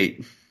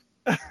great.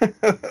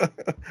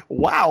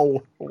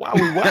 Wow.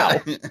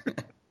 Wow.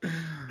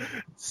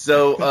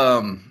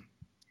 So,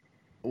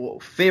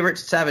 favorite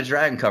Savage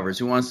Dragon covers.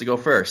 Who wants to go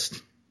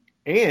first?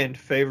 And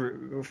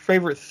favorite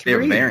 3.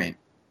 Favorite variant.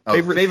 Oh,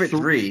 favorite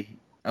 3.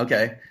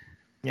 Okay.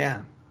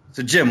 Yeah.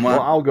 So, Jim,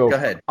 I'll go. Go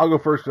ahead. I'll go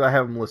first because I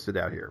have them listed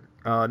out here.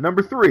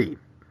 Number 3,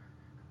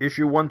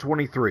 issue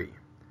 123,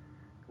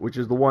 which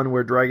is the one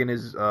where Dragon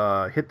is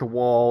hit the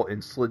wall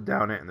and slid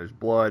down it, and there's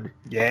blood.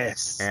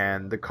 Yes.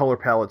 And the color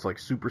palette's like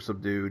super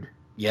subdued.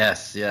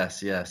 Yes.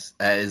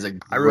 That is a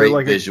great I really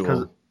like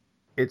visual. it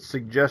its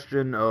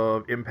suggestion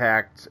of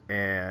impact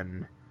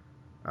and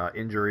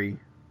injury.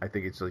 I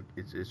think it's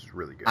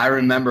really good. I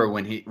remember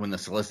when the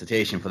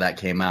solicitation for that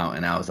came out,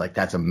 and I was like,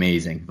 "That's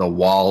amazing." The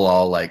wall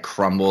all like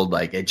crumbled,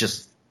 like it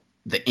just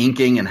the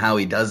inking and how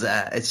he does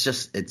that. It's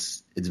just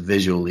it's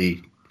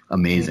visually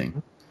amazing. Mm-hmm.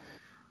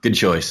 Good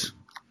choice.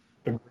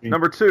 Agreed.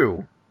 Number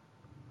 2.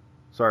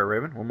 Sorry,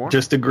 Raven. One more.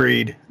 Just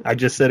agreed. I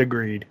just said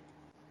agreed.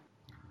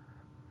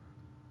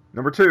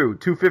 Number 2,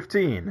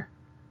 215,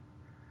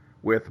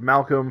 with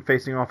Malcolm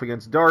facing off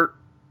against Dart,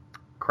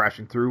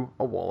 crashing through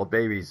a wall of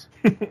babies.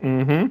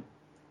 Mm-hmm.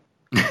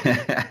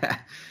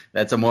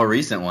 That's a more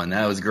recent one.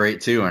 That was great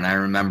too, and I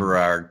remember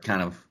our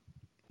kind of,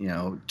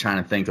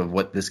 trying to think of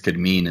what this could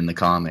mean in the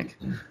comic.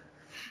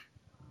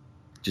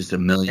 Just a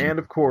million. And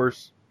of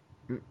course,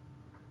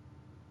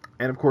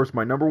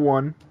 my number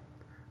 1,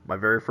 my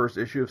very first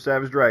issue of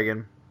Savage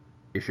Dragon,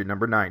 issue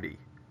number 90.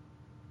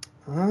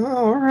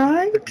 All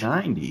right.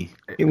 90.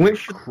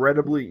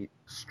 Incredibly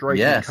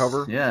striking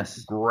cover. Yes.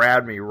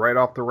 Grabbed me right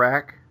off the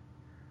rack.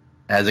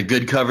 As a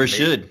good cover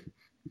should.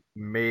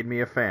 Made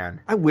me a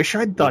fan. I wish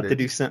I'd thought to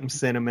do something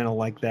sentimental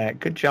like that.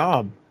 Good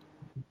job.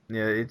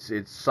 Yeah, it's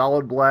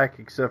solid black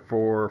except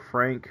for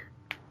Frank,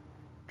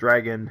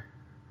 Dragon,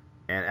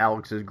 and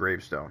Alex's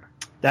gravestone.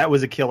 That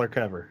was a killer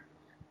cover.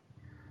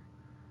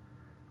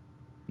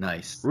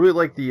 Nice. Really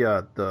like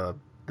the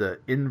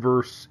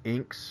inverse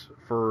inks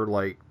for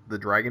like the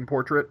dragon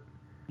portrait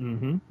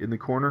in the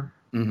corner.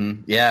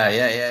 Mm-hmm.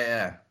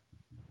 Yeah.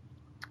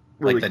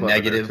 Really like the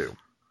negative.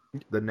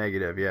 The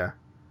negative, yeah.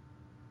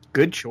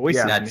 Good choice.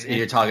 Yeah,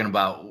 you're talking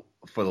about,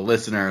 for the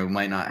listener who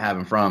might not have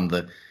him from,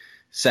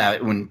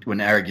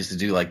 when Eric used to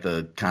do like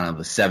the kind of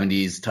the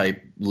 70s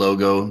type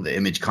logo, the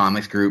Image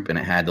Comics group, and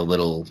it had the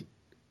little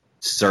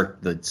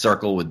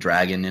circle with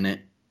dragon in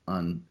it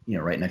on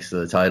right next to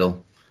the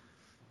title.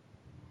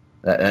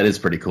 That is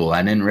pretty cool.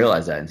 I didn't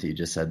realize that until you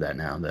just said that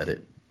now, that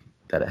it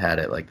had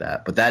it like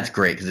that. But that's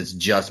great because it's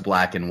just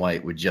black and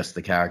white with just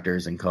the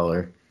characters in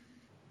color.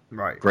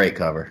 Right. Great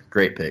cover.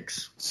 Great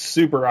picks.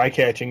 Super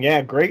eye-catching.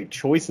 Yeah, great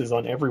choices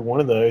on every one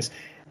of those.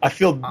 I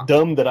feel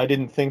dumb that I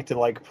didn't think to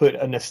like put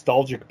a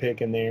nostalgic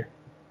pick in there.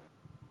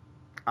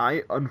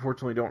 I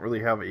unfortunately don't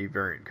really have a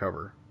variant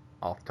cover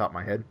off the top of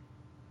my head.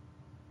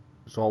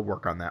 So I'll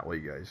work on that while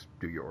you guys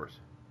do yours.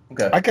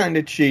 Okay. I kind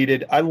of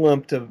cheated. I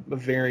lumped a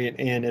variant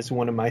in as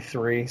one of my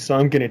 3, so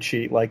I'm going to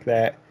cheat like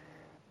that.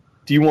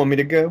 Do you want me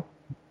to go?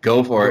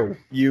 Go for it.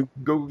 You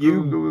Go.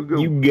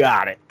 You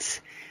got it.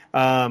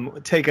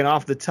 Taking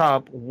off the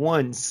top,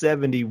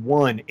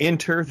 171,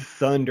 Enter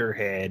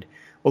Thunderhead.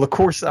 Well, of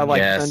course I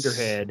like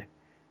Thunderhead,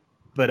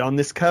 but on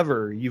this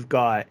cover you've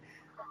got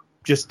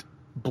just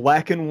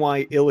black and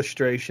white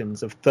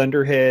illustrations of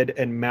Thunderhead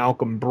and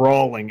Malcolm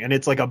brawling, and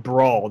it's like a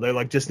brawl. They're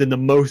like just in the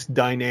most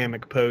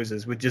dynamic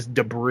poses with just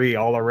debris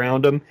all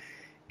around them,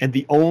 and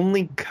the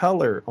only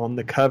color on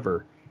the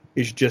cover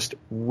is just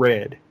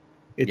red.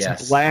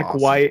 It's black,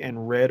 awesome. White,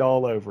 and red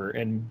all over,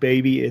 and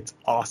baby, it's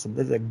awesome.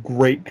 This is a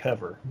great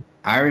cover.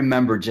 I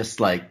remember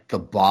just like the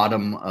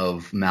bottom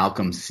of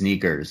Malcolm's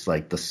sneakers,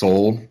 like the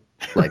sole,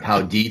 like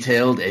how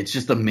detailed. It's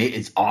just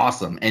it's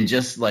awesome, and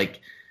just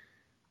like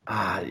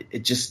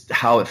it just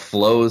how it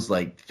flows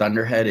like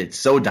Thunderhead. It's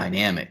so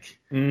dynamic.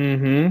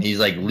 Mm-hmm. He's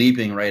like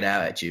leaping right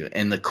out at you.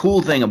 And the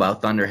cool thing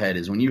about Thunderhead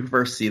is when you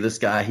first see this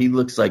guy, he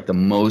looks like the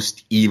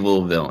most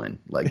evil villain,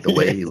 like the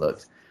way he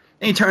looks.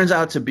 And he turns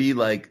out to be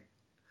like,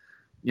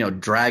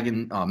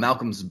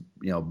 Malcolm's,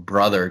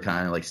 brother,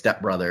 kind of like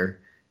stepbrother.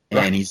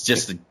 And he's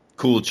just a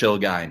cool, chill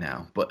guy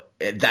now. But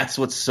that's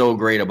what's so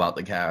great about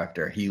the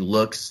character. He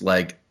looks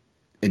like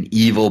an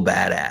evil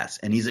badass.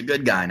 And he's a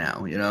good guy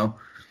now,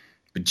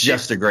 But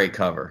just a great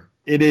cover.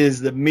 It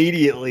is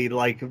immediately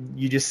like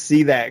you just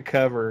see that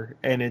cover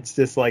and it's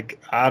just like,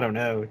 I don't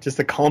know, just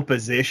the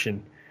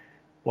composition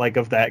like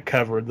of that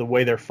cover, the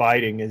way they're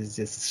fighting is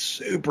just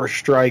super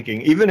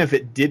striking. Even if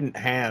it didn't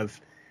have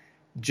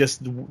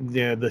just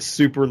the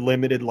super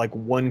limited like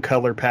one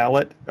color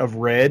palette of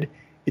red,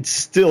 it's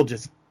still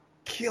just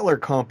killer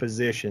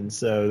composition.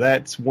 So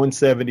that's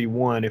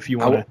 171 if you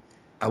want to.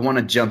 I want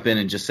to jump in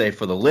and just say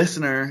for the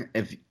listener,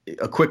 if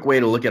a quick way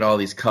to look at all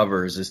these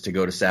covers is to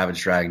go to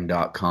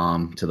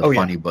savagedragon.com to the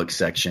funny book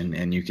section,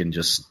 and you can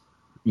just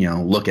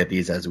look at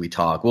these as we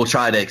talk. We'll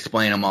try to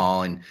explain them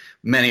all, and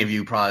many of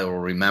you probably will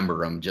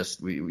remember them.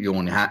 Just you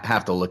won't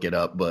have to look it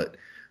up, but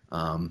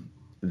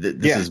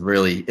this is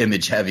really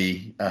image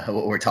heavy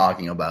what we're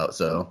talking about.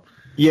 So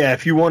yeah,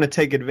 if you want to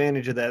take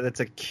advantage of that, that's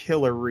a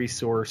killer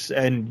resource,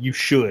 and you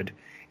should.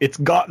 It's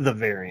got the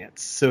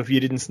variants, so if you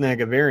didn't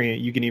snag a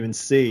variant, you can even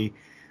see.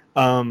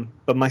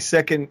 But my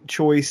second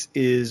choice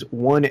is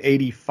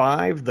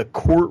 185, the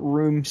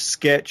Courtroom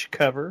sketch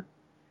cover.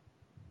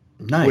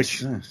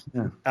 Nice.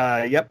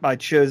 Yep, I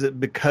chose it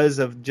because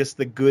of just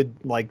the good,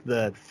 like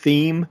the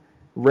theme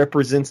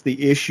represents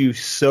the issue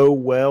so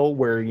well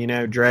where,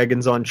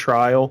 Dragon's on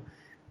trial.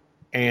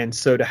 And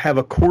so to have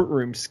a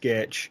Courtroom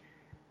sketch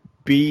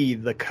be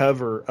the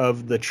cover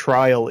of the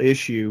trial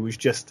issue was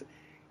just,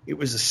 it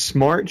was a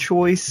smart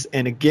choice.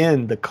 And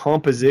again, the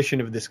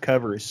composition of this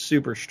cover is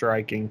super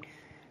striking.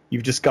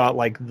 You've just got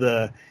like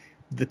the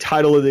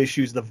title of the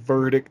issue is The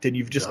Verdict, and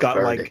you've just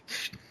got like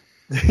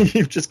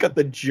you've just got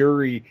the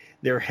jury,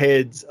 their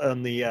heads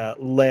on the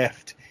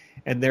left,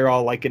 and they're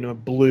all like in a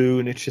blue,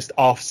 and it's just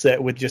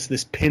offset with just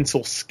this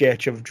pencil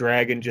sketch of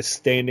Dragon just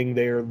standing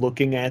there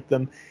looking at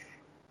them.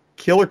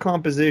 Killer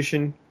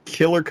composition,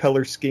 killer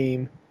color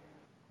scheme.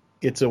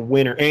 It's a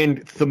winner,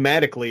 and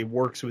thematically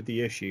works with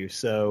the issue.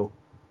 So,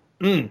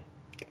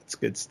 it's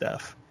good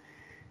stuff.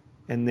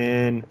 And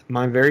then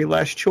my very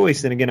last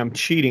choice, and again, I'm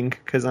cheating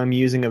because I'm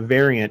using a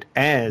variant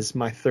as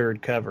my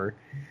third cover.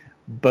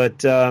 But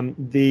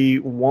the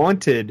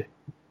Wanted,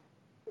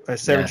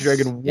 Savage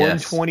Dragon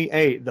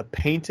 128, the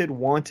painted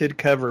Wanted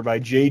cover by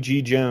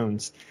J.G.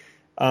 Jones,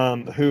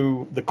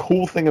 who the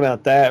cool thing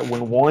about that,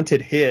 when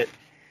Wanted hit,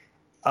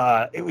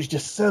 it was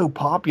just so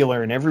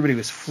popular and everybody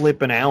was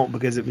flipping out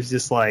because it was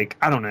just like,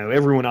 I don't know,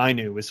 everyone I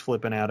knew was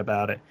flipping out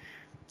about it.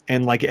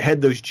 And like it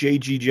had those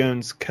J.G.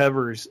 Jones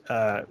covers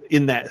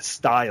in that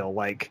style,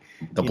 like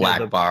the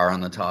black bar on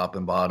the top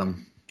and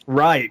bottom.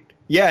 Right.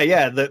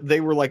 Yeah.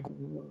 They were like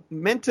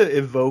meant to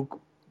evoke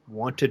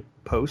Wanted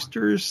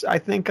posters, I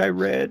think I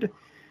read.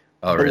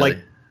 Oh,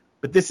 really?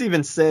 But this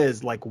even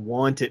says like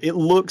Wanted. It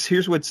looks,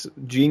 here's what's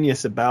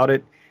genius about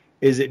it,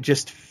 is it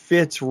just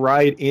fits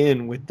right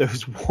in with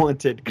those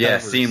Wanted covers. Yeah,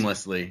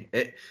 seamlessly.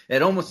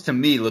 It almost to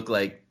me looked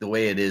like the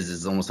way it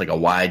is almost like a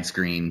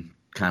widescreen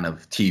kind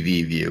of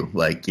TV view.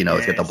 Like,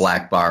 it's got the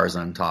black bars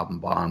on top and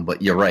bottom,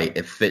 but you're right.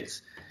 It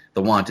fits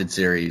the Wanted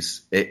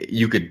series.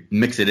 You could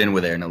mix it in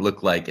with there and it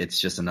looked like it's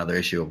just another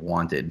issue of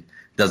Wanted.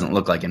 It doesn't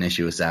look like an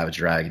issue of Savage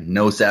Dragon.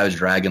 No Savage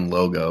Dragon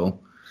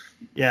logo.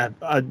 Yeah,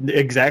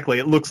 exactly.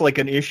 It looks like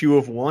an issue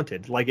of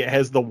Wanted. Like it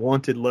has the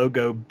Wanted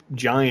logo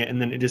giant,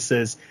 and then it just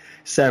says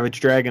Savage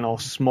Dragon all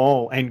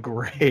small and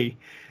gray.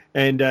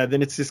 And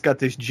then it's just got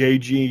this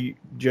J.G.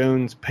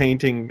 Jones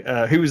painting,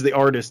 who was the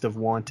artist of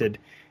Wanted.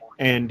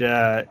 And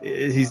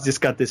he's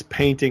just got this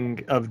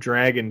painting of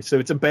Dragon. So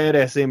it's a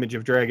badass image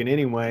of Dragon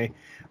anyway.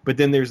 But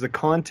then there's the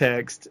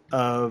context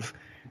of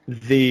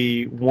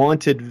the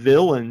Wanted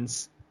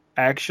villains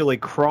actually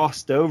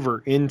crossed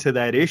over into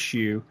that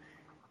issue.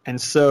 And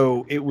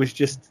so it was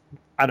just,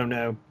 I don't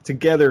know,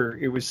 together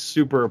it was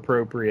super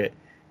appropriate.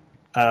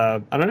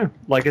 I don't know.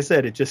 Like I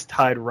said, it just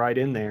tied right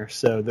in there.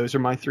 So those are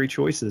my three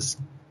choices.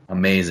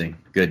 Amazing.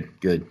 Good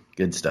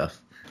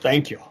stuff.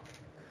 Thank you.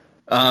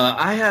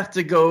 I have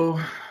to go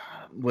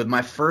with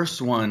my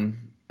first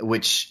one,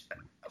 which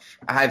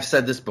I've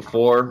said this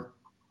before.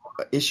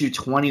 Issue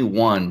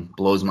 21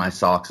 blows my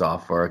socks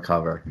off for a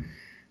cover.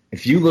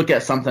 If you look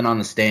at something on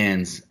the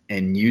stands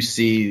and you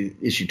see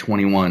issue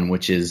 21,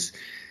 which is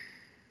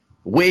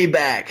way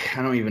back,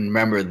 I don't even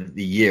remember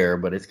the year,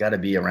 but it's got to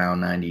be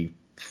around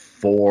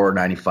 94,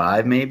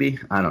 95 maybe.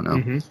 I don't know.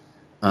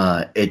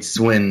 Mm-hmm. It's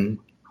when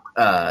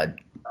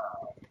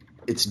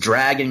it's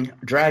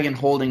Dragon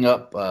holding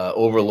up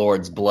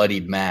Overlord's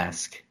bloodied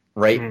mask,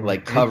 right? Mm-hmm.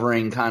 Like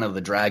covering kind of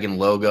the Dragon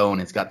logo,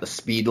 and it's got the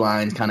speed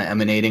lines kind of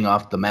emanating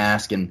off the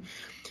mask, and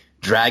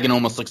Dragon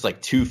almost looks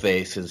like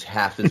Two-Face because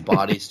half his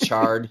body's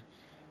charred.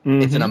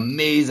 Mm-hmm. It's an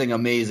amazing,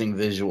 amazing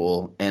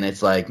visual, and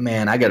it's like,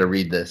 man, I got to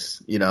read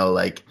this.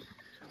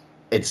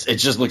 it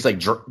just looks like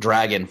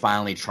Dragon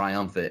finally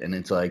triumphant, and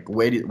it's like,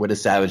 where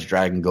does Savage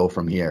Dragon go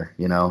from here?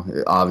 You know,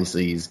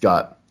 obviously he's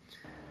got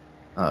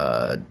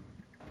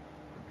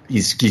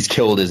he's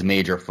killed his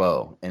major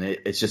foe, and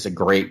it's just a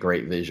great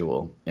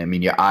visual. I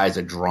mean, your eyes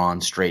are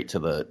drawn straight to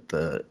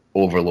the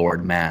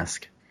Overlord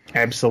mask.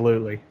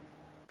 Absolutely.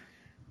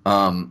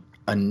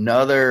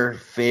 Another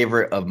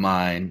favorite of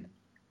mine,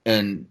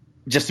 and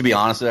just to be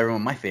honest with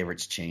everyone, my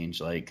favorites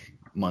change like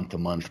month to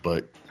month,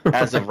 but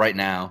as of right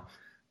now,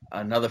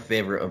 another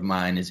favorite of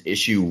mine is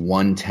issue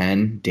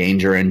 110,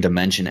 Danger in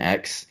Dimension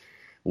X,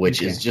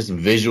 which is just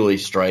visually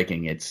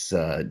striking. It's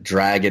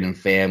Dragon and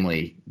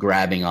family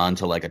grabbing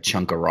onto like a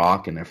chunk of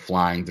rock, and they're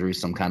flying through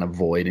some kind of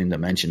void in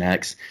Dimension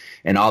X,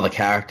 and all the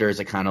characters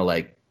are kind of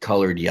like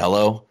colored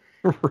yellow.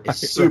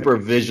 It's super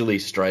visually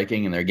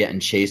striking, and they're getting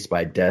chased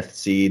by Death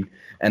Seed.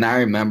 And I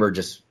remember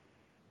just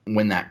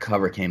when that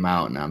cover came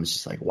out, and I was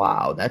just like,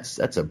 wow, that's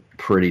a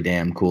pretty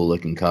damn cool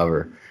looking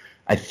cover.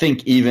 I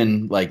think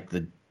even like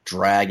the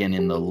dragon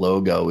in the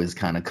logo is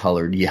kind of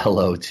colored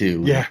yellow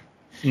too. Yeah.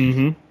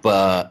 Mm-hmm.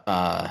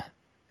 But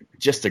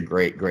just a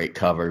great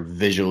cover,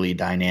 visually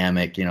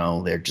dynamic. You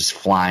know, they're just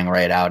flying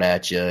right out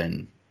at you,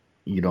 and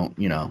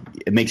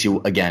it makes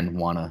you again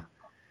want to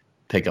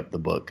pick up the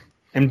book.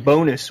 And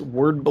bonus,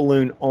 word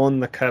balloon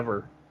on the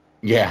cover.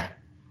 Yeah.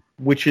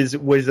 Which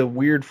was a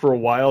weird for a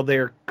while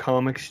there.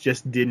 Comics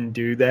just didn't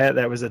do that.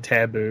 That was a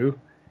taboo.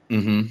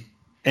 Mm-hmm.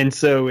 And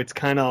so it's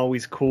kind of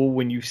always cool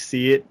when you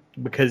see it,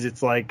 because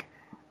it's like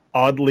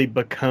oddly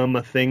become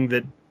a thing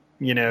that,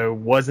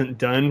 wasn't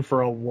done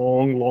for a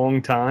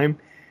long time.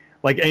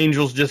 Like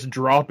Angel's just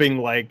dropping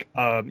like,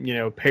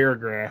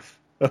 paragraph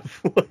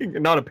of like,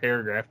 not a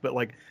paragraph, but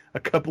like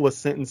a couple of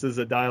sentences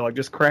of dialogue,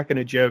 just cracking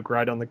a joke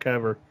right on the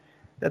cover.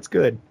 That's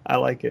good. I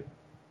like it.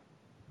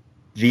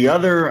 The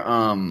other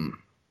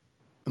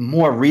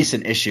more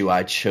recent issue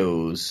I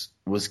chose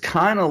was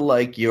kind of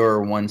like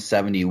your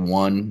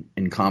 171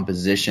 in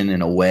composition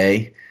in a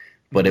way,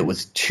 but it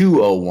was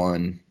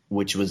 201,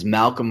 which was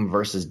Malcolm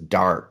versus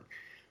Dart,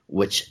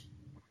 which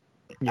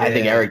I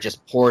think Eric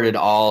just poured it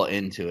all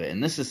into it.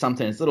 And this is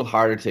something that's a little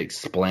harder to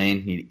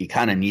explain. You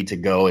kind of need to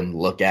go and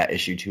look at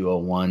issue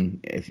 201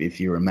 if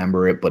you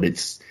remember it, but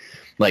it's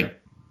like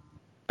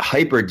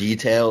hyper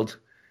detailed.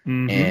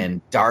 Mm-hmm.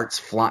 And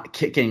Dart's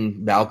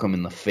kicking Malcolm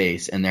in the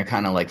face, and they're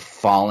kind of like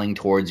falling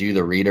towards you,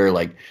 the reader.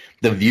 Like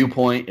the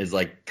viewpoint is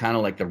like kind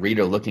of like the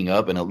reader looking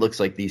up, and it looks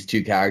like these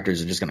two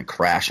characters are just going to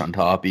crash on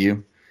top of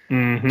you.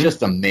 Mm-hmm.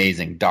 Just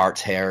amazing. Dart's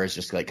hair is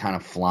just like kind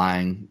of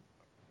flying.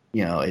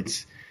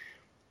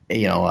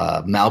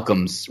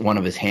 Malcolm's, one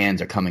of his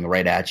hands are coming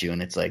right at you,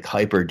 and it's like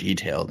hyper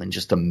detailed and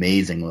just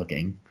amazing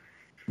looking.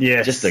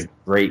 Yeah, just a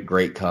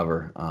great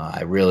cover.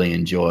 I really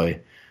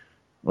enjoy.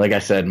 Like I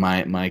said,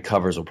 my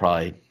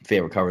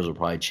favorite covers will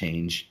probably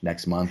change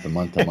next month and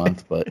month to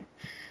month. But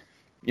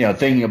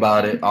thinking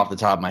about it off the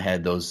top of my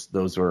head,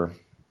 those were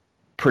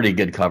pretty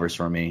good covers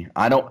for me.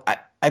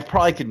 I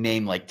probably could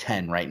name like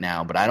 10 right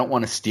now, but I don't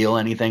want to steal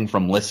anything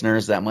from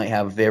listeners that might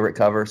have a favorite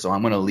cover, so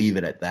I'm going to leave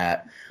it at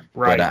that.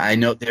 Right. But I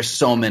know there's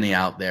so many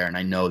out there, and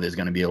I know there's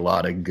going to be a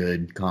lot of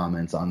good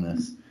comments on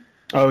this.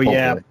 Oh, hopefully.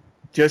 Yeah.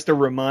 Just a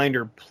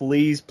reminder,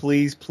 please,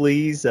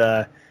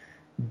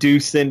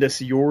 do send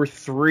us your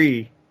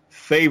 3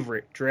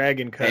 favorite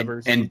Dragon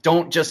covers, and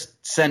don't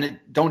just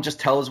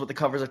tell us what the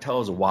covers are.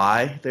 Tell us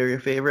why they're your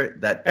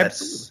favorite.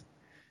 That's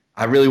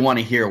I really want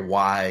to hear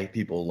why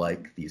people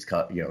like these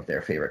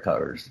their favorite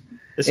covers.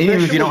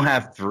 Even if you don't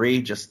have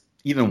 3, just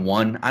even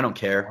 1, I don't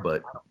care.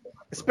 But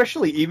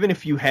especially even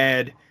if you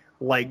had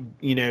like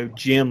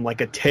Jim, like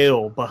a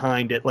tale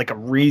behind it, like a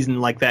reason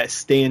like that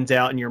stands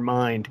out in your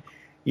mind.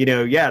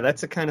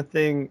 That's the kind of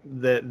thing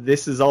that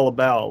this is all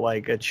about,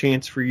 like a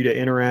chance for you to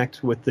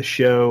interact with the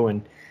show.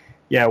 And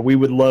yeah, we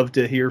would love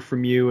to hear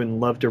from you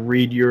and love to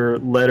read your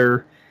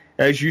letter,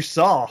 as you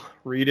saw,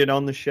 read it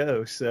on the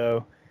show.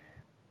 So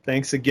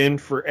thanks again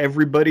for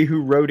everybody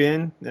who wrote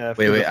in.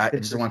 Wait, I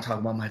just want to talk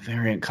about my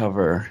variant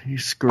cover. You're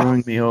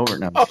screwing me over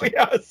now. Oh,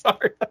 yeah,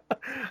 sorry.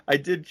 I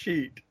did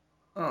cheat.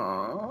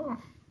 Aww.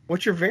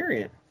 What's your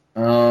variant?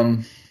 All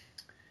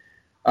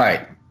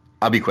right,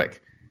 I'll be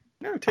quick.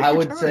 No, take I your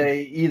would time.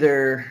 say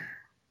either.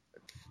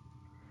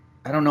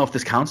 I don't know if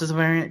this counts as a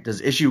variant.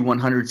 Does issue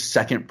 100's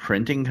second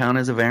printing count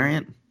as a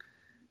variant?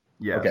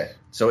 Yeah. Okay.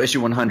 So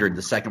issue 100,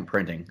 the second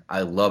printing.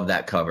 I love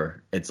that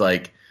cover. It's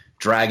like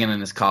Dragon in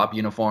his cop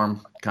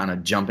uniform, kind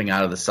of jumping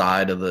out of the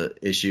side of the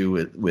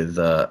issue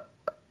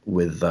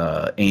with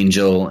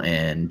Angel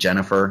and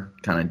Jennifer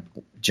kind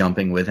of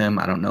jumping with him.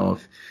 I don't know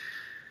if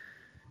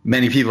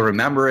many people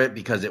remember it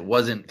because it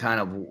wasn't kind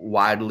of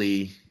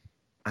widely.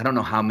 I don't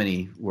know how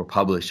many were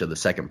published of the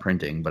second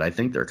printing, but I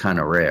think they're kind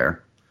of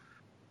rare.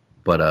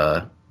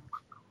 But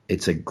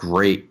it's a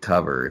great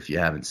cover if you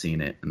haven't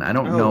seen it, and I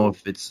don't know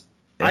if it's.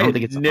 I've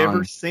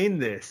never seen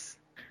this.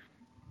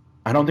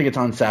 I don't think it's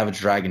on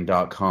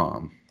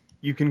SavageDragon.com.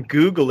 You can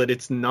Google it.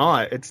 It's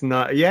not.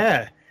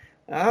 Yeah.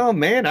 Oh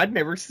man, I'd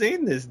never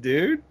seen this,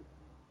 dude.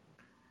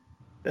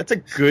 That's a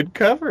good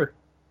cover.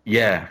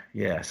 Yeah.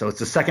 So it's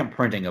the second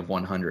printing of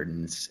 100,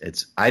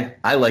 and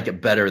I like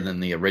it better than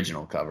the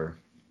original cover.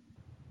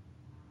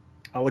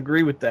 I'll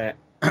agree with that.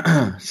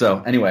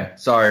 So anyway,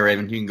 sorry,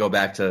 Raven. You can go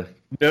back to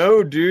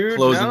No, dude.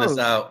 closing this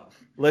out.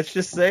 Let's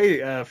just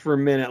say for a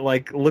minute,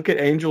 like, look at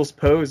Angel's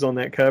pose on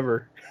that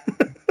cover.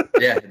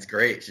 Yeah, it's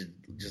great. She's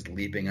just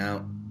leaping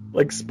out.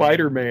 Like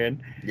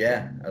Spider-Man.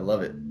 Yeah, I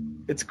love it.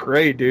 It's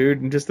great,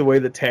 dude. And just the way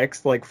the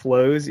text, like,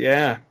 flows.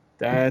 Yeah,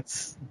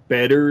 that's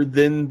better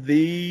than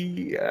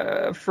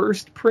the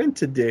first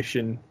print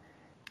edition.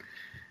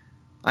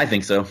 I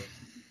think so.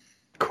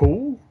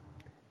 Cool.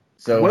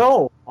 So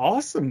Well,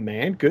 awesome,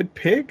 man. Good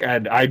pick.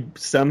 I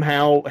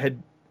somehow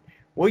had...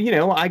 Well, you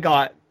know, I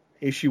got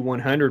issue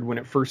 100 when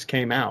it first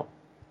came out.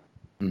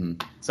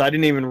 Mhm. So I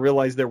didn't even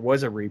realize there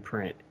was a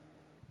reprint.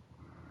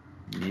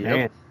 Yep.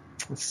 Man,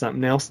 it's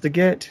something else to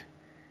get.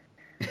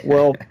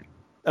 Well,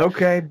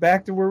 okay,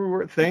 back to where we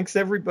were. Thanks,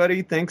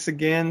 everybody. Thanks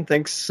again.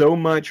 Thanks so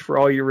much for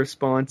all your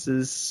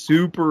responses.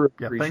 Super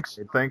Yeah,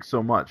 appreciated. thanks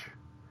so much.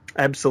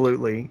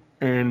 Absolutely.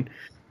 And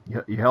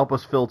You help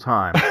us fill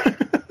time.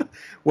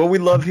 well, we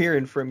love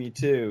hearing from you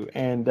too,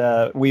 and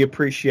we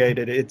appreciate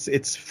it.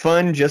 It's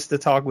fun just to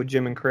talk with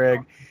Jim and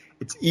Craig.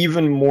 It's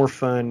even more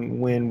fun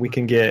when we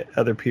can get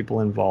other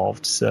people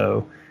involved.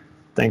 So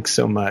thanks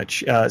so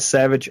much.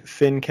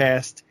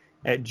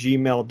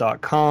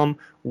 SavageFincast@gmail.com.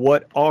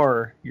 What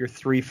are your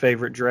 3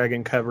 favorite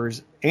Dragon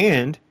covers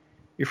and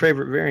your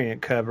favorite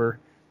variant cover?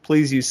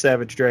 Please use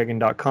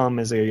SavageDragon.com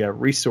as a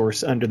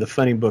resource under the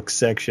funny books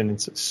section.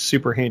 It's a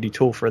super handy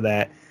tool for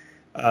that.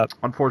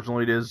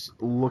 Unfortunately, it is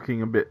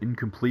looking a bit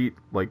incomplete.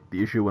 Like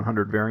the issue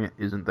 100 variant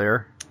isn't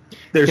there. You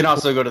There's can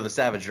also go to the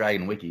Savage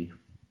Dragon wiki.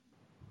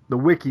 The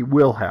wiki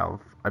will have,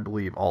 I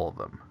believe, all of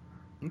them,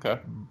 Okay.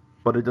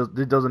 but it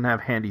doesn't have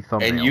handy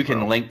thumbnails. And you can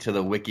though. link to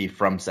the wiki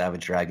from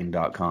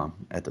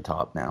SavageDragon.com at the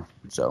top now.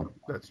 So,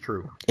 That's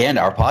true. and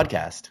our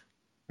podcast.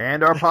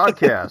 And our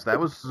podcast.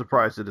 That was a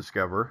surprise to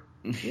discover.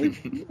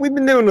 we've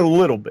been doing it a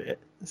little bit,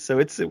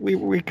 so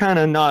we kind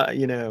of not,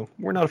 you know,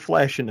 we're not a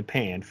flash in the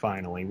pan.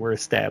 Finally, we're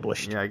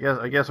established. Yeah,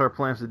 I guess our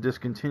plans to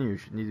discontinue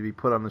should need to be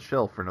put on the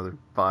shelf for another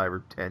 5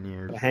 or 10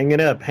 years.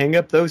 Hang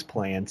up those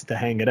plans to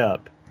hang it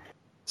up.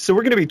 So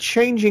we're going to be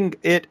changing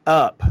it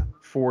up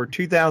for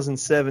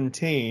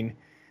 2017.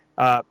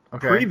 Okay.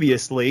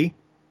 Previously,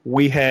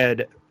 we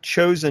had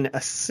chosen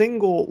a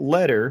single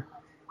letter,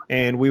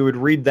 and we would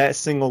read that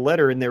single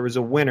letter, and there was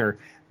a winner.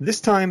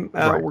 This time,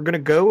 Right. we're going to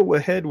go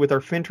ahead with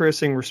our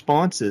Finteresting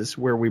responses,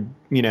 where we,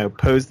 you know,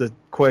 pose the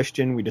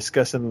question, we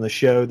discuss it on the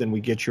show, then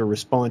we get your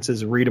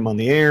responses, read them on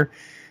the air,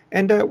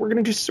 and we're going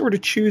to just sort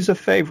of choose a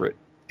favorite,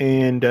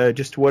 and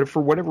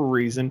for whatever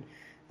reason,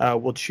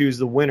 we'll choose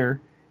the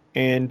winner.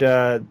 And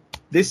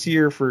this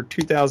year for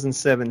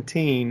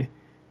 2017, I'm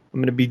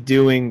going to be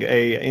doing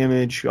a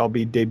image. I'll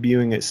be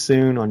debuting it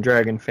soon on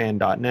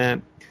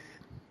DragonFan.net.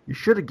 You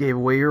should have gave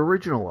away your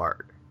original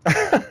art.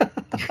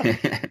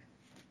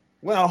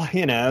 Well,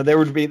 you know,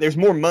 there's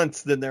more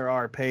months than there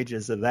are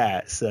pages of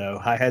that,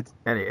 so I had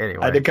Anyway.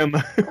 I had to come,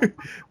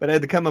 but I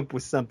had to come up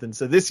with something.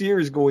 So this year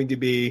is going to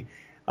be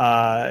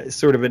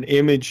sort of an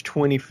Image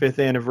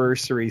 25th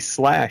anniversary /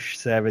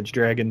 Savage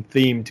Dragon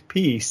themed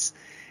piece.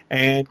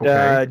 And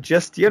Okay.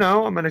 just, you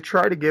know, I'm going to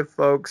try to give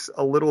folks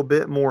a little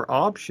bit more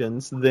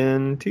options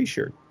than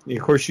T-shirt. Of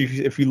course,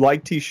 if you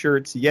like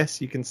T-shirts,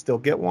 yes, you can still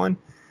get one.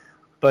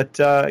 But,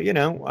 you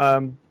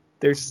know,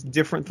 there's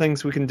different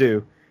things we can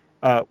do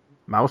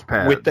Mouse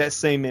pad. with that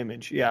same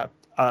image. Yeah,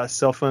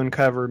 cell phone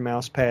cover,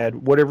 mouse pad,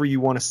 whatever you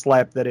want to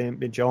slap that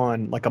image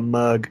on, like a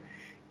mug.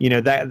 You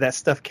know, that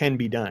stuff can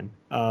be done.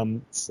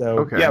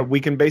 Okay. Yeah,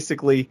 we can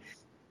basically...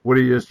 Would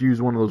you just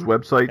use one of those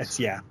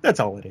websites That's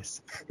all it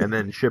is. and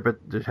then ship it?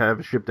 Just have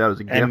it shipped out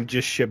as a gift. And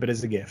just ship it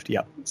as a gift.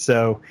 Yep.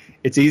 So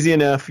it's easy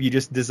enough. You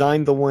just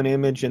design the one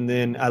image, and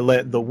then I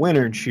let the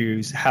winner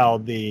choose how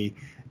the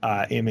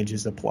image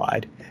is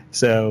applied.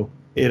 So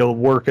it'll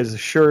work as a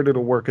shirt.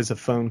 It'll work as a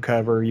phone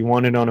cover. You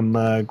want it on a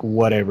mug,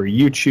 whatever.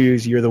 You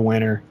choose. You're the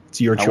winner.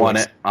 It's your choice. I want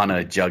it on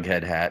a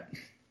Jughead hat.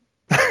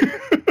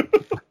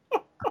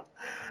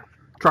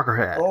 Trucker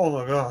hat. Oh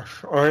my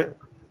gosh! All right,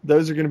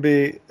 those are going to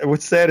be.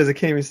 What's sad is I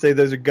can't even say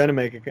those are going to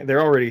make it.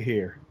 They're already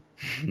here.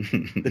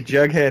 The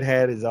Jughead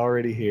hat is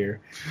already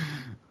here.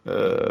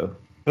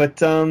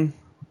 But no,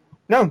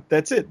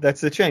 that's it.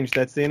 That's the change.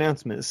 That's the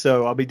announcement.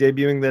 So I'll be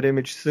debuting that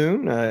image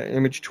soon.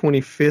 Image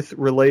 25th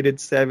related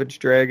Savage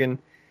Dragon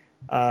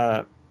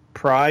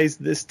prize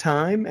this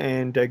time.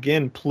 And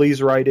again,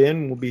 please write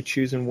in. We'll be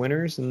choosing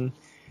winners. And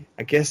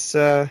I guess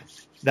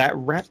that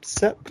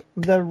wraps up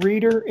the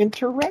reader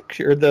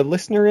interaction or the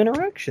listener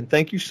interaction.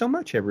 Thank you so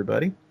much,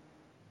 everybody.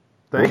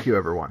 Thank you,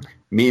 everyone.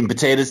 Meat and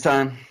potatoes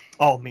time.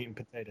 Oh, meat and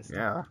potatoes.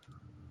 Yeah.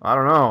 I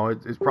don't know.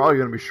 It's probably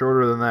going to be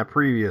shorter than that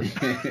previous.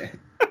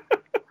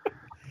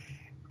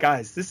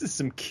 Guys, this is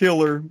some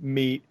killer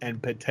meat and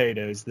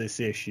potatoes, this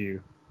issue.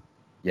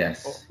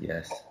 Yes,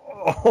 yes.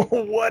 Oh,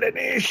 what an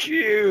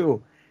issue!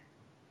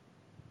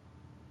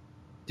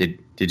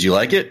 Did you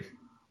like it?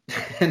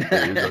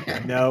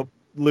 No,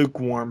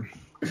 lukewarm.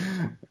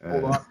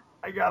 Hold on.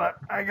 I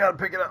gotta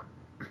pick it up.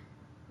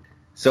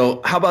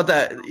 So how about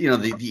that? You know,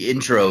 the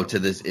intro to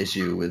this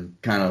issue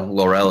with kind of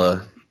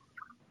Lorella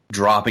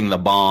dropping the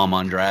bomb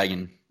on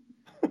Dragon.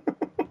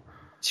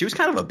 She was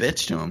kind of a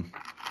bitch to him.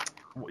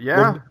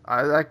 Yeah,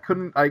 I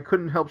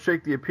couldn't help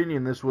shake the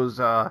opinion this was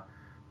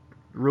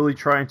really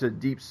trying to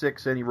deep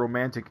six any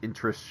romantic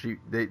interest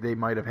they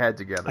might have had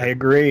together. I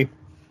agree.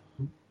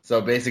 So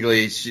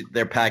basically,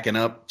 they're packing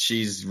up.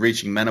 She's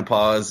reaching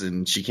menopause,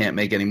 and she can't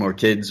make any more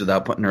kids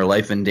without putting her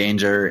life in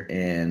danger.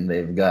 And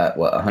they've got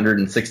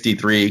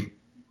 163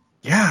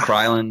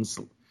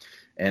 Krylons,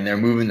 and they're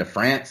moving to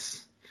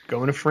France.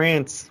 Going to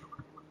France.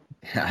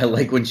 I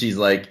like when she's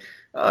like,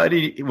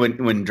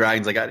 when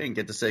Dragon's like, I didn't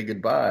get to say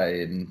goodbye,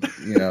 and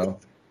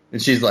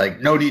and she's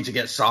like, no need to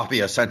get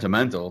soppy or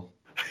sentimental.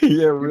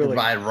 Yeah, really. You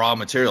provide raw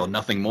material,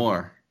 nothing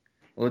more.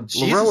 Well,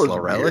 Jesus,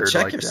 Lorella,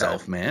 check like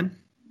yourself, man.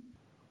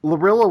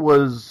 Lorella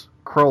was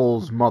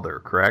Krull's mother,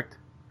 correct?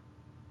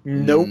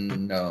 Nope.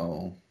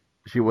 No.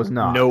 She was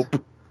not.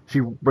 Nope.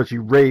 But she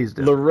raised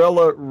him.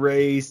 Lorella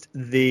raised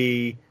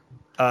the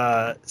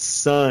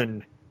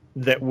son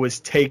that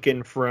was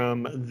taken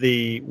from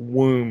the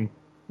womb,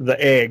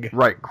 the egg.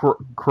 Right,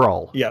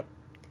 Krull. Yep.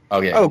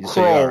 Okay. Oh, so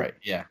Krull. Right.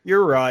 Yeah.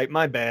 You're right.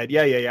 My bad.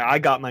 Yeah. I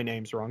got my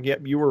names wrong.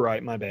 Yep, you were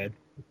right. My bad.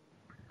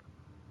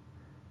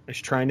 I was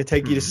trying to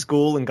take you to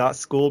school and got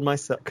schooled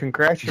myself.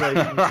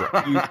 Congratulations.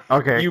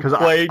 Okay, you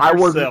played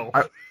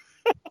yourself.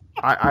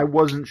 I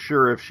wasn't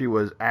sure if she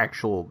was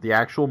the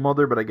actual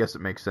mother, but I guess it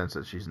makes sense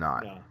that she's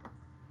not. No.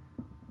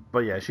 But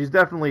yeah, she's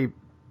definitely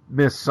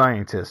Miss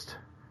Scientist.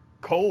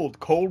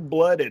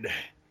 Cold-blooded.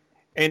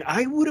 And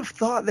I would have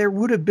thought there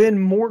would have been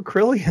more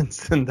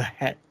Krillians than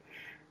that.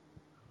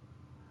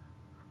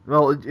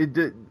 Well, it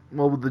did.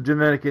 Well, with the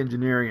genetic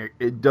engineering,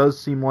 it does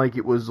seem like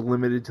it was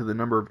limited to the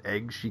number of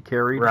eggs she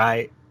carried.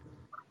 Right.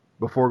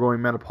 Before going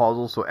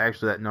menopausal, so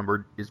actually that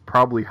number is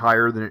probably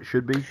higher than it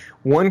should be.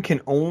 One can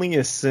only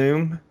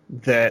assume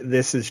that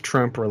this is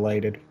Trump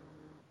related.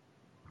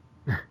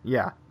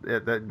 Yeah.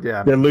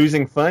 They're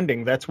losing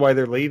funding. That's why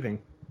they're leaving.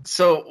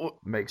 So,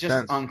 makes just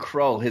sense. On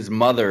Krull, his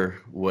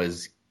mother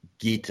was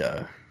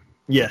Gita.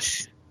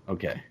 Yes.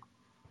 Okay.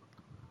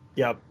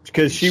 Yep,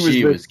 because she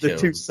was the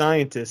two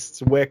scientists,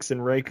 Wex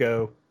and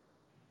Reiko.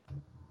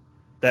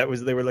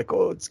 They were like,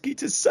 oh, it's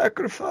Gita's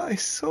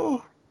sacrifice.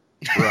 Oh.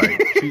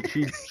 Right.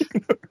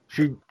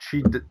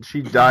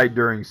 She died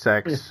during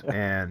sex,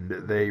 and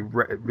they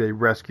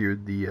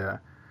rescued the.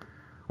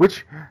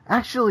 Which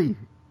actually,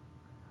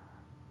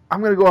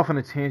 I'm gonna go off on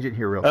a tangent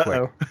here real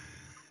quick.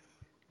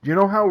 Do you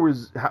know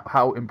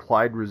how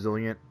implied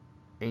resilient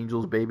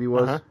Angel's baby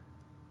was? Uh-huh.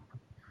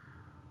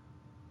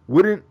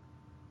 Wouldn't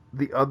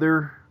the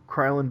other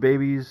Krylon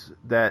babies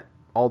that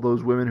all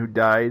those women who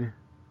died,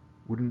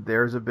 wouldn't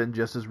theirs have been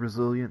just as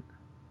resilient?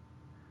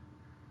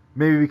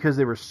 Maybe because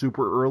they were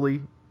super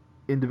early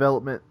in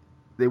development,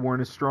 they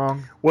weren't as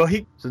strong. Well,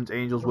 since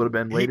Angels would have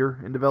been later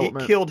in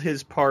development. He killed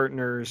his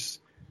partners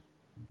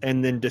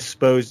and then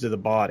disposed of the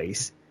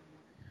bodies.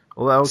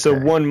 Well, okay. So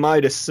one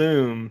might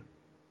assume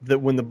that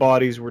when the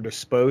bodies were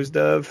disposed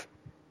of,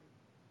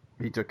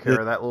 he took care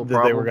of that little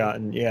problem. They were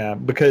gotten, yeah,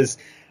 because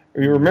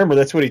you remember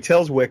that's what he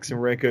tells Wex and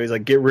Reiko. He's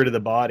like, get rid of the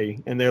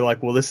body, and they're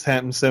like, well, this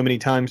happened so many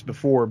times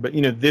before, but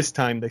this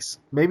time they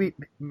maybe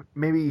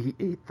he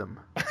ate them.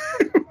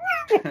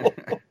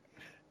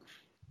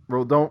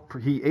 Well,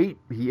 he ate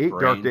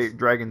Dark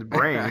Dragon's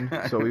brain,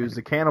 so he was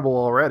a cannibal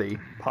already.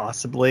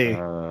 Possibly.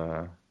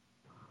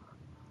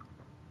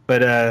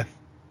 But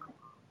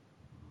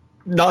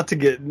not to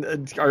get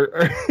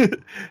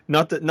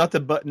not to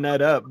button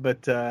that up,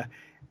 but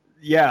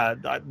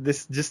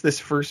this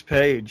first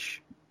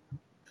page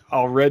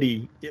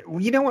already.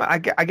 You know what?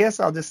 I guess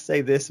I'll just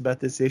say this about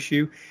this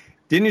issue.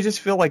 Didn't it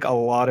just feel like a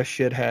lot of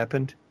shit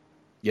happened?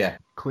 Yeah,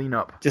 clean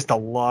up. Just a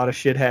lot of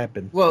shit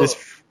happened. Well,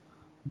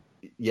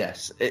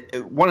 yes.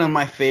 One of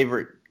my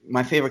favorite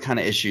kind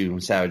of issue in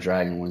Savage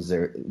Dragon was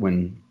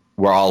when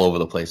we're all over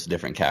the place with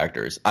different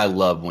characters. I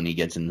love when he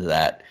gets into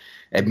that.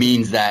 It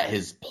means that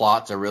his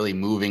plots are really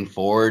moving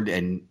forward,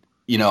 and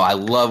I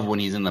love when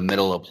he's in the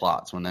middle of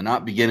plots, when they're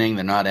not beginning,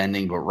 they're not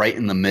ending, but right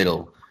in the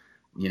middle.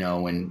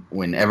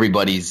 When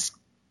everybody's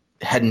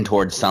heading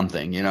towards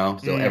something.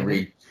 So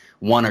every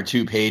 1 or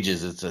 2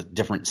 pages, it's a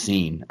different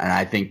scene, and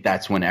I think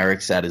that's when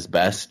Eric's at his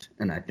best.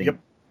 And I think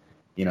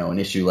an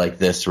issue like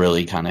this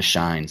really kind of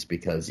shines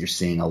because you're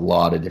seeing a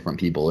lot of different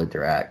people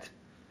interact.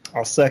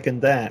 I'll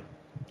second that.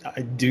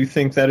 I do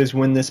think that is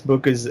when this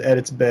book is at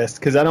its best,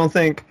 because I don't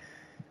think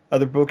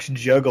other books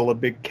juggle a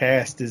big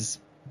cast as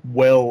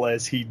well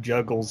as he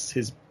juggles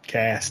his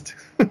cast.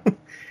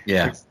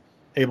 Yeah. He's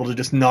able to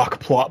just knock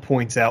plot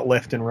points out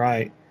left and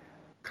right.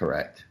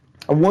 Correct.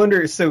 I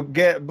wonder,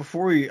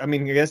 before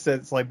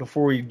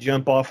we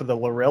jump off of the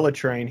Lorella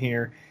train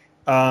here,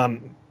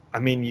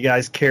 you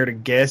guys care to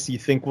guess? You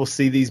think we'll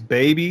see these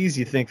babies?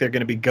 You think they're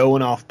going to be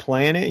going off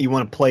planet? You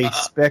want to play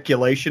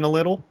speculation a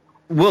little?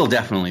 We'll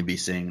definitely be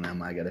seeing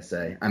them, I got to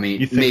say.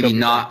 Maybe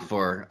not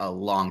for a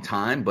long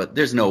time, but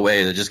there's no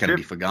way they're just going to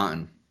be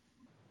forgotten.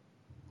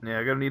 Yeah,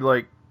 I'm going to need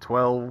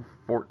 12,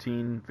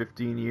 14,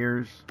 15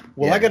 years.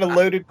 Well, Yeah. I got a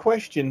loaded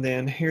question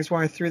then. Here's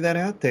why I threw that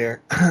out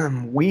there.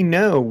 We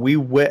know,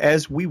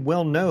 as we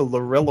well know,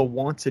 Lorella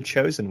wants a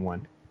chosen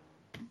one.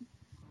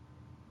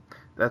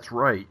 That's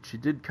right. She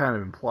did kind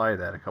of imply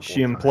that a couple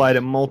She of implied it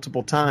times.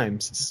 multiple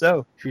times.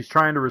 So, She's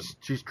trying to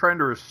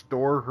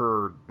restore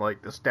her,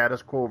 like, the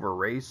status quo of her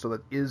race, so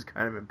that is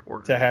kind of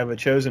important. to have a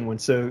chosen one.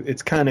 So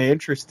it's kind of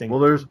interesting.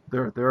 Well,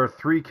 there are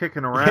 3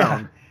 kicking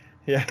around.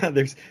 Yeah,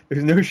 there's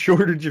no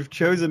shortage of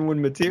chosen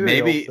one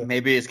material.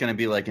 Maybe it's going to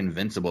be like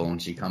Invincible when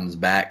she comes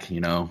back,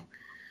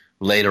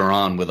 later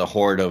on with a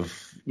horde of,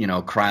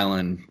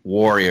 Krylon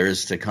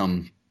warriors to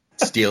come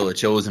steal a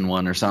chosen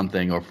one or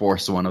something, or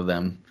force one of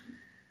them.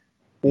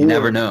 You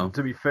never know.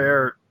 To be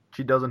fair,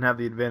 she doesn't have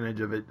the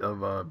advantage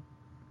of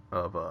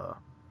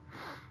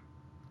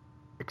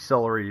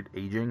accelerated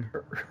aging.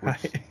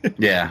 Right.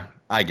 Yeah,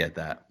 I get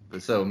that.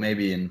 So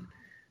maybe in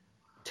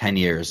 10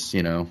 years,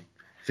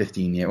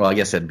 15 years. Well, I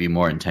guess that'd be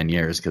more in 10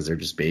 years because they're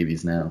just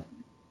babies now.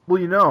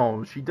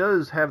 Well, she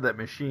does have that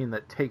machine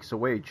that takes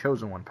away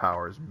Chosen One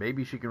powers.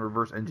 Maybe she can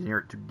reverse engineer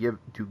it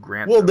to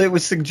grant Well, them. it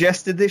was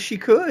suggested that she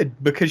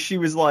could, because she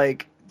was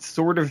like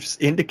sort of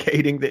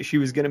indicating that she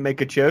was going to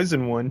make a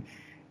chosen one,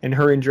 and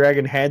her and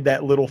Dragon had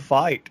that little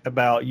fight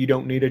about you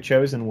don't need a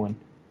chosen one.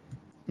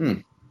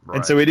 Right.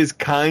 And so it is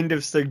kind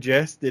of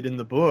suggested in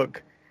the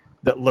book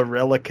that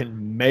Lorella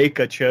can make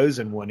a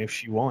chosen one if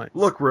she wants.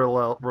 Look,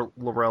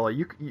 Lorella,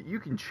 you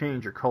can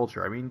change your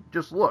culture. I mean,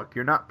 just look.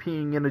 You're not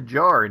peeing in a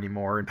jar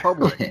anymore in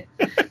public.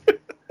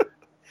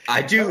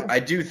 I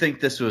do think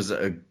this was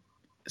a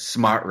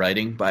smart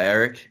writing by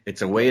Eric.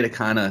 It's a way to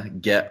kind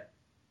of get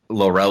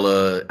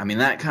Lorella. I mean,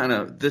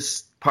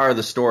 this part of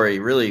the story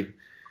really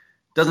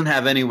doesn't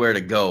have anywhere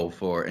to go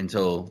for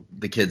until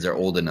the kids are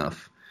old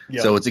enough.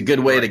 Yeah. So it's a good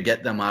way to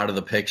get them out of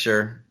the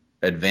picture,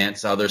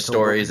 advance other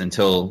stories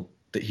until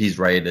he's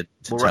ready to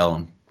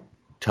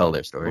tell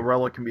their story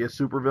Lorella can be a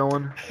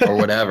supervillain. or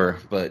whatever.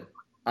 But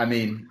I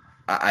mean,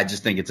 I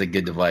just think it's a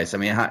good device. I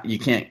mean, you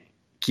can't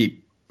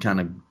keep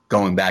kind of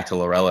going back to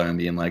Lorella and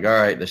being like, all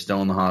right, they're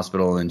still in the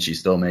hospital and she's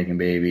still making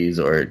babies,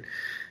 or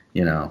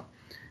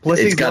Plus,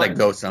 it's got to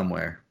go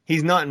somewhere.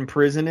 He's not in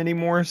prison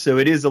anymore, so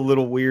it is a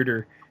little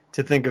weirder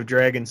to think of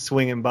Dragon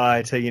swinging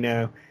by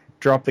to,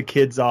 drop the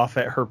kids off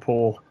at her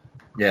pool.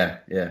 Yeah.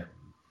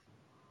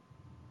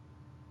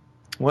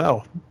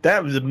 Well,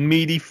 that was a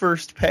meaty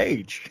first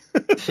page.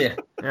 Yeah.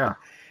 Yeah.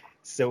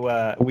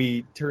 So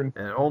we turn.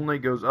 And it only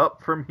goes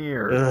up from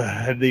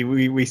here.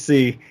 We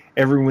see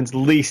everyone's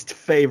least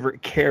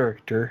favorite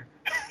character.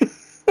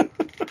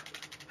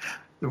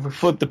 We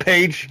flip the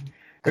page.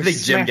 I think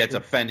Jim Smasher. gets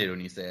offended when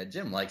you say it.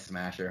 Jim likes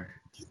Smasher.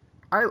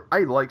 I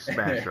like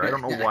Smasher. I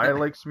don't know why I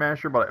like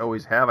Smasher, but I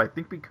always have. I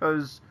think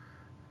because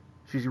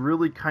she's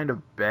really kind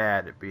of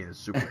bad at being a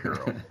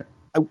superhero.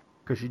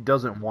 Because she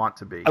doesn't want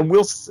to be. I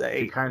will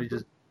say. She kind of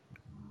just...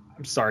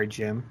 I'm sorry,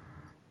 Jim.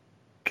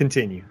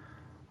 Continue.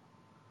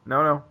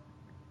 No.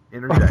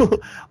 Interject.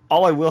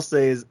 All I will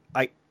say is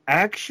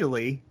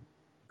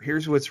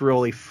here's what's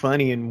really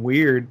funny and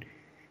weird.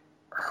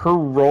 Her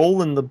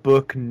role in the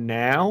book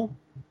now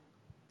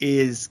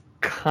is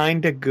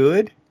kind of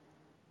good.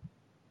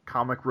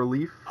 Comic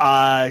relief.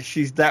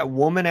 She's that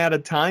woman out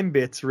of time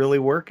bit's really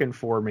working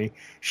for me.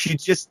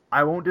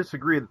 I won't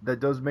disagree. That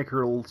does make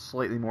her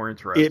slightly more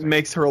interesting. It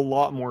makes her a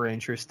lot more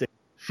interesting.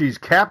 She's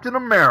Captain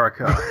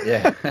America.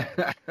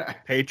 Yeah.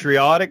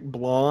 Patriotic,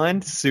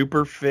 blonde,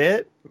 super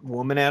fit,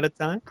 woman out of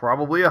time.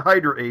 Probably a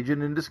Hydra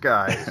agent in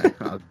disguise.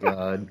 Oh,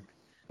 God.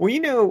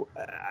 Well,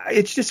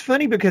 it's just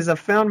funny because I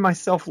found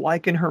myself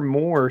liking her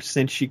more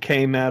since she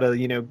came out of,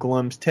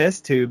 Glum's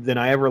test tube than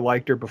I ever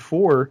liked her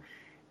before.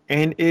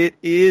 And it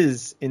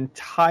is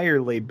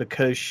entirely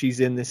because she's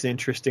in this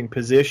interesting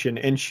position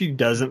and she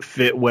doesn't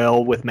fit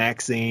well with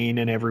Maxine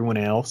and everyone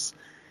else.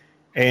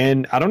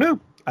 And I don't know.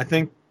 I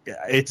think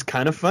it's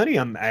kind of funny.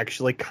 I'm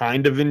actually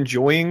kind of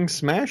enjoying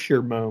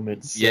Smasher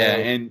moments. So.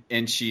 Yeah,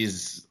 and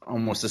she's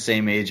almost the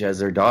same age as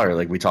her daughter,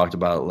 like we talked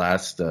about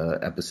last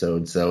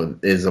episode. So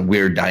there's a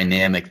weird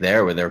dynamic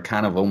there where they're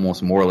kind of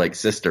almost more like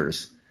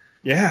sisters.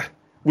 Yeah,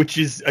 which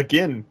is,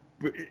 again,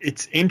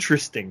 it's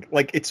interesting.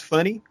 Like, it's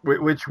funny.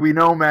 Which we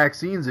know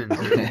Maxine's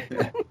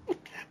into.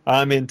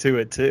 I'm into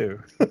it,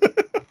 too.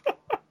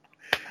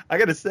 I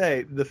got to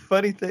say, the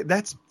funny thing,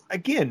 that's,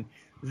 again,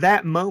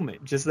 that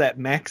moment, just that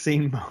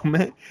Maxine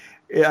moment,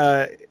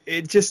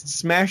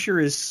 Smasher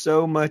is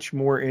so much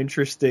more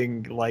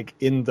interesting, like,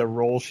 in the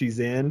role she's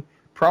in.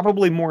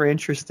 Probably more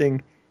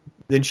interesting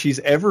than she's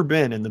ever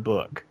been in the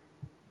book.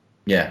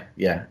 Yeah,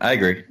 I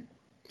agree.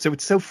 So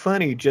it's so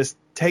funny just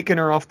taking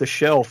her off the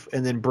shelf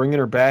and then bringing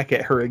her back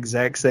at her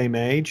exact same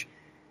age.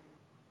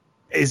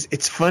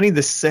 It's funny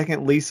the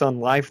second lease on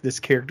life this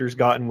character's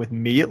gotten with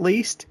me, at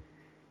least.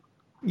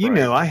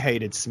 I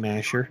hated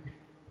Smasher.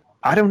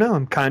 I don't know.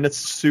 I'm kind of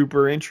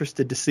super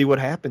interested to see what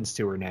happens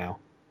to her now.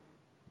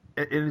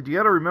 And you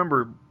got to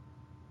remember,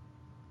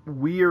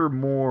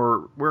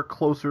 we're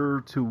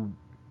closer to,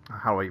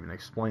 how do I even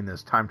explain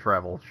this? Time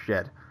travel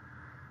shit.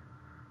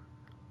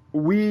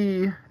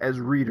 we, as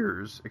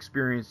readers,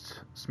 experienced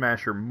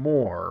Smasher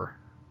more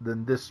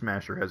than this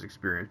Smasher has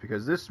experienced,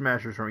 because this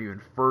Smasher's from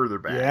even further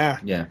back. Yeah.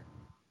 Yeah.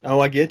 Oh,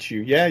 I get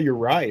you. Yeah, you're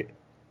right.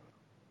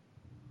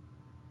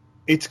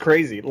 It's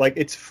crazy. Like,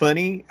 it's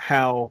funny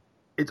how...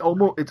 It's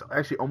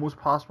actually almost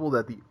possible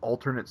that the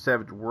alternate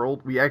Savage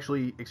World, we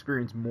actually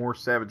experienced more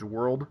Savage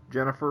World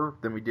Jennifer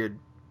than we did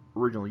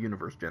original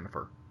universe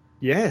Jennifer.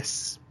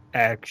 Yes,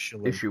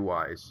 actually.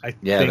 Issue-wise.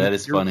 Yeah, that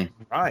is you're funny.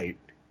 Right.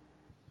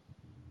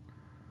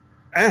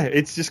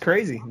 It's just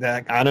crazy.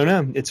 I don't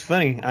know. It's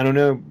funny. I don't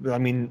know. I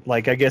mean,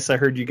 like, I guess I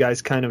heard you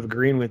guys kind of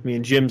agreeing with me,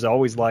 and Jim's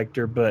always liked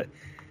her, but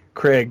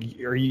Craig,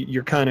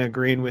 you're kind of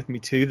agreeing with me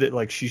too that,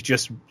 like, she's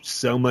just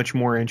so much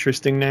more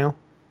interesting now?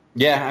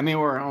 Yeah, I mean,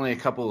 we're only a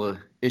couple of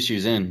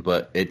issues in,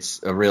 but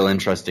it's a real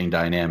interesting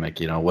dynamic.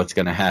 You know, what's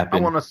going to happen?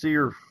 I want to see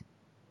her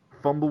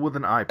fumble with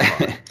an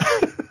iPod.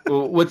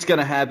 What's going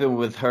to happen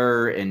with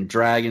her and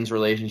Dragon's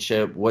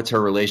relationship? What's her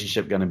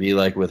relationship going to be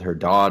like with her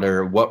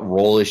daughter? What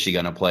role is she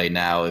going to play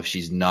now if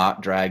she's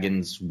not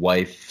Dragon's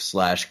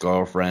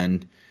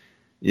wife/girlfriend?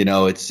 You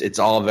know, it's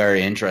all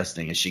very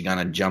interesting. Is she going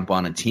to jump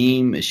on a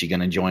team? Is she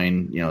going to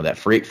join, that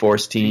Freak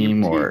Force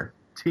team or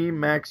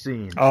Team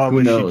Maxine? Oh, who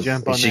would knows? she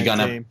jump on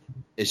that team?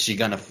 Is she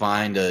gonna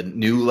find a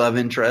new love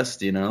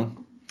interest? You know.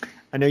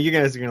 I know you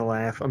guys are gonna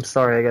laugh. I'm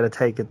sorry, I got to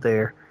take it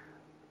there.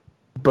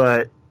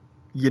 But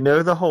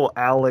the whole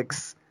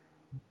Alex,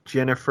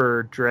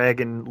 Jennifer,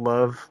 Dragon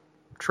love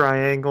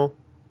triangle.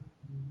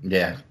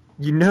 Yeah.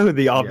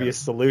 The obvious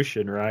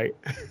solution, right?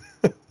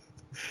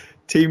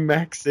 Team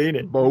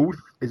Maxine. Both?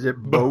 Is it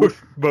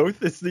both?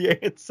 Both is the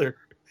answer.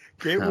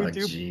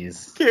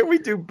 Can't we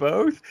do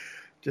both?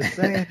 Just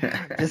saying.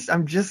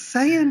 I'm just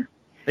saying.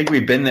 I think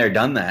we've been there,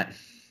 done that.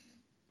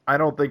 I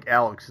don't think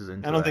Alex is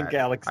into that. I don't think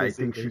Alex is.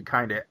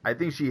 I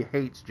think she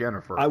hates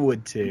Jennifer. I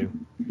would too.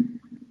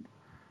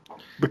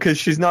 Because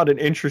she's not an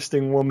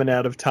interesting woman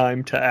out of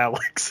time to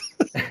Alex.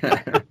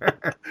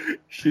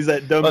 She's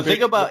that dumb. Well,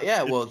 think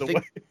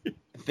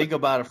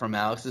about it from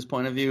Alex's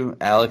point of view.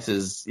 Alex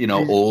is,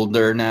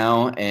 older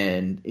now,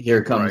 and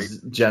here comes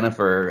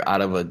Jennifer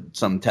out of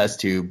some test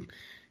tube,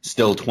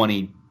 still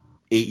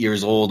 28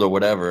 years old or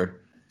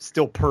whatever.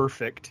 Still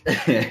perfect.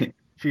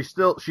 She's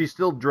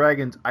still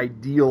Dragon's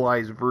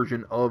idealized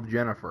version of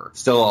Jennifer.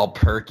 Still all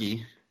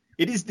perky.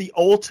 It is the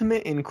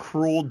ultimate in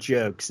cruel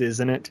jokes,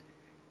 isn't it?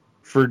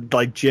 For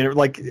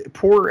Jennifer,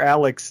 poor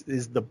Alex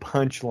is the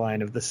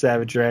punchline of the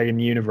Savage Dragon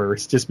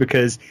universe, just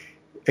because,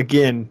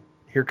 again,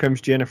 here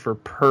comes Jennifer,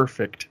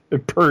 perfect,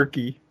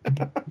 perky.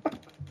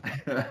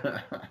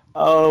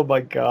 Oh my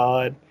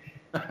God!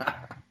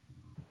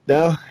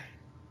 No,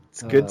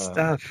 it's good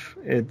stuff.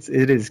 It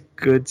is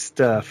good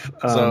stuff.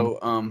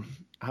 How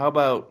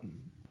about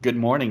Good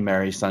Morning,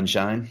 Mary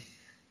Sunshine?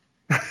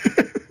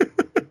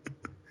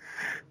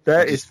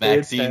 That is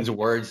Maxine's fantastic.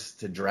 words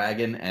to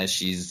Dragon as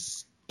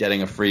she's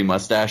getting a free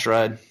mustache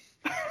ride.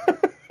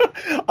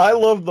 I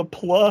love the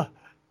pluh.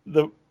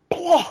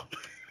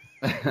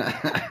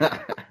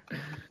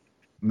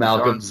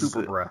 Malcolm's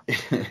super breath.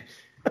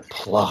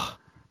 Plah.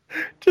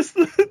 Just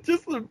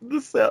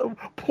the sound.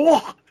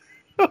 Plah.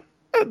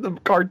 And the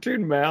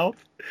cartoon mouth.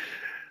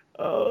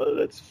 Oh,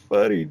 that's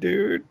funny,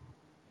 dude.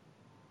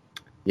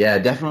 Yeah,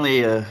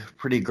 definitely a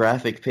pretty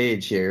graphic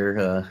page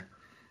here,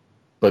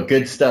 but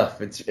good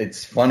stuff.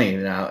 It's funny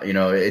now,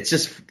 It's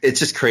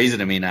just crazy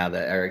to me now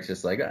that Eric's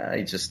just like,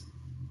 he just,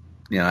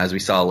 as we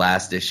saw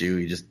last issue,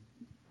 he just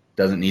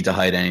doesn't need to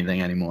hide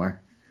anything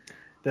anymore.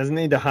 Doesn't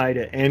need to hide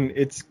it, and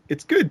it's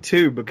good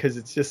too because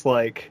it's just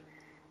like,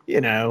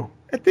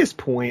 at this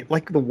point,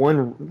 like the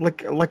one,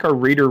 like our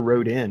reader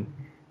wrote in,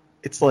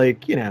 it's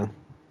like,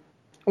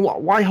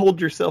 why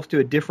hold yourself to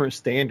a different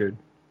standard?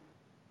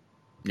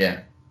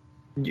 Yeah.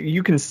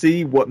 You can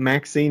see what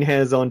Maxine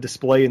has on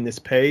display in this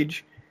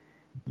page.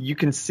 You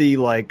can see,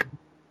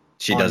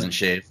 she doesn't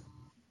shave.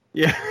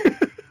 Yeah.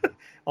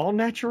 All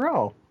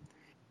natural.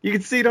 You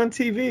can see it on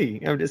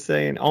TV. I'm just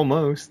saying,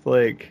 almost.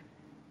 I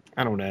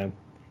don't know.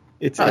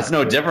 It's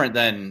no different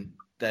than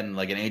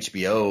like an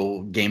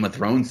HBO Game of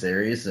Thrones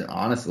series,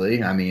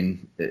 honestly. So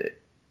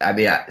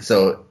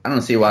I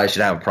don't see why I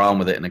should have a problem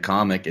with it in a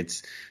comic.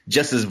 It's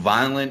just as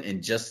violent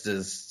and just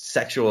as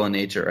sexual in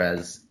nature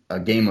as a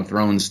Game of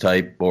Thrones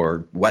type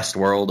or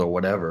Westworld or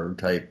whatever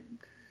type.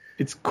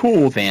 It's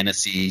cool.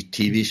 Fantasy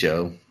TV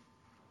show.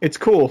 It's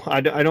cool.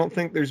 I don't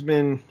think there's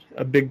been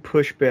a big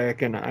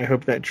pushback, and I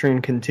hope that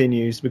trend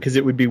continues because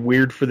it would be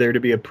weird for there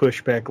to be a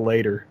pushback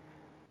later.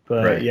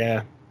 But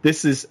yeah,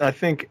 this is, I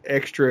think,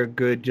 extra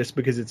good just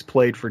because it's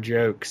played for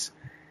jokes.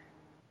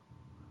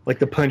 Like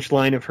the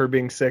punchline of her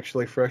being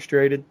sexually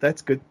frustrated.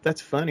 That's good. That's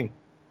funny.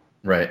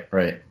 Right.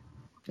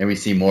 And we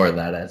see more of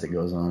that as it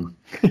goes on.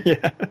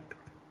 Yeah.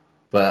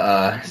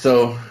 But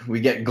so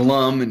we get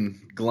Glum, and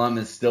Glum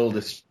is still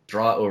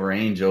distraught over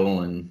Angel,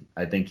 and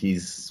I think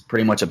he's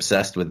pretty much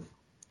obsessed with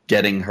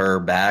getting her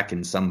back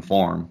in some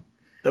form.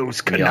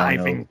 Those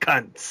conniving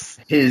cunts.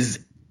 His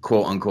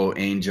quote-unquote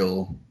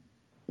angel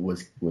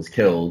was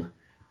killed,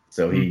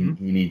 so he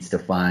needs to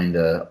find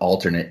an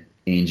alternate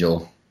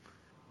angel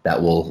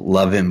that will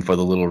love him for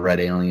the little red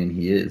alien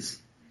he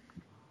is.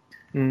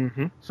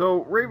 Mm-hmm.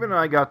 So Raven and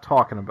I got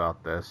talking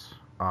about this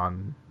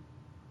on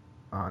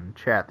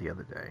chat the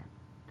other day.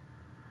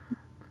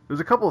 There's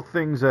a couple of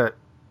things that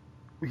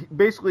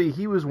basically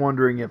he was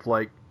wondering if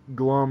like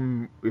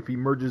Glum, if he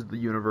merges the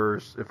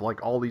universe, if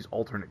like all these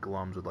alternate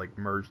Glums would like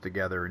merge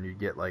together and you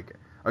get like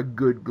a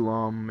good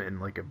Glum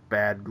and like a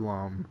bad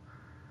Glum.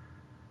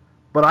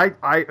 But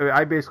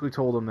I basically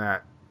told him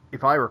that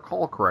if I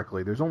recall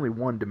correctly, there's only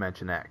one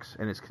Dimension X,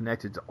 and it's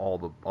connected to all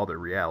the other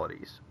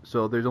realities.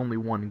 So there's only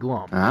one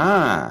Glum.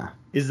 Ah.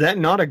 Is that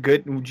not a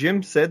good...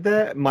 Jim said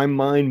that? My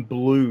mind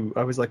blew.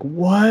 I was like,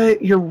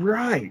 what? You're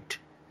right.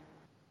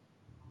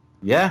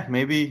 Yeah,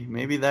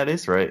 maybe that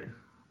is right.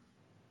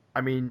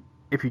 I mean,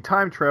 if you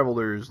time travel,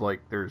 there's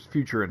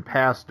future and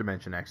past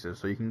Dimension X's,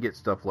 so you can get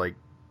stuff like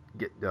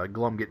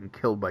Glum getting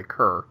killed by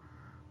Kerr.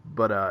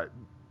 But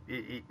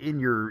in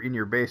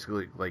your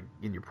basically like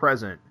in your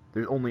present,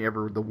 there's only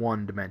ever the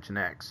one Dimension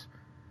X,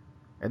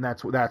 and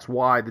that's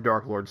why the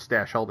Dark Lords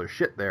stash all their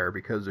shit there,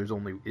 because there's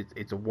only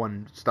it's a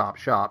one-stop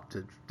shop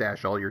to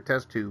stash all your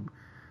test tube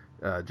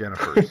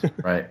Jennifers.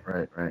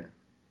 Right.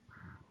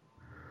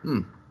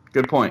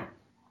 Good point.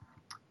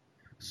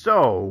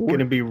 So Going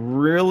to be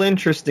real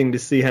interesting to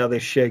see how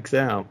this shakes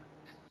out.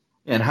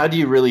 And how do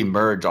you really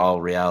merge all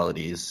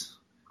realities?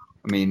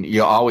 I mean,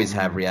 you always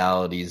have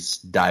realities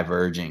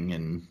diverging,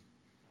 and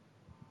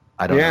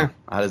I don't know.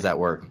 How does that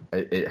work?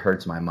 It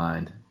hurts my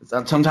mind.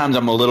 Sometimes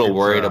I'm a little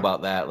worried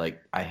about that.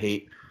 Like, I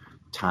hate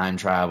time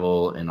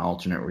travel and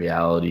alternate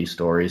reality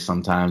stories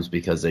sometimes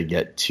because they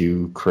get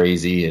too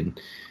crazy and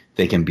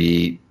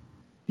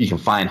you can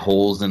find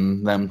holes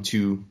in them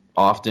too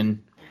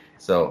often.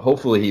 So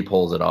hopefully he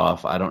pulls it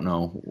off. I don't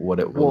know what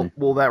it will.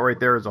 Well, that right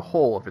there is a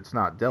hole if it's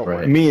not dealt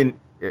with. Me and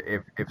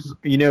if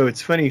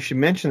it's funny you should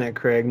mention that,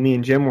 Craig. Me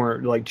and Jim were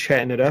like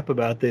chatting it up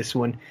about this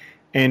one.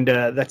 And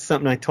that's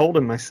something I told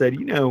him. I said,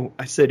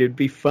 it'd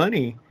be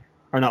funny,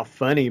 or not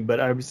funny, but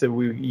I said,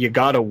 you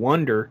gotta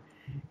wonder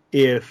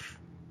if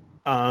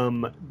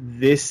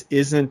this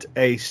isn't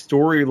a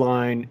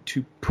storyline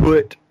to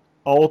put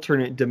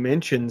alternate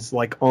dimensions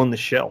like on the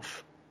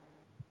shelf.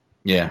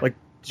 Yeah. Like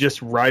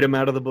just write them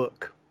out of the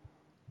book.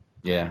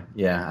 Yeah.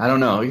 I don't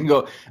know. You can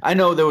go. I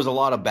know there was a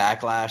lot of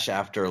backlash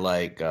after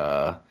like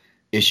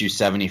issue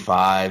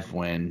 75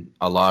 when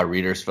a lot of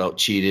readers felt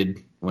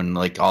cheated when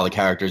like all the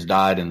characters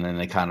died, and then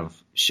they kind of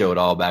showed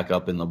all back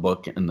up in the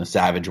book in the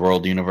Savage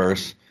World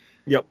universe.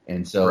 Yep.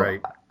 And so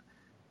right.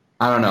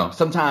 I don't know.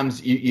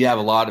 Sometimes you have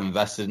a lot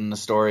invested in the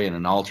story, and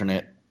an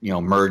alternate,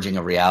 merging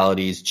of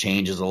realities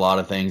changes a lot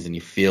of things, and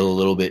you feel a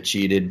little bit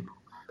cheated.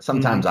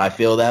 Sometimes I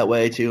feel that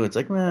way too. It's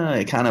like,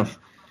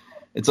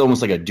 it's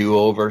almost like a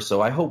do-over.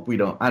 So I hope we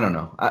don't. I don't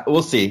know.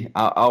 We'll see.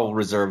 I'll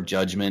reserve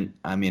judgment.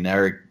 I mean,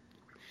 Eric,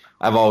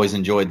 I've always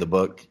enjoyed the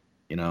book,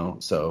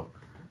 so.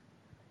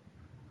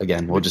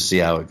 Again, we'll just see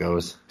how it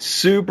goes.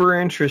 Super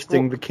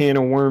interesting, the can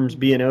of worms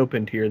being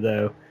opened here,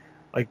 though.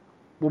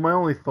 Well, my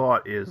only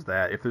thought is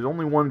that if there's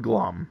only one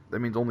Glum, that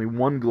means only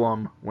one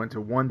Glum went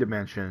to one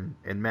dimension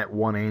and met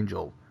one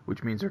angel,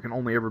 which means there can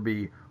only ever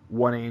be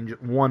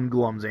one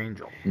Glum's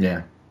angel.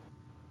 Yeah.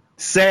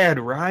 Sad,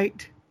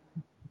 right?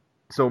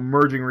 So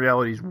merging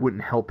realities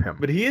wouldn't help him.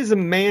 But he is a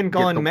man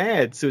gone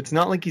mad, so it's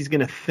not like he's going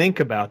to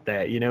think about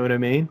that. You know what I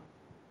mean?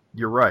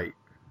 You're right.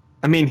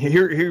 I mean,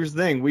 here's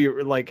the thing. We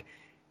were like...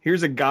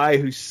 Here's a guy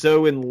who's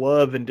so in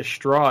love and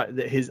distraught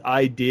that his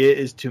idea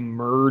is to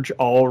merge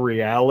all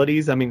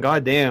realities. I mean,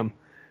 goddamn.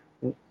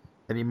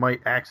 And he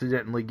might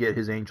accidentally get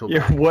his angel.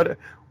 Yeah, what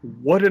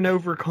an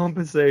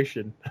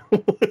overcompensation.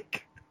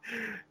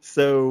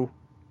 So,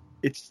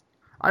 it's...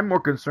 I'm more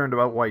concerned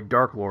about why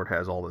Dark Lord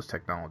has all this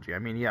technology. I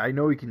mean, yeah, I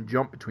know he can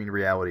jump between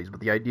realities,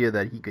 but the idea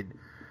that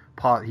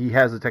he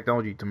has the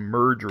technology to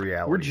merge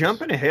realities. We're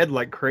jumping ahead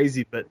like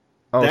crazy, but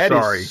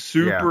is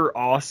super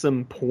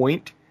awesome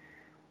point.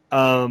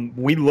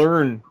 We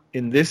learn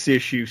in this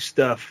issue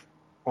stuff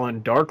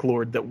on Dark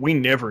Lord that we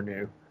never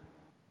knew.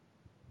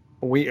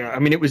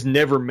 It was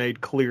never made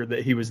clear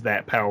that he was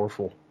that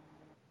powerful.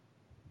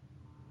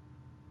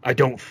 I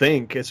don't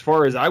think. As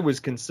far as I was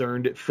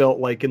concerned, it felt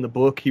like in the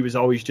book he was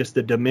always just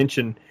a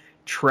dimension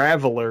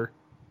traveler,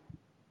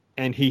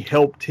 and he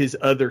helped his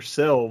other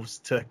selves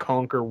to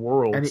conquer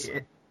worlds.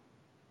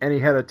 And he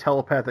had a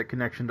telepathic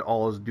connection to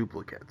all his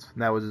duplicates.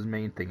 And that was his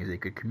main thing, is he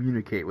could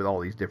communicate with all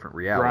these different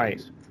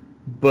realities. Right.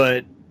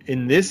 But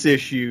in this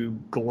issue,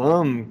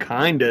 Glum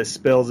kind of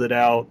spells it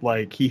out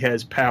like he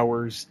has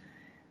powers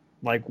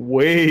like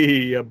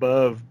way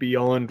above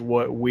beyond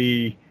what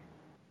we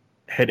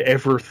had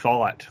ever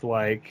thought.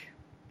 Like,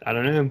 I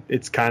don't know.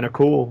 It's kind of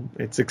cool.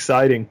 It's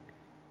exciting.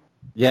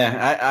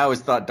 Yeah, I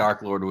always thought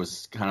Dark Lord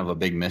was kind of a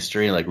big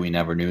mystery. Like, we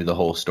never knew the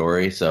whole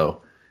story.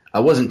 So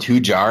it wasn't too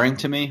jarring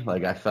to me.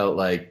 Like, I felt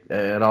like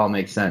it all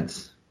makes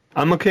sense.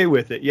 I'm okay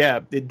with it. Yeah,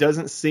 it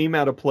doesn't seem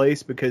out of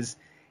place because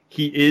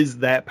he is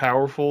that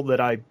powerful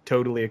that I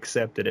totally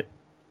accepted it.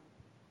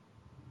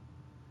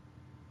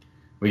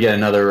 We get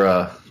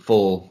another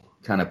full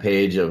kind of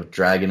page of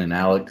Dragon and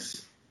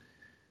Alex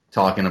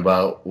talking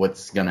about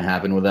what's going to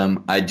happen with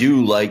them. I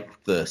do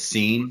like the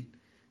scene.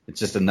 It's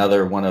just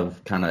another one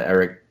of kind of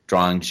Eric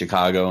drawing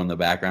Chicago in the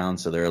background.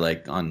 So they're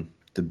like on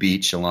the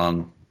beach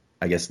along,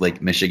 I guess,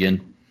 Lake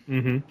Michigan.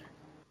 Mm-hmm.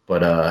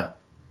 But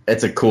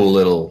it's a cool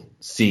little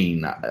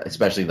scene,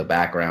 especially the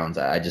backgrounds.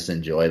 I just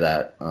enjoy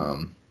that.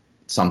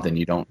 Something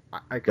you don't.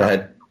 Go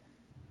ahead.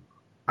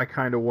 I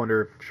kind of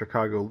wonder if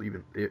Chicago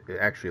it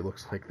actually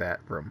looks like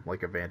that from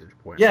like a vantage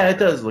point. Yeah, it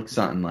does look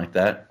something like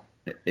that.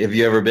 Have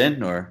you ever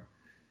been, or?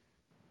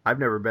 I've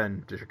never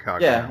been to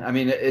Chicago. Yeah, I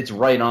mean, it's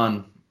right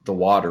on the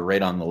water,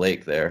 right on the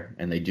lake there,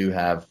 and they do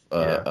have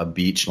a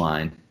beach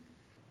line.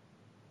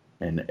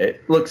 And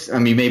it looks, I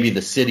mean, maybe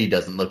the city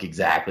doesn't look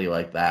exactly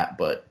like that,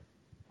 but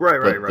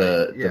right.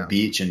 The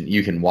beach, and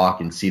you can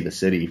walk and see the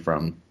city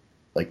from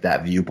like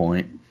that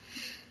viewpoint.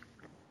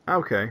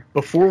 Okay.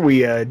 Before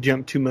we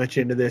jump too much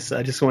into this,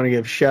 I just want to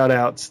give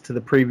shout-outs to the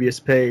previous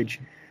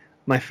page.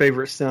 My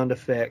favorite sound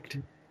effect,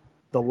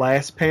 the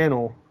last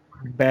panel,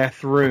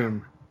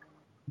 bathroom.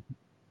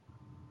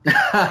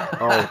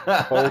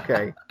 Oh,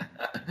 okay.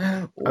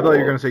 I thought you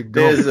were going to say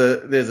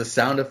dump. There's a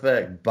sound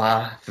effect,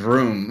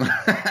 bathroom.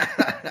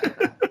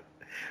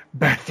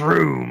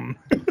 Bathroom.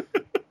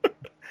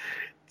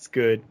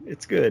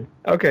 It's good.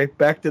 Okay,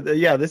 back to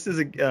this is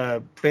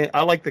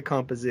I like the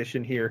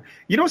composition here.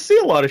 You don't see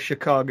a lot of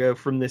Chicago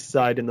from this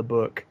side in the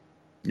book.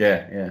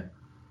 Yeah.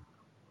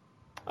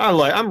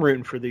 I'm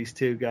rooting for these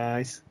two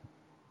guys.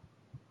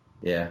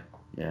 Yeah.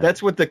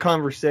 That's what the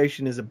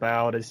conversation is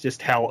about, is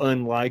just how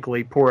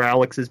unlikely poor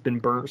Alex has been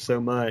burnt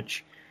so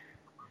much.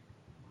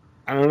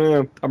 I don't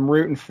know. I'm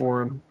rooting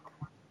for him.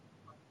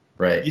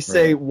 Right. You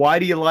say, why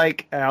do you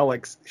like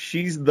Alex?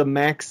 She's the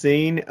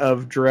Maxine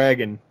of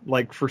Dragon.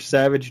 Like for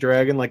Savage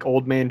Dragon, like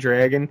Old Man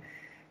Dragon,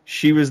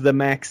 she was the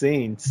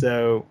Maxine.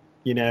 So,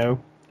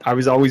 I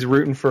was always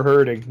rooting for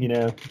her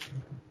to,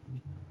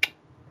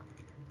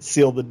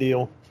 seal the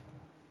deal.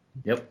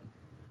 Yep.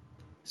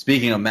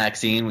 Speaking of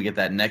Maxine, we get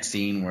that next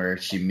scene where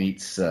she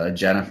meets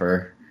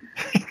Jennifer.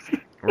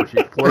 Or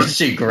she flirts.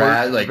 She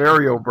grabs, like,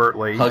 very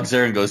overtly, hugs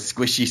her and goes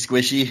squishy,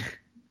 squishy.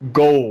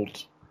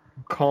 Gold.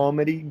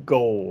 Comedy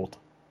gold.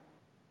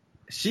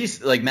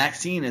 She's like,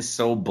 Maxine is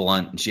so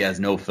blunt. She has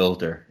no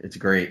filter. It's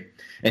great.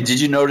 And did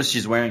you notice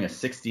she's wearing a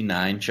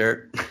 69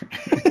 shirt?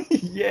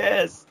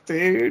 Yes,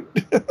 dude.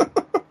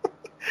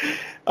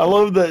 I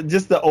love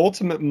the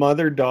ultimate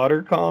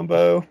mother-daughter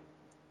combo.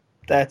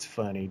 That's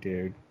funny,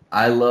 dude.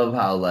 I love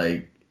how,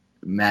 like,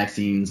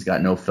 Maxine's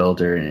got no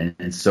filter, and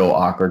it's so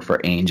awkward for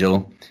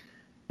Angel.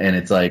 And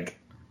it's like,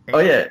 oh,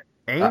 yeah.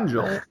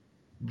 Angel.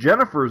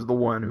 Jennifer's the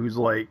one who's,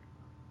 like,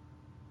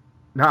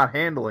 not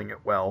handling it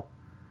well.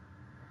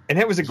 And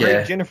that was a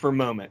great Jennifer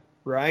moment,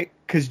 right?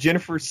 Because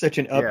Jennifer's such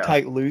an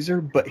uptight loser,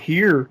 but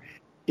here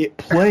it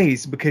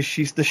plays because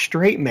she's the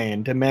straight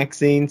man to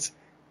Maxine's.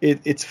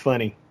 It's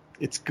funny.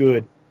 It's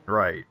good.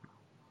 Right.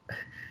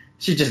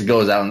 She just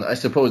goes out, and I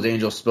suppose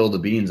Angel spilled the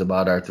beans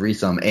about our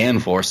threesome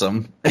and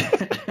foursome.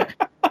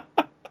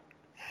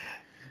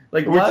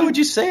 Like, why would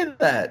you say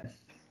that?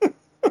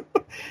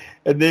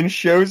 And then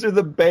shows her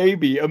the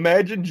baby.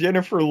 Imagine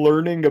Jennifer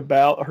learning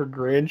about her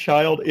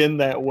grandchild in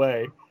that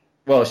way.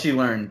 Well, she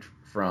learned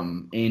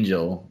from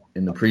Angel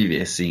in the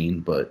previous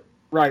scene, but...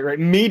 Right.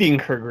 Meeting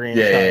her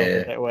grandchild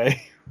in that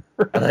way.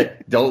 Right.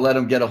 Like, don't let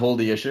him get a hold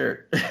of your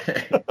shirt.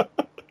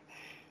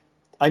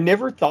 I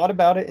never thought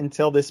about it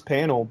until this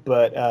panel,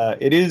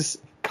 but it is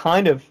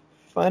kind of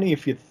funny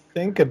if you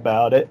think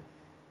about it.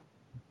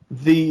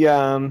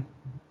 The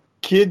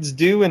kids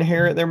do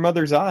inherit their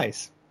mother's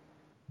eyes.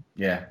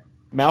 Yeah.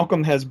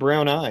 Malcolm has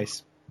brown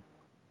eyes.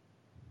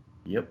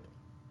 Yep.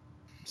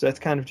 So that's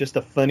kind of just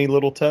a funny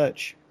little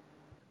touch.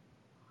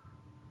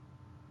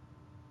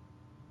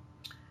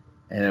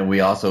 And then we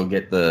also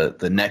get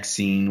the next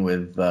scene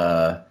with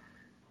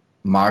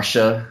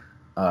Marcia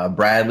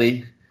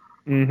Bradley.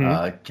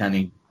 Mm-hmm. Kind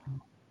of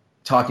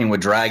talking with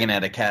Dragon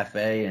at a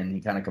cafe, and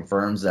he kind of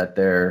confirms that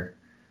they're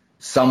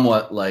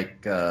somewhat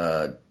like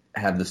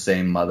have the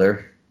same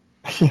mother.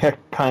 Yeah,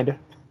 kind of.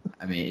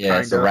 I mean,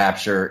 yeah. So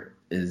Rapture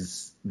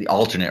is the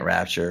alternate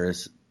Rapture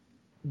is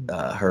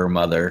her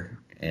mother,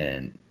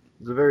 and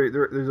there's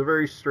a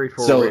very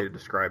straightforward way to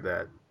describe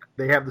that.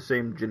 They have the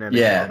same genetic.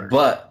 Yeah, mother.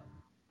 But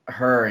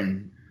her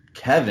and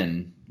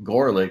Kevin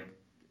Gorlick,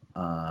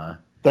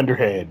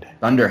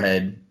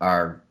 Thunderhead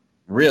are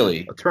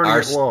really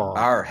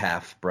our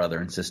half brother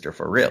and sister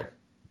for real.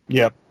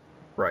 Yep.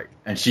 Right.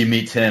 And she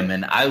meets him,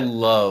 and I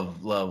love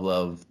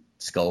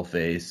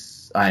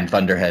Skullface and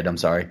Thunderhead. I'm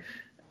sorry.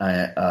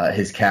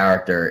 His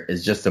character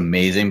is just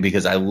amazing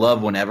because I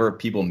love whenever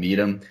people meet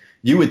him.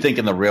 You would think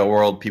in the real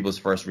world, people's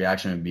first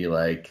reaction would be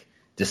like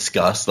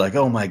disgust, like,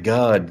 oh my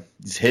God,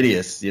 he's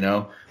hideous,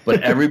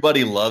 But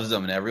everybody loves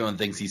him and everyone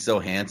thinks he's so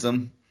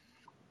handsome.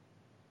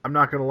 I'm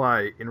not going to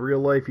lie. In real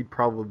life, he'd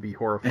probably be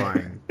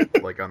horrifying,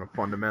 like on a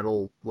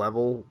fundamental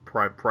level,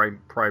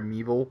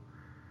 primeval.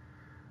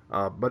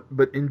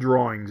 But in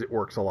drawings, it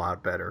works a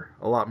lot better,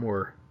 a lot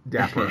more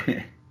dapper.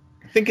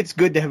 I think it's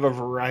good to have a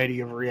variety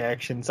of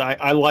reactions.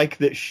 I like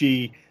that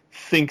she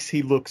thinks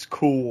he looks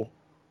cool,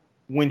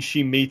 when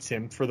she meets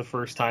him for the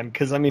first time,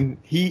 because I mean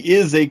he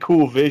is a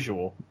cool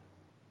visual.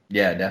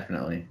 Yeah,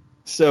 definitely.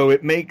 So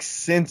it makes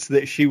sense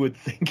that she would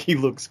think he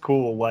looks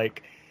cool.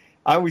 Like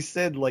I always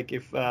said, like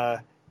if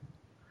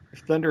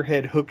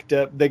Thunderhead hooked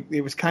up,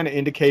 it was kind of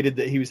indicated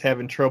that he was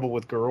having trouble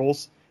with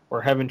girls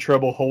or having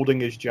trouble holding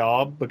his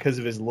job because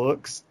of his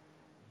looks.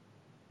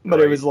 But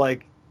Right. It was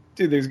like,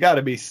 dude, there's got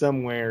to be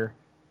somewhere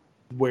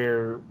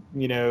where,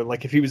 you know,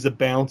 like if he was a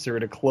bouncer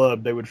at a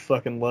club, they would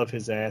fucking love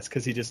his ass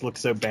because he just looks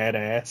so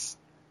badass.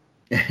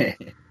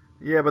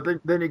 Yeah, but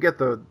then you get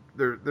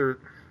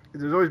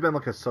there's always been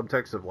like a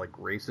subtext of like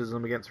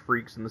racism against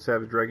freaks in the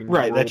Savage Dragon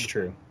Right, world. that's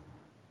true.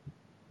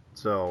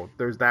 So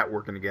there's that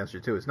working against you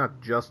too. It's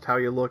not just how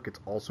you look; it's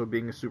also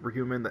being a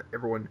superhuman. That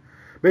everyone,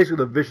 basically,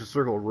 the vicious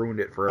circle ruined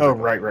it for Oh,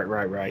 everybody.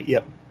 right.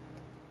 Yep.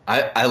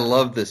 I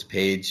love this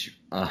page.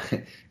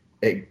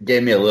 It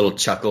gave me a little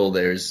chuckle.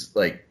 There's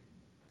like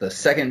the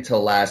second to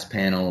last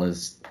panel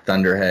is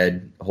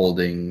Thunderhead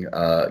holding,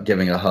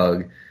 giving a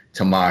hug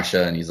to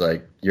Marsha, and he's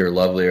like, "You're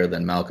lovelier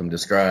than Malcolm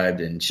described,"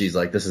 and she's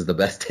like, "This is the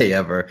best day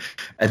ever."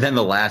 And then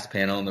the last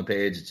panel on the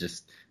page, it's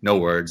just no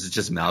words. It's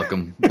just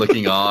Malcolm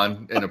looking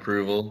on in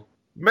approval.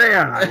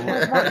 Man, I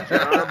love my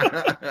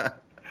job.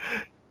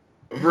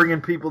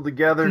 Bringing people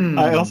together.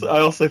 I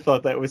also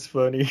thought that was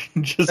funny.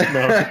 Just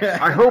no.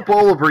 I hope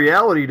all of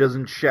reality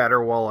doesn't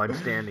shatter while I'm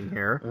standing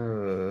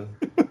here.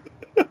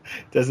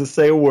 Doesn't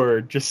say a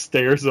word, just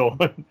stares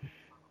on.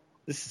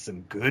 This is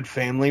some good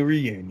family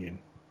reunion.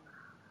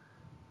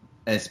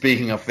 And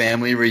speaking of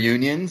family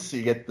reunions,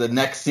 you get the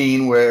next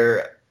scene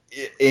where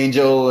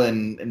Angel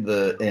and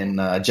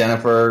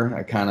Jennifer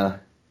are kind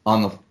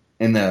of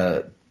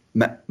in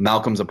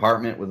Malcolm's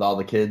apartment with all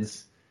the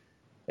kids,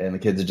 and the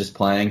kids are just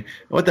playing.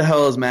 What the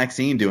hell is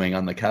Maxine doing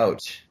on the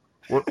couch?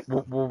 What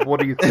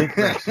do you think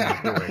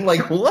Maxine's doing?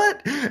 Like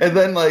what? And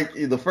then like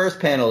the first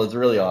panel is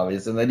really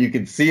obvious, and then you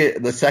can see it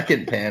in the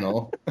second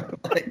panel.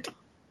 Like,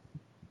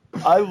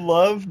 I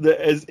love that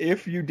as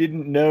if you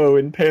didn't know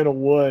in panel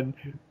 1,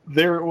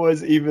 there it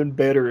was even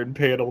better in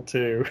panel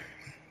 2.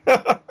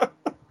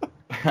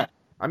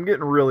 I'm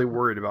getting really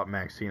worried about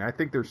Maxine. I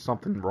think there's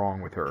something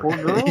wrong with her. Poor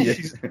girl. Yeah.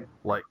 She's,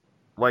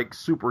 Like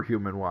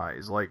superhuman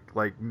wise, like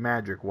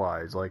magic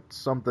wise, like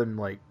something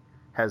like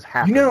has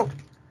happened. you know,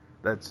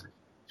 That's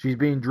she's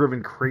being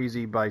driven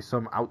crazy by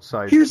some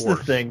outside here's force.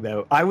 the thing,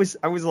 though. I was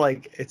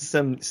like, it's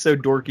so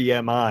dorky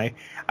am I.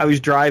 I was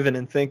driving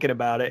and thinking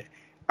about it.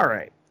 All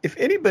right. If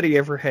anybody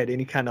ever had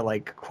any kind of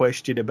like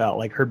question about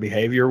like her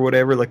behavior or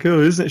whatever, like,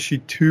 oh, isn't she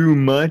too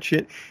much?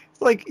 It's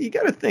like, you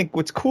got to think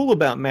what's cool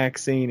about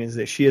Maxine is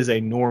that she is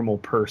a normal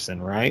person,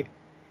 right?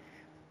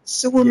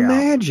 So Yeah.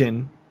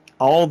 imagine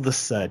all of a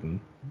sudden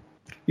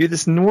you're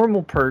this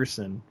normal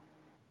person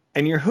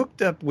and you're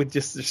hooked up with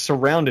just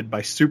surrounded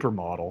by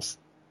supermodels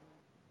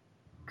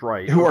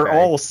Right. who are okay.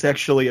 all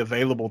sexually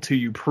available to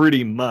you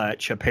pretty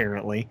much,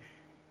 apparently.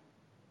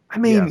 I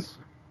mean, Yes.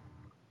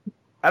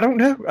 I don't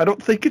know. I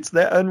don't think it's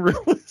that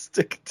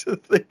unrealistic to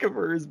think of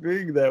her as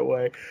being that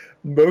way.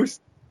 Most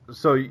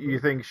So you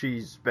think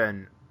she's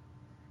been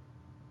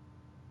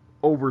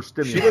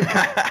overstimulated?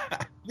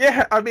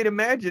 yeah, I mean,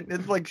 imagine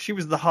it's like she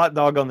was the hot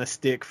dog on the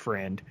stick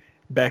friend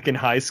back in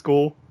high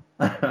school,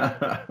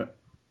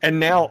 and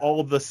now all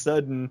of a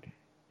sudden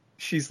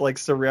she's like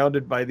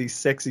surrounded by these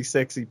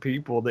sexy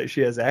people that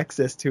she has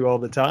access to all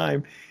the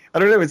time. I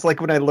don't know. It's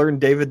like when I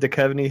learned David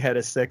Duchovny had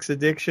a sex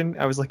addiction.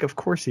 I was like, of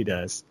course he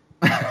does.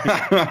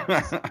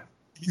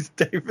 He's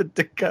David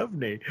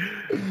Duchovny.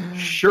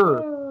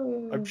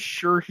 Sure. I'm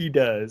sure he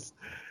does.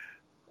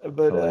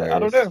 But I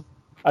don't know.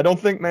 I don't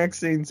think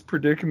Maxine's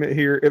predicament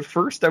here. At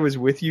first I was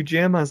with you,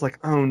 Jim. I was like,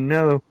 oh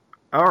no.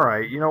 All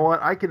right. You know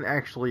what? I can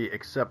actually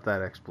accept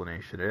that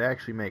explanation. It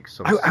actually makes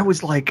some sense. I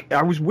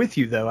was with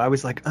you though. I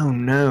was like, oh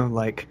no,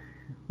 like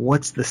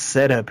what's the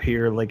setup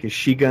here? Like, is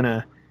she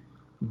gonna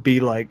be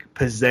like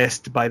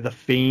possessed by the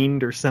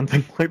fiend or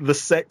something, like the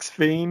sex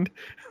fiend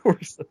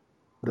or something?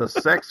 The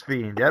sex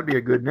fiend. That'd be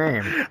a good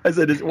name. I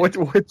said, what's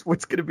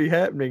going to be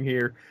happening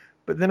here?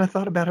 But then I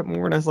thought about it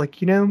more, and I was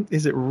like, you know,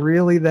 is it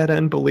really that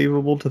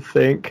unbelievable to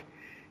think?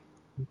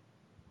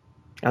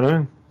 I don't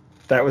know.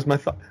 That was my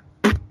thought.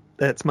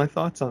 That's my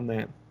thoughts on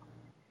that.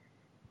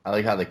 I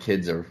like how the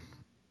kids are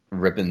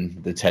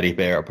ripping the teddy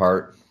bear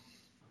apart.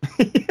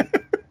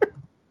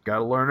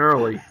 Gotta learn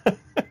early.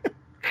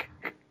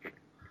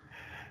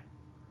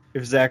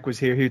 If Zach was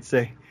here, he'd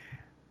say,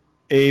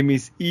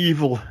 Amy's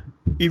evil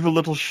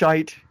little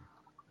shite.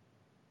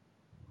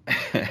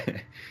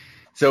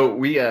 So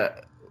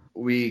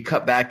we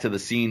cut back to the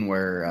scene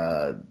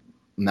where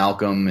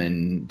Malcolm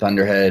and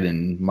Thunderhead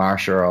and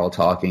Marsha are all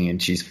talking,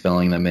 and she's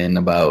filling them in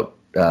about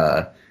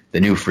the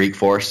new Freak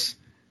Force,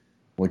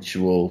 which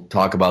we'll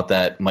talk about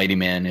that Mighty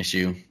Man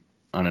issue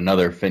on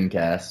another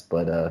Fincast.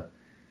 But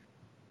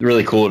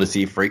really cool to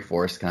see Freak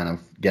Force kind of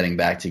getting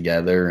back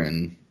together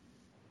and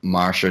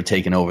Marsha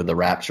taking over the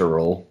Rapture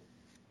role.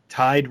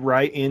 Tied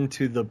right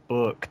into the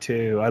book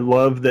too. I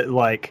love that,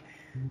 like,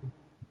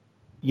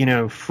 you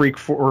know,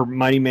 or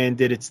Mighty Man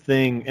did its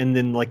thing, and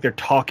then like they're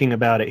talking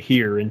about it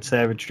here in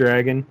Savage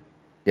Dragon.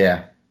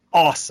 Yeah.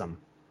 Awesome.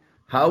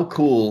 How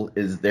cool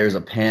is there's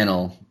a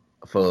panel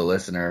for the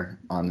listener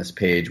on this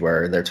page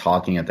where they're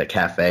talking at the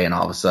cafe and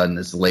all of a sudden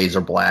this laser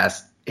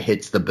blast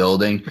hits the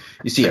building.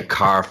 You see a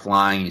car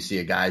flying. You see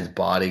a guy's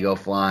body go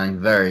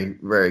flying. Very,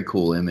 very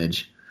cool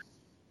image.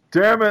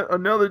 Damn it,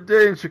 another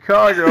day in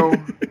Chicago.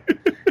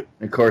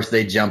 Of course,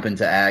 they jump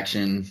into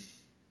action.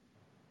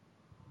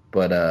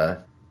 But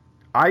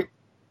I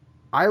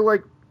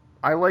like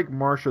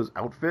Marsha's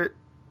outfit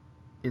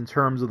in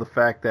terms of the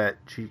fact that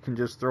she can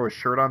just throw a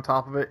shirt on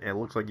top of it and it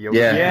looks like yoga.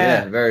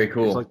 Yeah, very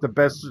cool. It's like the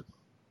best.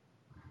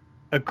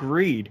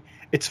 Agreed.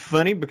 It's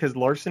funny because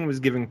Larson was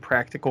giving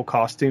practical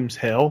costumes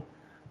hell,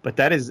 but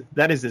that is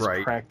as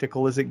Right.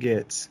 practical as it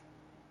gets.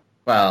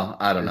 Well,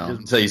 I don't It's know just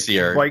until you see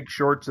her. Bike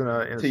shorts and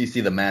Until you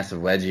see the massive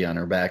wedgie on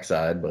her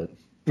backside, but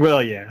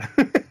Well, yeah.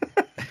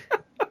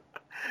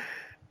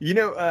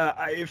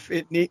 If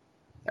it need.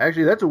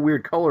 Actually, that's a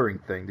weird coloring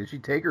thing. Did she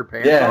take her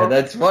pants yeah, off?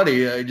 that's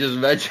funny. I just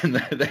mentioned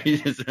that. They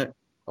just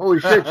Holy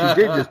shit, she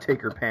did just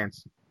take her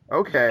pants.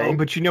 Okay. Oh,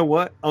 but you know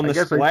what? On I the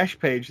guess splash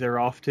page, they're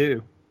off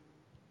too.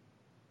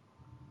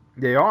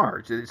 They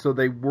are. So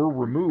they were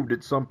removed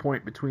at some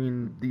point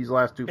between these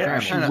last two Yeah,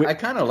 panels. I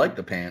kind of like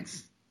the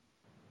pants.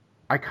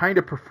 I kind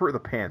of prefer the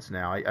pants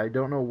now. I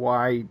don't know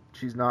why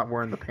she's not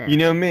wearing the pants. You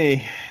know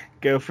me,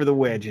 go for the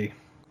wedgie.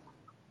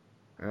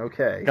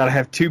 Okay. Got to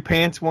have 2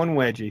 pants, 1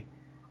 wedgie.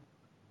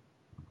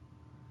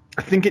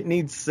 I think it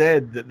needs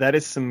said that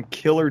is some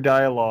killer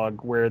dialogue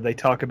where they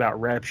talk about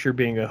Rapture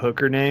being a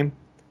hooker name.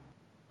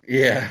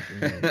 Yeah.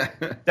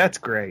 That's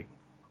great.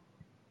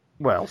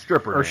 Well,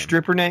 stripper Or name.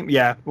 stripper name?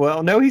 Yeah.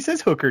 Well, no, he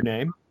says hooker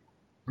name.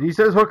 He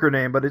says hooker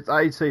name, but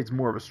I'd say it's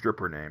more of a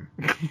stripper name.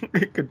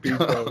 It could be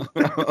both.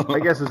 I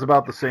guess it's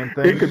about the same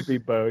thing. It could be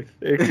both.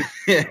 It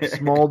could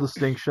Small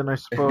distinction, I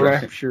suppose.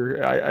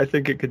 Rapture. I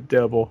think it could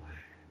double.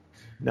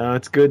 No,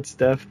 it's good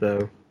stuff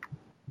though.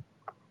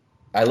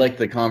 I like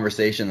the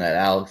conversation that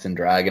Alex and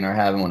Dragon are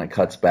having when it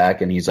cuts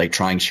back and he's like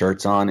trying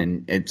shirts on,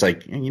 and it's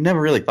like you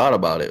never really thought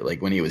about it.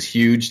 Like when he was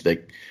huge,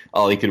 like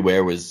all he could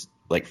wear was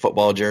like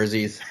football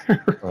jerseys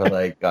or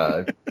like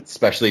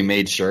specially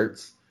made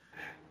shirts.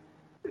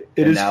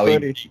 It And is now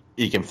funny.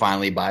 he can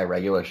finally buy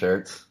regular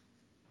shirts.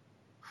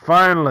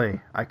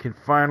 Finally, I can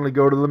finally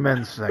go to the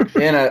men's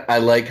section. And I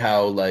like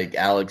how like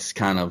Alex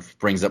kind of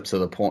brings up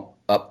the point.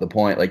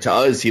 Like to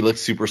us, he looks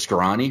super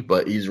scrawny,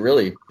 but he's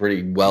really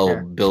pretty well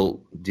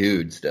built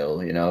dude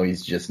still. You know,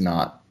 he's just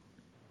not,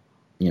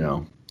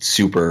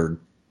 super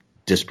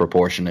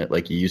disproportionate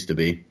like he used to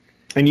be.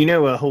 And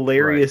a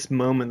hilarious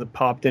moment that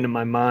popped into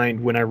my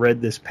mind when I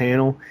read this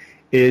panel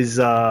is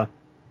I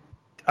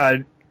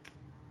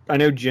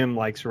know Jim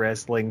likes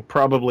wrestling.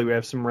 Probably we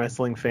have some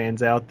wrestling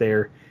fans out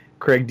there.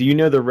 Craig, do you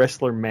know the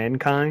wrestler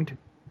Mankind?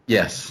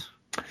 Yes.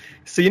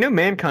 So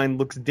Mankind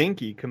looks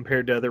dinky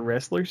compared to other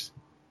wrestlers.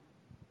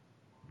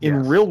 In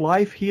Yes. real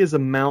life, he is a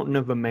mountain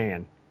of a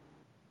man.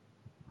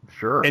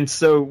 Sure. And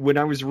so when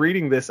I was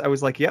reading this, I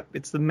was like, yep,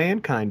 it's the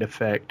Mankind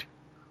effect.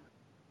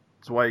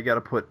 That's why you got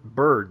to put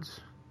birds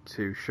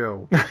to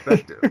show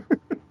perspective,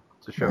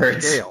 to show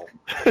Birds. scale.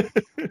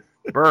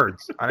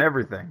 Birds on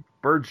everything.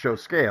 Birds show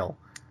scale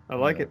I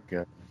like it.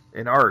 God.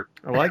 in art.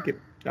 I like it.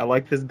 I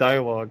like this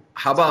dialogue.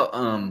 How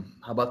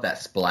about that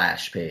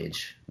splash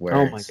page where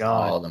Oh my it's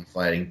God. all of them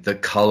fighting? The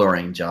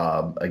coloring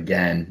job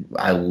again.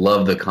 I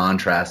love the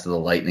contrast of the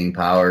lightning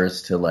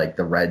powers to like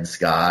the red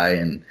sky,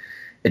 and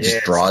it just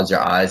Yes. draws your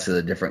eyes to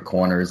the different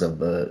corners of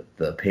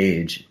the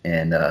page.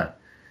 And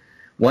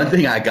one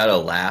thing I gotta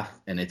laugh,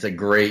 and it's a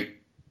great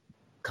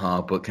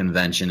comic book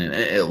convention, and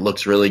it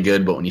looks really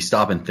good. But when you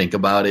stop and think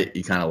about it,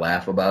 you kind of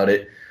laugh about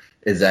it.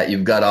 Is that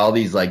you've got all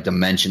these like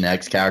Dimension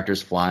X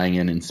characters flying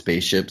in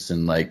spaceships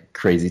and like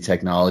crazy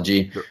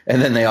technology,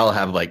 and then they all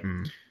have like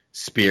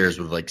spears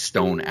with like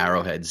stone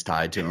arrowheads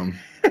tied to them.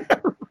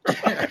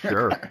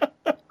 Sure.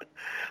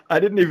 I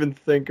didn't even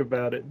think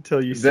about it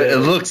until you said It it.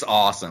 looks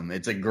awesome.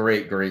 It's a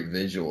great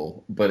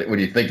visual. But when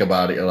you think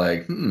about it, you're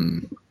like,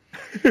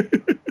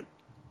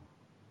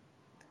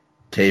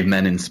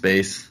 cavemen in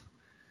space.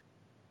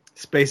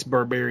 Space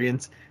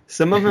barbarians.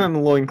 Some of them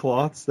have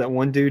loincloths. That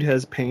one dude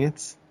has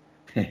pants.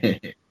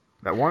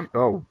 That one?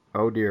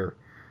 Oh dear.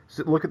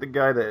 Look at the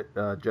guy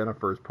that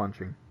Jennifer is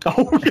punching.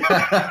 Oh,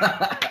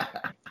 yeah.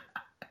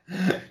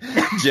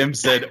 Jim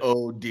said,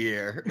 "Oh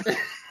dear."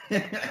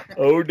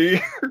 Oh,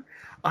 dear.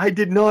 I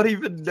did not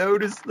even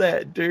notice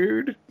that,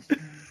 dude.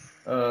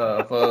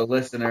 For a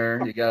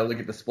listener, you gotta look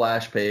at the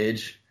splash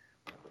page.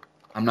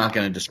 I'm not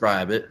gonna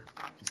describe it.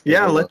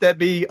 Yeah, let that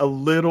be a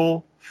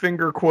little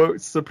finger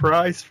quote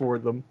surprise for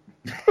them.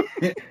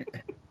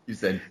 You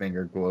said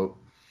finger quote.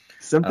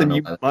 Something I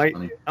you don't know why might. that's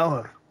funny.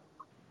 Oh,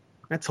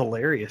 that's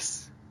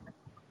hilarious.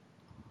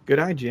 Good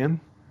eye,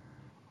 Jim.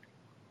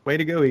 Way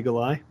to go, Eagle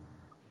Eye.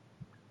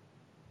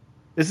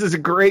 This is a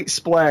great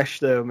splash,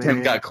 though, man.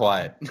 Tim got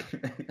quiet.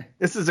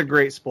 This is a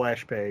great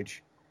splash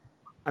page.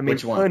 I mean,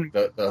 Which one?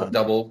 The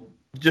double.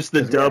 Just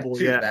the 'Cause we have double,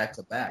 two yeah. back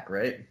to back,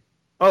 right?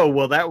 Oh,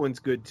 well, that one's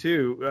good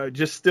too.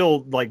 Just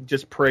still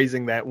just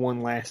praising that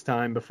one last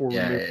time before we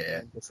move.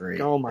 Yeah. Great.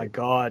 Oh my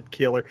God,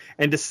 killer!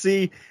 And to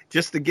see,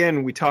 just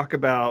again, we talk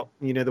about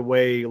the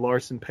way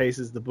Larson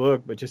paces the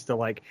book, but just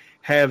to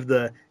have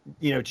the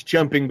it's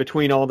jumping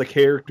between all the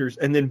characters,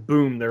 and then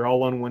boom, they're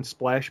all on one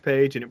splash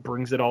page, and it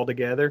brings it all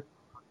together.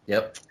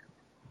 Yep.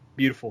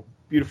 Beautiful,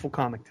 beautiful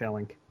comic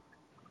telling.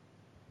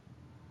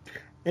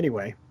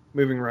 Anyway,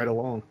 moving right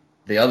along.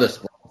 The other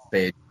splash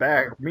page.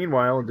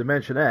 Meanwhile, in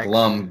Dimension X,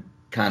 Glum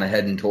kind of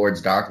heading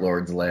towards Dark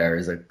Lord's lair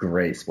is a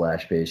great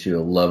splash page.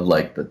 You'll love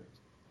the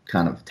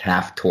kind of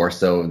half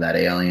torso of that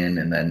alien,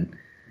 and then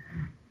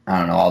I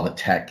don't know, all the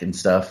tech and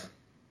stuff.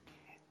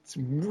 It's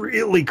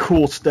really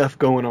cool stuff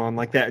going on,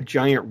 like that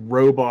giant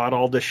robot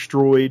all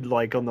destroyed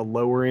on the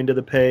lower end of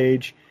the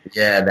page.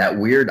 Yeah, that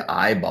weird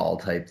eyeball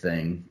type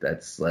thing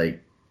that's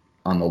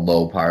on the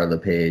low part of the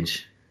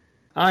page.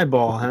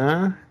 Eyeball,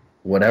 huh?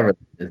 Whatever.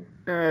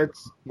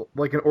 it's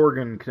like an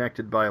organ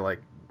connected by you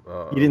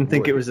didn't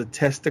think it was a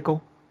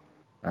testicle?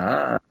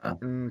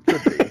 Could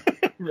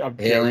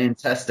be. Alien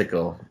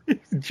testicle.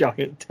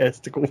 Giant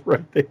testicle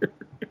right there.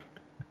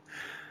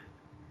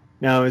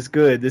 No, it's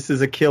good. This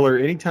is a killer.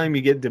 Anytime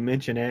you get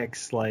Dimension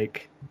X,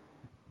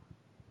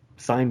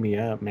 sign me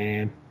up,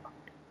 man.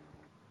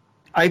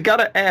 I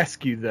gotta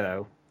ask you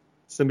though.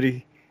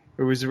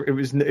 It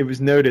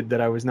was noted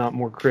that I was not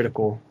more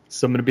critical,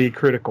 so I'm gonna be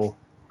critical.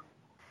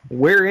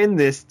 Where in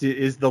this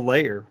is the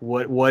layer?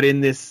 What in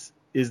this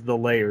is the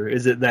layer?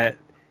 Is it that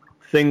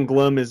thing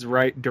Glum is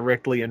right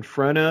directly in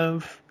front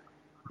of?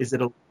 Is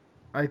it a?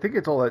 I think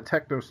it's all that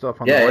techno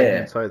stuff on the right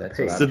hand side of the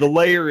page. So the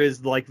layer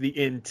is the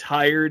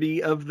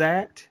entirety of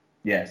that?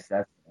 Yes,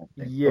 that's.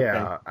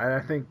 Yeah, okay. And I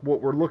think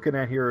what we're looking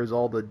at here is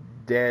all the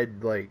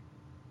dead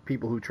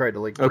people who tried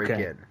to break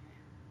in.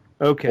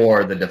 Okay.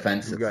 Or the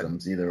defense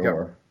systems, either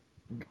or.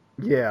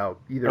 Yeah,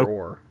 either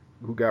or.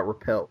 Who got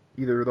repelled?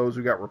 Either those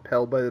who got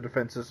repelled by the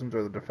defense systems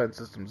or the defense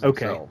systems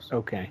themselves.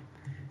 Okay.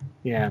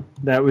 Yeah,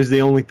 that was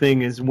the only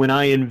thing. Is when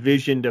I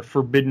envisioned a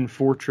Forbidden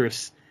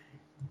Fortress,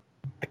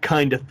 I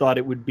kind of thought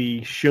it would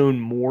be shown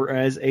more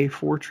as a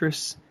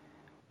fortress.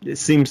 It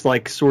seems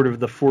like sort of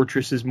the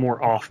fortress is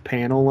more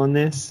off-panel on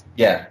this.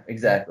 Yeah,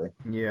 exactly.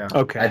 Yeah.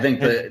 Okay. I think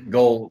the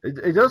goal...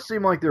 It does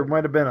seem like there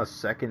might have been a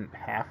second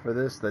half of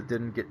this that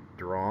didn't get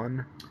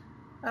drawn.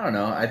 I don't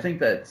know. I think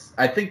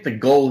the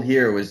goal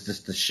here was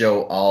just to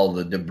show all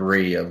the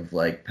debris of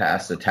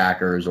past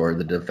attackers or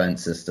the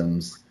defense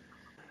systems.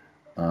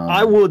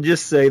 I will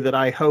just say that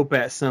I hope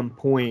at some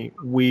point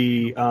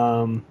we,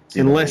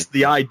 unless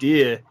the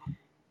idea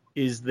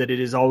is that it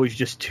is always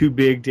just too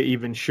big to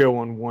even show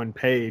on one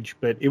page,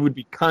 but it would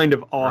be kind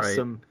of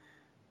awesome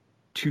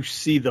to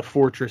see the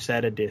fortress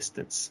at a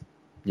distance.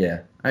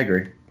 Yeah, I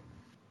agree.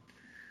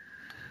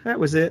 That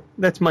was it.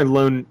 That's my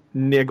lone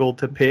niggle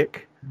to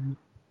pick.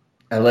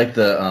 I like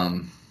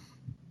the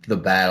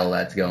battle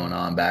that's going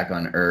on back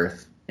on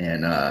Earth,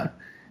 and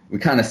we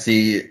kind of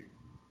see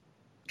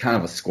kind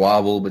of a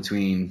squabble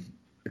between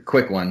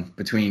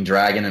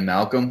Dragon and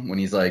Malcolm when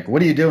he's like,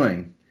 "What are you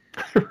doing?"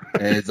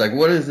 And it's like,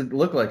 "What does it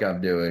look like I'm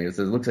doing?" It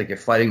says, "It looks like you're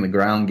fighting the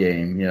ground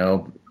game."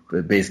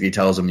 It basically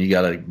tells him you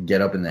got to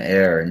get up in the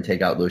air and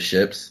take out those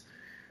ships.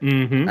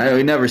 Mm-hmm.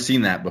 We've never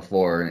seen that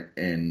before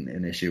in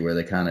an issue where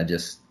they kind of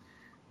just.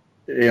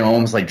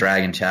 Almost like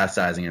Dragon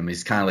chastising him.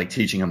 He's kind of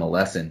teaching him a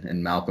lesson,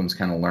 and Malcolm's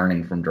kind of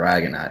learning from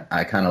Dragon.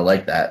 I kind of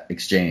like that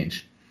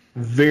exchange.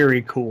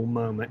 Very cool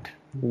moment.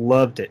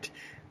 Loved it.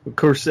 Of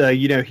course,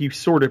 he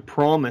sort of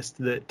promised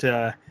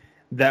that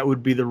that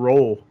would be the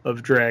role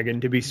of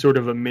Dragon, to be sort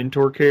of a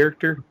mentor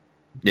character.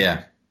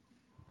 Yeah.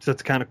 So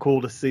it's kind of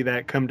cool to see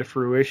that come to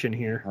fruition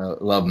here.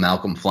 I love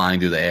Malcolm flying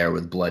through the air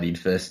with bloodied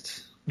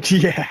fists.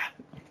 Yeah.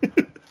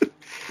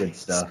 Good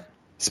stuff.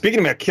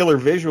 Speaking about killer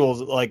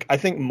visuals, I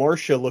think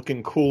Marcia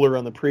looking cooler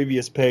on the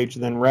previous page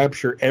than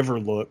Rapture ever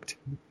looked.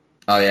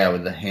 Oh, yeah,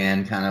 with the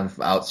hand kind of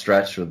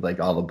outstretched with,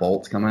 all the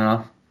bolts coming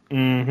off?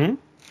 Mm-hmm.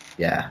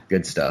 Yeah,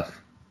 good stuff.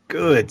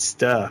 Good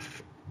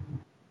stuff.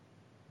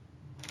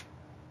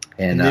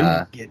 And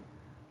get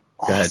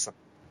awesome.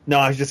 No,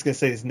 I was just going to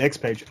say this next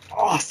page.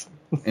 Awesome.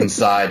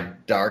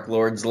 Inside Dark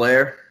Lord's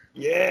lair?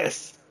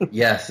 Yes.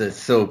 Yes, it's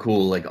so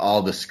cool.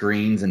 All the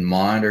screens and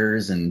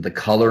monitors and the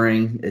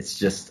coloring. It's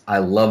just, I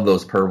love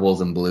those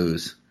purples and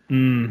blues.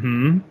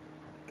 Mm-hmm.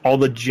 All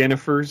the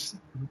Jennifers.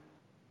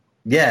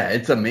 Yeah,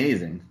 it's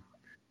amazing.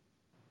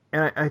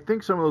 And I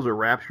think some of those are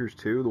Raptures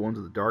too, the ones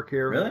with the dark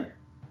hair. Really?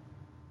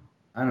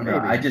 I don't know.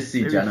 I just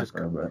see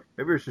Jennifer, but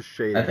maybe it's just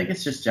shading. I think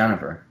it's just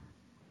Jennifer.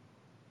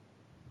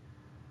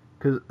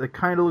 Because it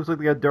kind of looks like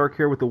they got dark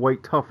hair with the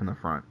white tuff in the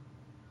front.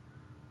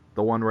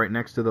 The one right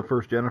next to the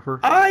first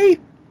Jennifer. I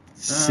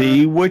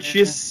see what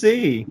you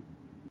see.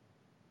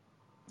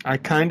 I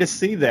kind of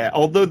see that.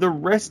 Although the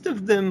rest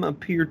of them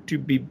appear to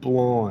be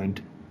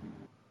blonde.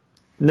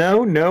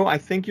 No, I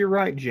think you're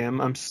right,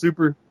 Jim. I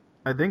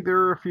think there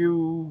are a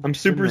few. I'm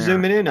super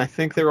zooming in. I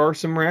think there are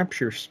some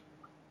Raptures.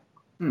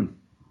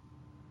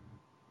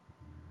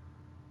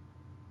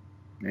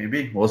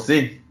 Maybe. We'll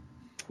see.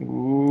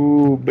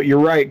 Ooh, but you're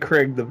right,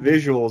 Craig. The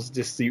visuals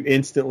just you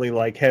instantly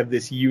like have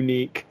this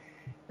unique.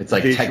 It's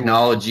like visual.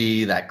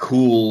 technology, the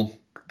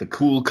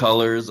cool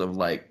colors of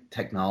like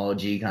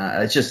technology.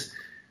 It's just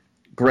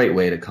great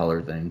way to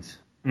color things.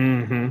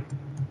 Mm-hmm.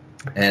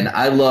 And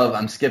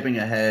I'm skipping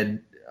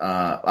ahead.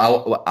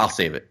 I'll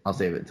save it. I'll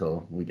save it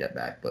until we get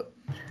back. But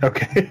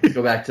Okay.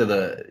 go back to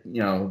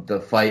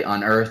the fight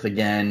on Earth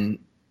again.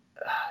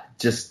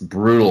 Just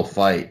brutal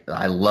fight.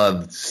 I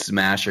loved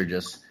Smasher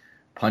just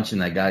punching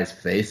that guy's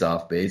face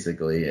off.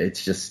 Basically,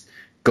 it's just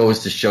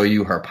goes to show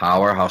you her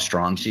power, how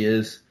strong she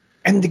is.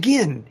 And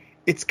again,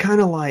 it's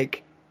kind of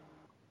like,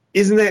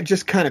 isn't that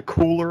just kind of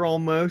cooler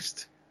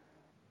almost?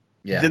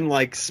 Yeah. Than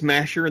like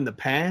Smasher in the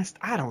past?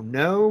 I don't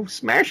know.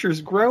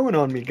 Smasher's growing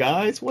on me,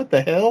 guys. What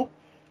the hell?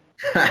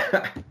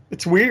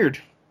 It's weird.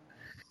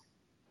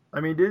 I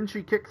mean, didn't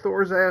she kick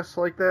Thor's ass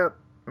like that?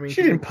 I mean,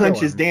 She didn't punch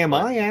kill his him, damn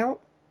but- eye out.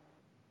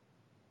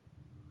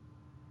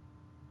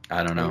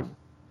 I don't know.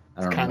 I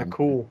It's don't kind of know.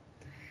 cool.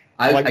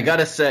 I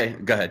gotta say,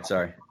 go ahead.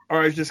 Sorry.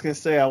 Or I was just gonna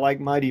say, I like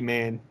Mighty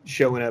Man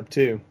showing up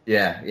too.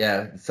 Yeah,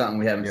 it's something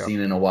we haven't Yeah. seen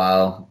in a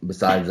while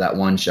besides that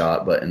one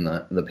shot, but in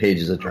the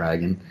Pages of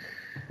Dragon.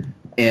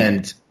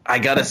 And I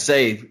gotta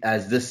say,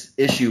 as this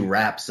issue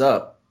wraps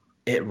up,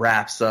 it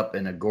wraps up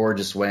in a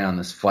gorgeous way on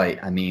this fight.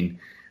 I mean,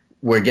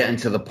 we're getting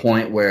to the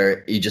point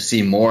where you just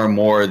see more and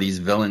more of these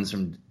villains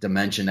from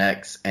Dimension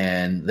X,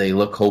 and they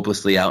look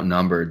hopelessly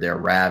outnumbered. They're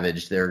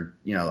ravaged.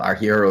 Our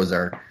heroes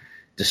are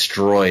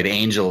destroyed.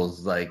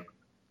 Angel's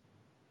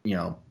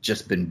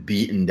just been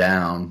beaten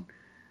down.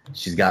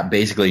 She's got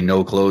basically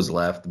no clothes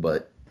left,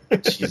 but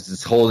she's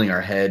just holding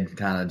her head,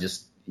 kind of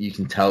just, you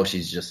can tell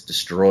she's just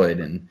destroyed.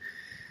 And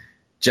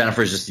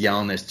Jennifer's just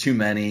yelling, there's too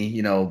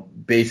many.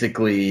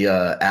 Basically,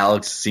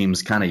 Alex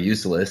seems kind of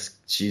useless.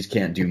 She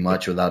can't do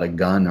much without a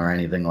gun or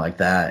anything like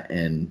that.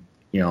 And,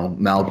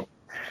 Malcolm.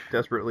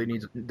 Desperately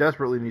needs. Yeah,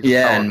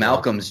 a power and glove.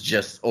 Malcolm's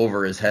just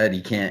over his head.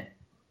 He can't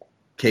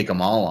take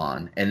them all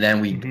on. And then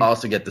we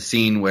also get the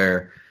scene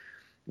where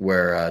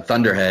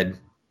Thunderhead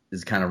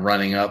is kind of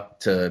running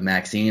up to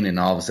Maxine, and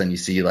all of a sudden you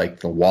see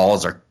like the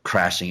walls are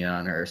crashing in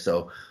on her.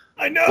 So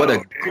I know. what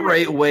a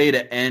great way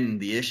to end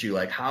the issue.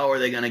 Like, how are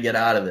they going to get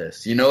out of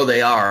this?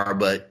 They are,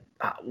 but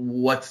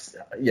what's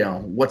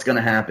going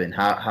to happen?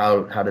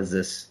 How does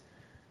this?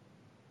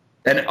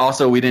 And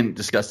also, we didn't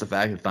discuss the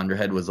fact that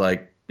Thunderhead was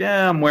like,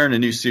 "Yeah, I'm wearing a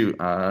new suit.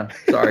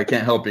 Sorry,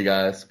 can't help you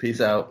guys.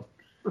 Peace out."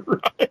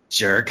 Right.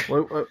 Jerk.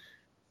 Well,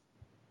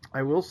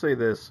 I will say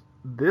this: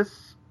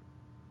 this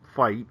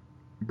fight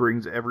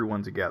brings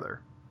everyone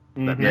together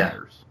that Mhm. Yeah.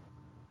 matters,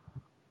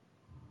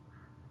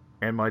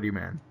 and Mighty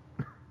Man,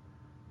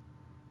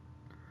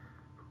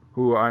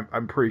 who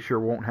I'm pretty sure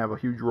won't have a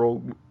huge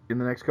role in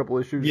the next couple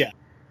issues. Yeah.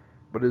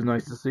 but it's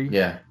nice to see.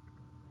 Yeah.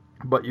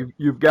 But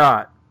you've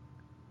got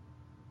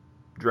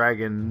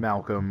Dragon,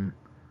 Malcolm,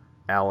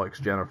 Alex,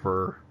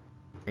 Jennifer,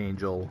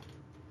 Angel,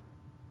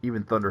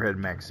 even Thunderhead,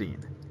 and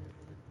Maxine.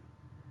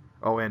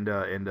 Oh, and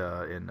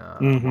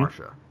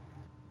Marsha.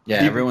 Yeah,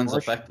 Even everyone's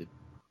Marsh- affected.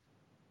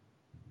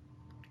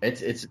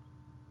 It's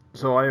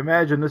So I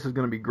imagine this is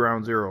going to be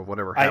ground zero of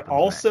whatever I happens.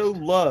 also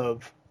next.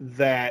 love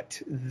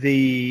that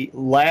the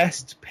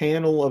last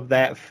panel of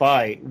that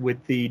fight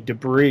with the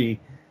debris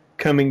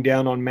coming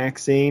down on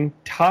Maxine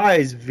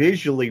ties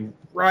visually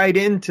right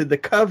into the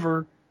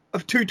cover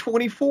of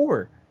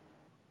 224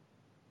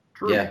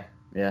 True.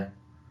 yeah.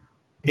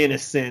 in a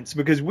sense,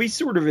 because we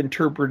sort of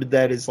interpreted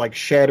that as like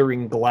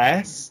shattering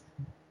glass,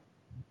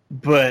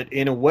 but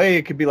in a way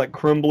it could be like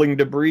crumbling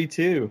debris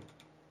too.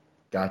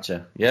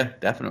 Gotcha. Yeah,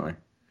 definitely.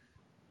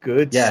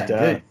 Good Yeah,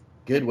 stuff.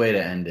 good way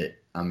to end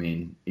it. I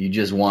mean, you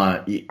just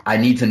I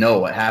need to know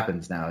what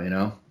happens now,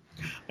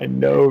 I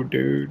know,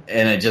 dude.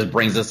 And it just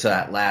brings us to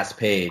that last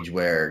page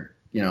where,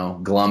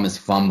 Glum is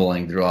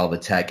fumbling through all the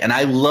tech. And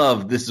I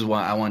love, this is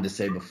what I wanted to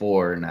say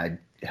before, and I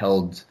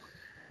held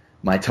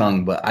my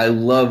tongue, but I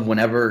love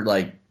whenever,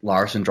 like,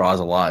 Larson draws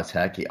a lot of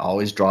tech, he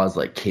always draws,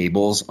 like,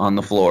 cables on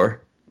the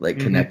floor, like,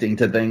 connecting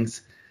to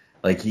things.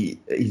 Like, he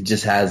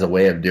just has a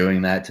way of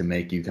doing that to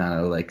make you kind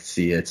of, like,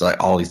 see it's,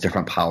 like, all these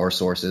different power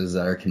sources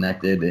that are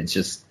connected.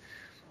 It's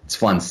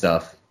fun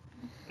stuff.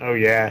 Oh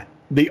yeah,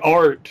 the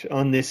art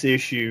on this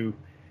issue,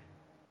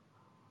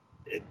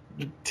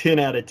 10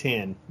 out of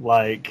 10.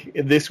 Like,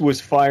 this was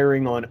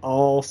firing on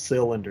all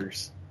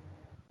cylinders.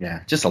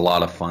 Yeah, just a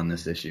lot of fun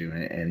this issue.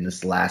 And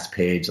this last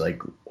page,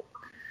 like,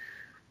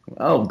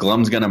 oh,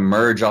 Glum's going to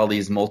merge all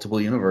these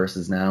multiple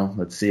universes now.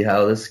 Let's see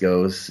how this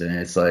goes. And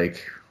it's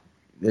like,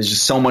 there's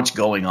just so much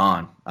going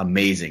on.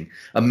 Amazing.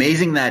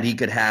 Amazing that he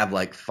could have,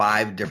 like,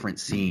 5 different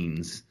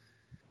scenes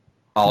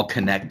all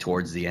connect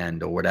towards the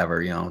end or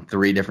whatever,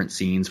 3 different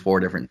scenes, 4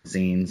 different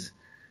scenes.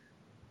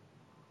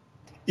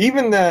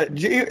 Even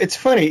it's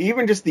funny,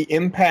 even just the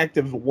impact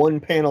of one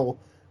panel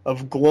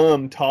of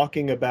Glum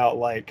talking about,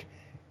 like,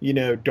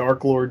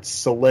 Dark Lord's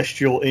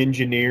celestial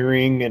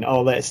engineering and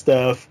all that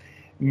stuff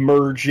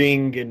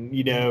merging and,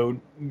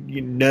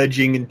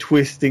 nudging and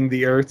twisting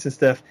the earths and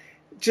stuff.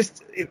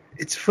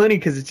 it's funny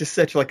because it's just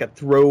such like a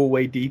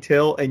throwaway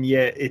detail, and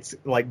yet it's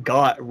like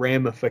got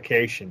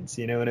ramifications.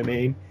 You know what I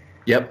mean?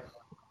 Yep.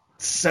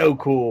 So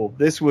cool.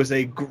 This was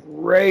a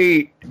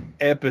great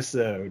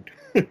episode.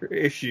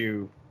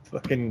 Issue.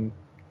 Fucking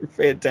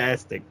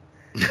fantastic.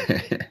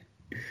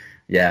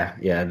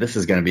 Yeah, this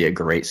is going to be a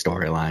great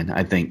storyline.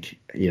 I think,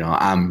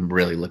 I'm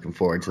really looking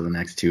forward to the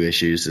next 2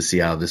 issues to see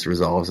how this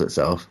resolves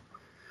itself.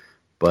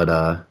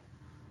 But,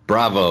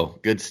 bravo.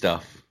 Good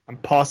stuff. I'm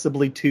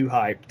possibly too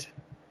hyped.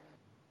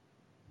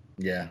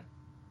 Yeah.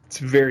 It's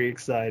very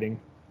exciting.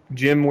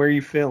 Jim, where are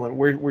you feeling?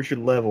 Where's your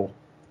level?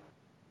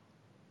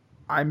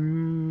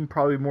 I'm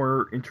probably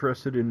more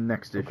interested in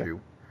next issue.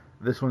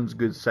 This one's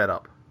good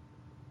setup,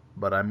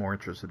 but I'm more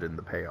interested in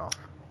the payoff.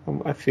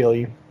 I feel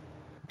you.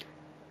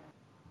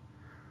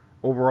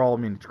 Overall, I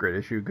mean, it's a great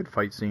issue, good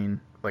fight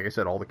scene. Like I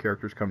said, all the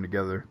characters come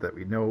together that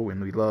we know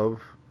and we love.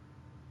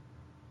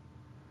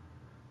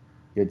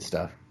 Good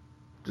stuff.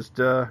 Just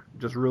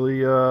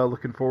really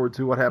looking forward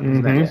to what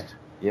happens next.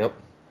 Yep.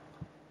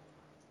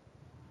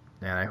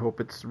 And I hope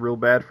it's real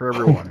bad for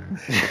everyone.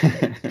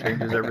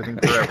 Changes everything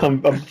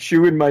forever. I'm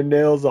chewing my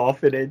nails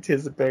off in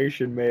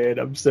anticipation, man.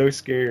 I'm so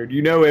scared.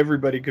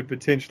 Everybody could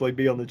potentially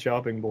be on the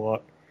chopping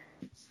block.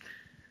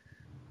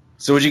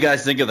 So what'd you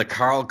guys think of the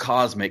Carl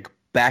Cosmic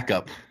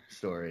backup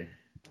story?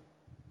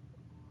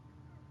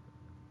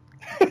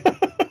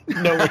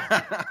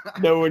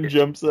 No one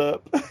jumps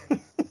up.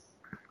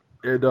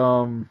 It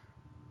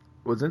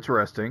was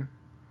interesting.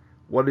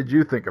 What did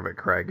you think of it,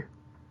 Craig?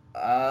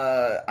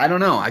 I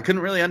don't know. I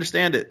couldn't really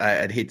understand it.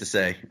 I'd hate to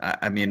say.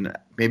 I mean,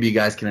 maybe you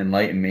guys can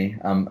enlighten me.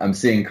 I'm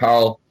seeing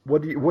Carl.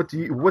 What do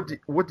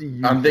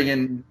you? I'm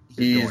thinking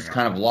he's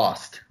kind of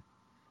lost,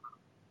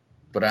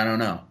 but I don't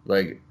know.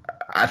 Like,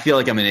 I feel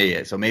like I'm an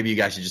idiot. So maybe you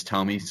guys should just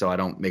tell me so I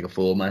don't make a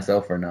fool of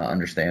myself for not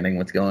understanding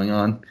what's going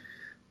on.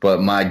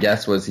 But my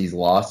guess was he's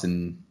lost,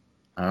 and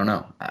I don't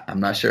know. I'm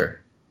not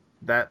sure.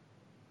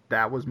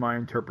 That was my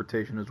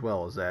interpretation as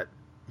well. Is that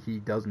he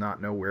does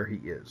not know where he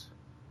is.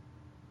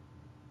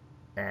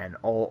 And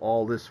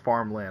all this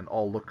farmland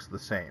all looks the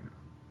same.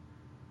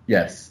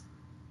 Yes.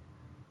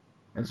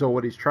 And so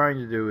what he's trying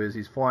to do is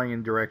he's flying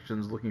in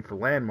directions looking for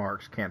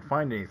landmarks, can't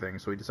find anything,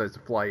 so he decides to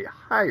fly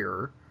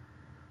higher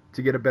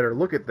to get a better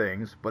look at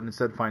things, but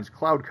instead finds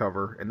cloud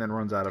cover and then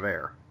runs out of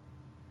air.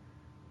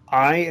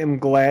 I am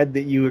glad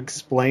that you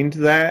explained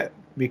that,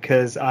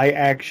 because I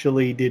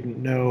actually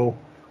didn't know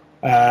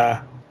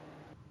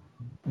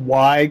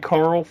why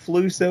Carl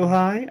flew so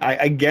high.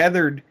 I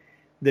gathered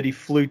that he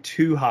flew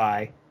too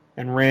high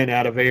and ran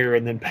out of air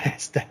and then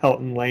passed out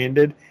and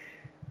landed.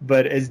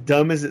 But as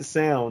dumb as it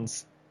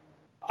sounds,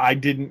 I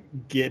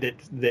didn't get it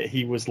that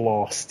he was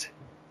lost.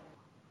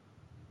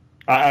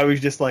 I was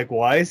just like,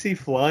 why is he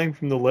flying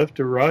from the left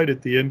to right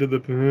at the end of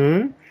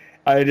the...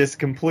 I just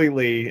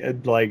completely, I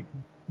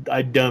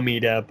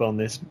dummied up on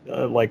this,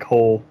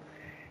 whole...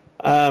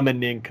 I'm a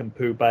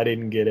nincompoop. I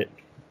didn't get it.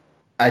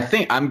 I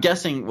think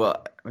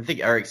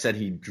Eric said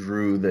he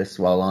drew this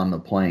while on the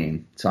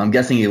plane. So I'm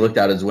guessing he looked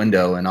out his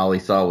window and all he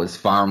saw was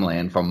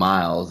farmland for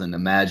miles, and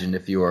imagined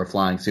if you were a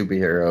flying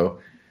superhero,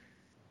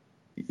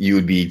 you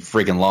would be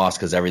freaking lost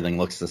because everything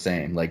looks the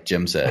same, like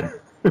Jim said.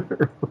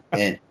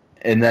 And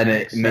then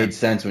it made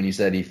sense when you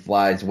said he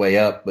flies way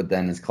up, but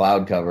then his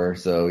cloud cover,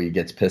 so he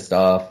gets pissed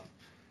off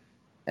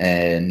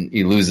and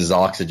he loses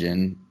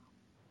oxygen.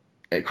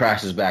 It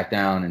crashes back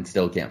down and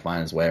still can't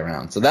find his way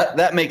around. So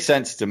that makes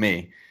sense to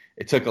me.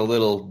 It took a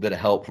little bit of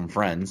help from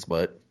friends,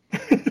 but...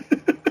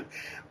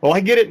 Well, I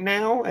get it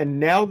now, and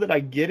now that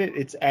I get it,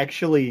 it's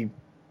actually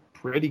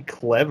pretty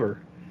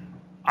clever.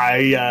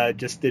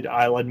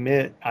 I'll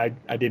admit, I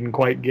didn't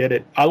quite get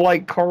it. I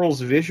like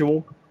Carl's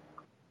visual.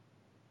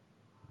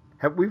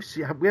 Have we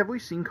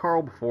seen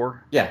Carl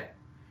before? Yeah.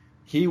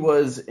 He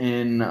was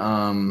in,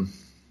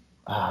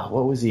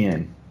 what was he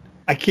in?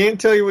 I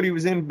can't tell you what he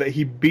was in, but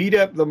he beat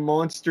up the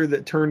monster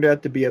that turned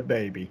out to be a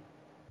baby.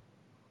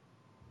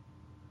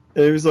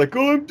 And he was like,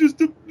 oh, I'm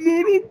just a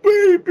little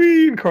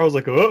baby. And Carl's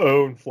like,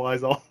 uh-oh, and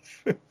flies off.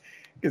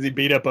 Because he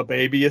beat up a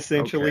baby,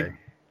 essentially. Okay.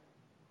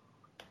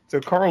 So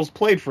Carl's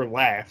played for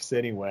laughs,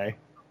 anyway.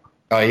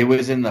 Oh, he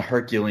was in the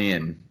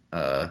Herculean,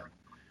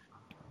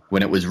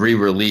 when it was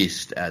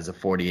re-released as a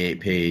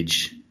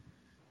 48-page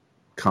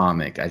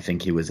comic. I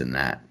think he was in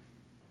that.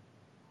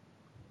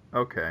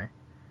 Okay.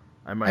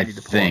 I might need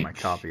to pull out my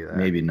copy of that.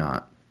 Maybe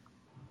not.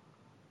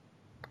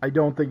 I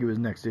don't think it was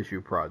Next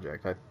Issue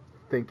Project. I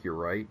think you're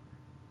right.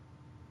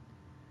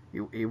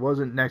 He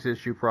wasn't Next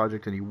Issue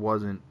Project, and he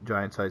wasn't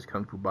Giant Size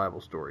Kung Fu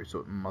Bible Story, so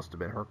it must have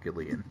been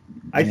Herculean.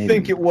 I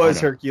think it was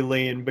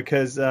Herculean,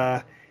 because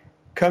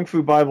Kung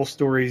Fu Bible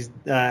Stories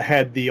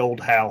had the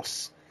old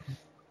house.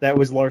 That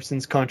was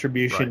Larson's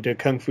contribution to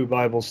Kung Fu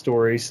Bible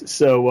Stories.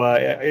 So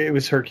it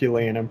was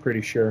Herculean, I'm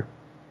pretty sure.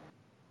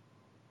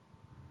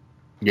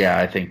 Yeah,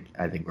 I think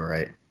we're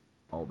right.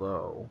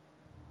 Although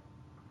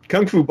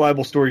Kung Fu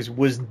Bible Stories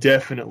was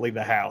definitely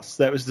the house.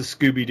 That was the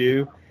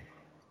Scooby-Doo.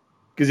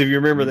 Because if you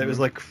remember, that was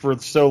like, for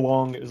so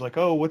long, it was like,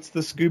 oh, what's the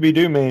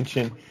Scooby-Doo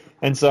mansion?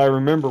 And so I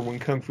remember when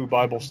Kung Fu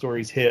Bible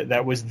Stories hit,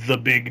 that was the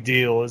big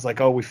deal. It was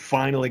like, oh, we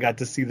finally got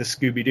to see the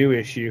Scooby-Doo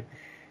issue.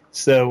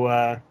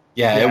 So,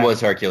 it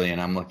was Herculean.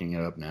 I'm looking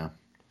it up now.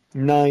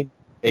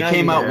 It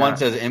came out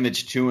once as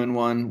Image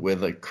 2-in-1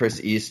 with a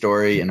Chris E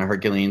story and a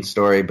Herculean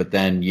story, but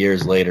then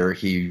years later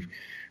he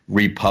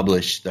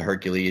republished the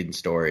Herculean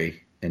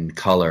story in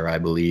color, I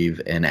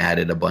believe, and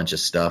added a bunch of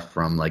stuff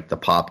from like the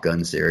Pop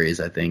Gun series,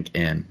 I think,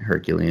 and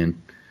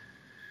Herculean.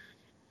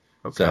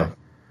 Okay. So,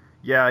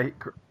 yeah,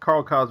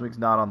 Carl Cosmic's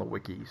not on the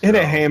wiki. So. Hit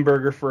a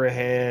hamburger for a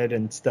head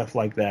and stuff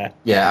like that.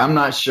 Yeah, I'm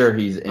not sure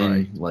he's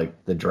in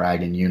like the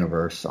Dragon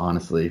universe,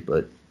 honestly,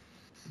 but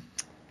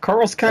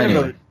Carl's kind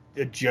of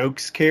a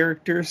jokes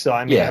character, so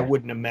I mean, I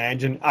wouldn't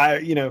imagine. I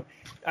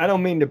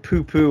don't mean to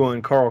poo-poo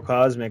on Carl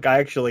Cosmic. I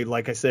actually,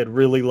 like I said,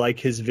 really like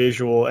his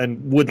visual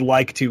and would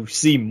like to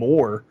see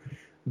more.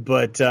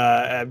 But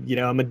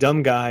I'm a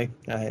dumb guy.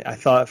 I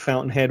thought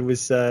Fountainhead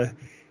was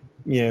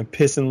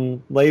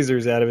pissing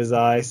lasers out of his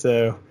eye,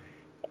 so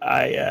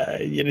I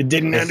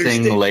didn't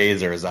understand.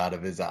 Lasers out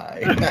of his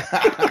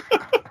eye.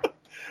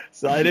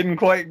 So I didn't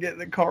quite get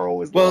that Carl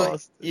was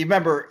lost. You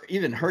remember,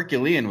 even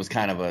Herculean was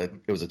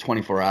it was a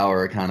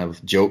 24-hour kind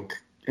of joke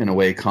in a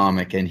way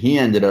comic, and he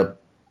ended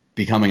up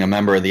becoming a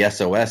member of the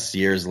SOS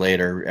years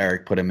later.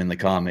 Eric put him in the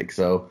comic,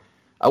 so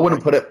I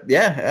wouldn't put it.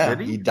 Yeah,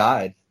 he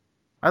died.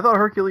 I thought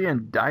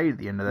Herculean died at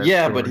the end of that.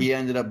 Yeah, story. but he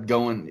ended up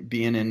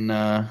being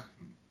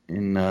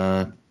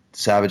in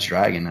Savage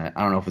Dragon. I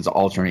don't know if it's an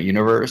alternate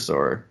universe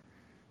or.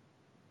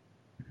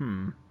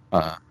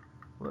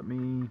 Let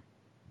me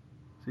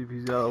see if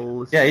he's got a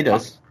list. Yeah, he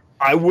does.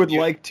 I would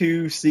like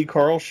to see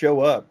Carl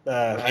show up.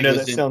 I know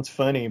that sounds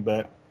funny,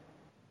 but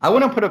I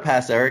wouldn't put it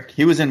past Eric.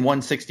 He was in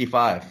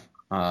 165,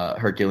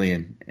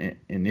 Herculean,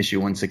 in issue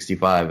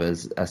 165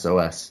 as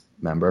SOS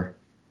member.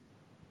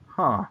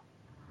 Huh.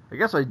 I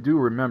guess I do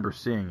remember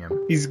seeing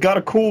him. He's got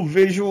a cool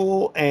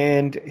visual,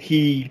 and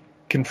he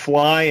can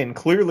fly and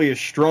clearly is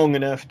strong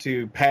enough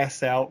to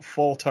pass out,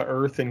 fall to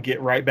Earth, and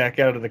get right back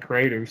out of the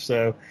crater.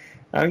 So,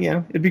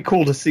 it'd be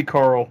cool to see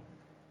Carl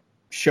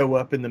show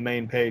up in the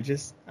main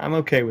pages. I'm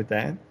okay with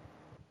that.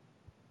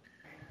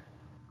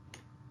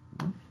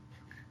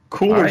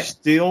 Cooler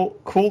still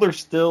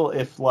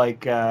if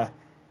like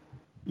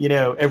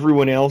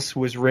everyone else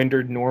was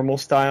rendered normal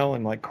style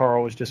and like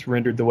Carl was just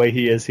rendered the way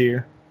he is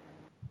here.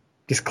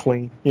 Just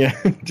clean. Yeah.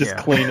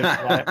 Clean and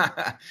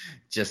flat.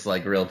 Just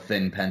like real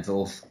thin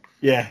pencils.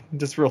 Yeah,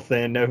 just real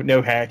thin,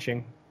 no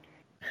hatching.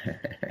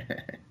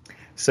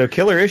 So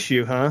killer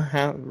issue, huh?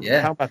 How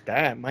about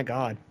that? My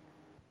God.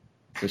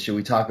 So should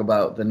we talk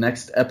about the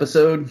next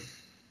episode?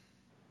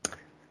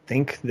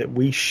 Think that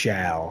we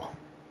shall.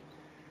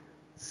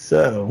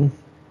 So,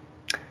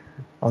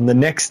 on the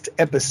next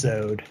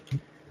episode,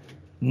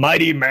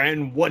 Mighty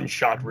Man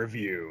One-Shot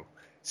Review.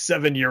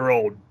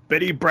 7-year-old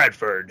Betty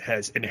Bradford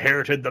has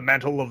inherited the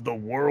mantle of the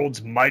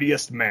world's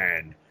mightiest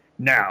man.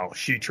 Now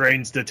she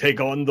trains to take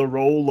on the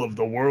role of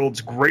the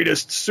world's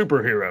greatest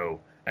superhero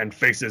and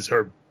faces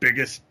her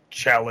biggest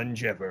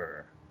challenge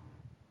ever.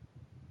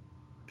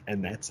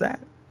 And that's that.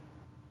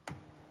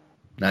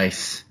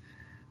 Nice.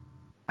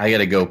 I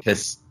gotta go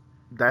piss.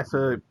 I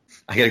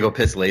gotta go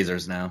piss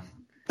lasers now.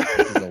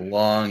 This is a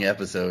long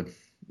episode.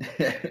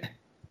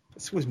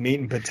 This was meat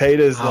and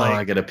potatoes.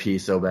 I gotta pee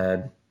so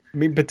bad.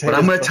 Meat and potatoes. But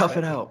I'm gonna tough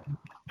it out.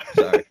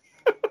 Sorry.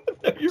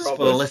 For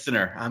the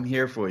listener, I'm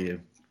here for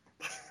you.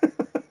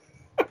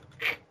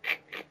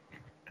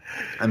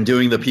 I'm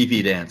doing the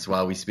pee-pee dance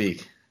while we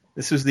speak.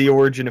 This was the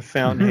origin of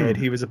Fountainhead.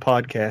 He was a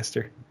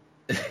podcaster.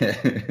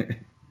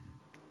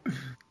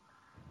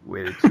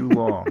 Waited too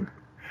long.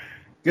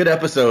 Good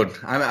episode.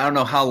 I don't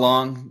know how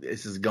long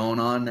this is going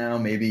on now.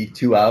 Maybe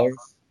 2 hours.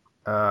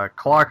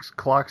 Clock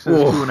says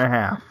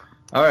 2.5.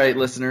 All right,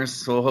 listeners.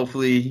 So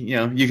hopefully,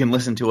 you can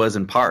listen to us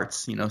in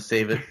parts.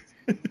 Save it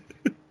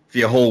for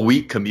your whole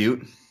week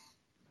commute.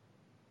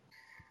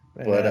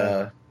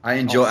 But I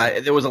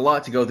enjoy. There was a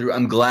lot to go through.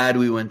 I'm glad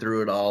we went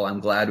through it all. I'm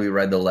glad we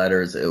read the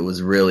letters. It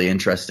was really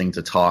interesting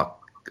to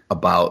talk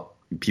about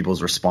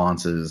people's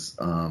responses.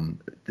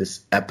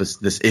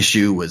 This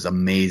issue was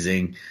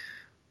amazing.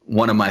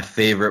 One of my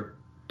favorite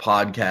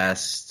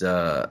podcasts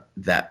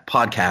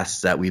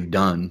that we've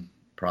done,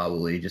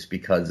 probably just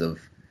because of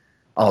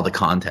all the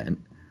content.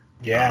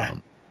 Yeah.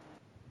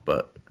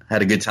 But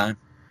had a good time.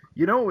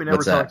 You know what we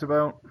never talked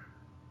about?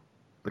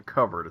 The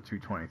cover to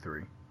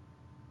 223.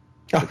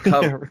 The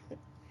cover.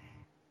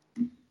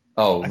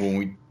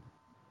 When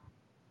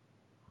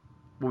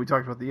we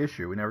talked about the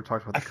issue, we never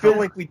talked about the cover. I feel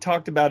like we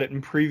talked about it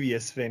in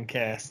previous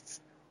Fincasts.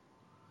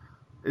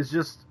 I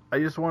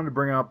just wanted to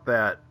bring up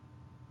that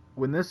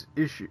when this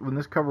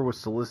cover was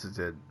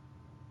solicited,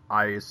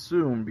 I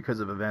assumed because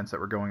of events that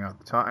were going on at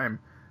the time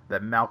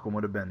that Malcolm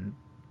would have been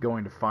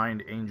going to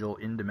find Angel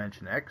in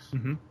Dimension X.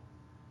 Mm-hmm.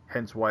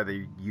 Hence why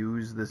they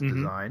used this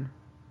design.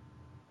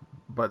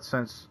 But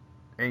since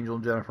Angel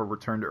and Jennifer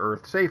returned to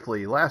Earth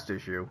safely last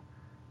issue,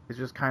 it's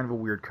just kind of a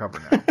weird cover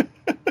now.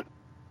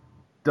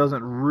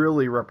 Doesn't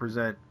really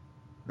represent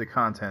the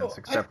contents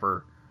except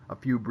for a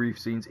few brief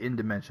scenes in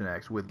Dimension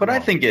X with. But I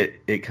think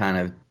it kind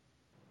of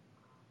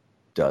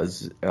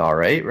does all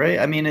right, right?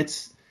 I mean,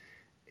 it's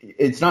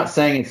not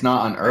saying it's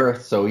not on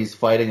Earth, so he's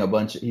fighting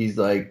he's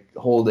like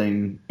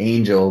holding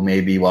Angel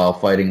maybe while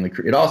fighting the.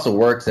 It also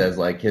works as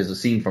like here's a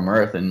scene from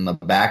Earth in the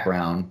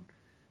background.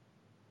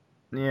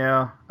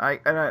 Yeah, I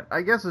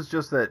guess it's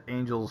just that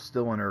Angel's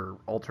still in her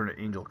alternate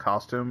Angel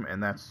costume,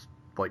 and that's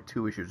like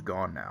 2 issues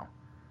gone now.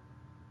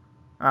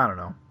 I don't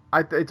know.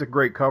 It's a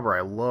great cover.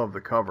 I love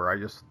the cover. I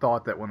just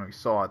thought that when we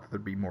saw it, that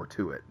there'd be more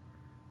to it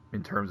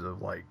in terms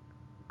of like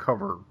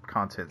cover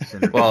content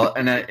synergy. Well,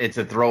 and it's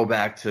a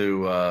throwback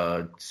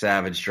to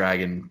Savage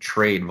Dragon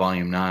Trade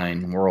Volume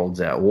 9,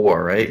 Worlds at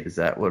War, right? Is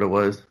that what it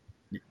was?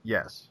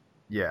 Yes.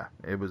 Yeah,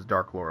 it was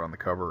Dark Lord on the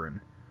cover and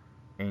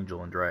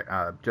Angel and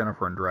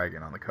Jennifer and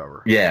Dragon on the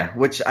cover. Yeah,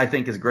 which I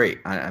think is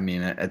great. I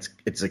mean,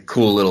 it's a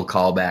cool little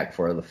callback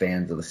for the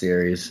fans of the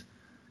series.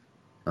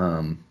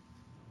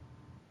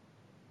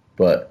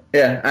 But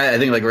yeah, I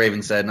think like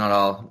Raven said, not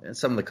all.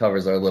 Some of the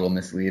covers are a little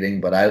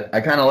misleading, but I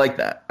kind of like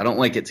that. I don't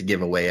like it to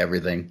give away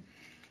everything,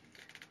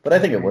 but I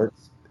think it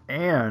works.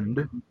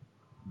 And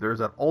there's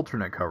that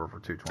alternate cover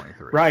for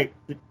 223. Right.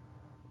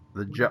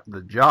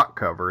 The Jock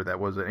cover that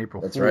was an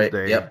April Fool's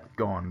Day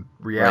gone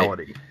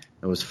reality. Right.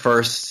 It was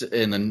first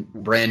in a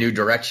brand new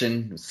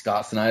direction. It was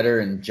Scott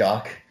Snyder and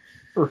Jock.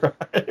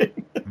 Right.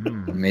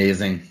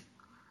 Amazing.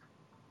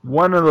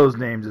 One of those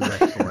names is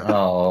excellent.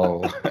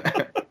 Oh.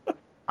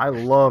 I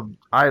love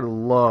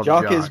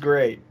Jock is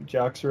great.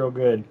 Jock's real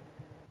good.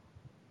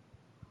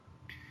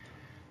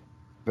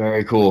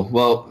 Very cool.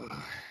 Well,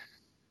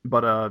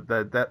 but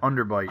that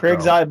underbite.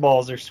 Craig's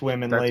eyeballs are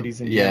swimming,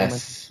 ladies and gentlemen.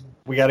 Yes.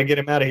 We got to get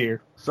him out of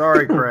here.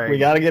 Sorry, Craig. We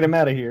got to get him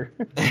out of here.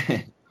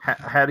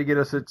 Had to get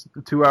us at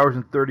 2 hours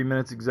and 30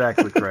 minutes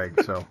exactly,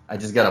 Craig. So I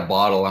just got a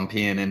bottle I'm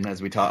peeing in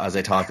as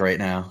I talk right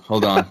now.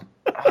 Hold on.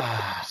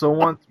 So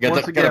once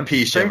again,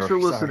 thanks for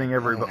listening,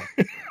 everybody.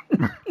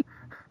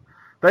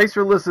 Thanks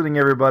for listening,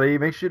 everybody.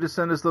 Make sure to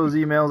send us those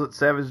emails at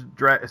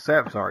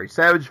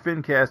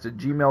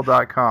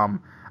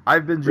savagefincast@gmail.com.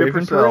 I've been Jim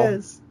Purcell.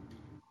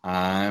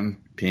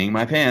 I'm peeing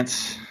my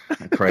pants.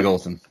 Craig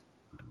Olson.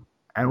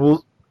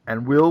 And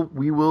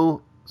we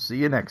will see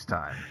you next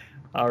time.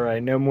 All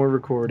right, no more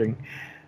recording.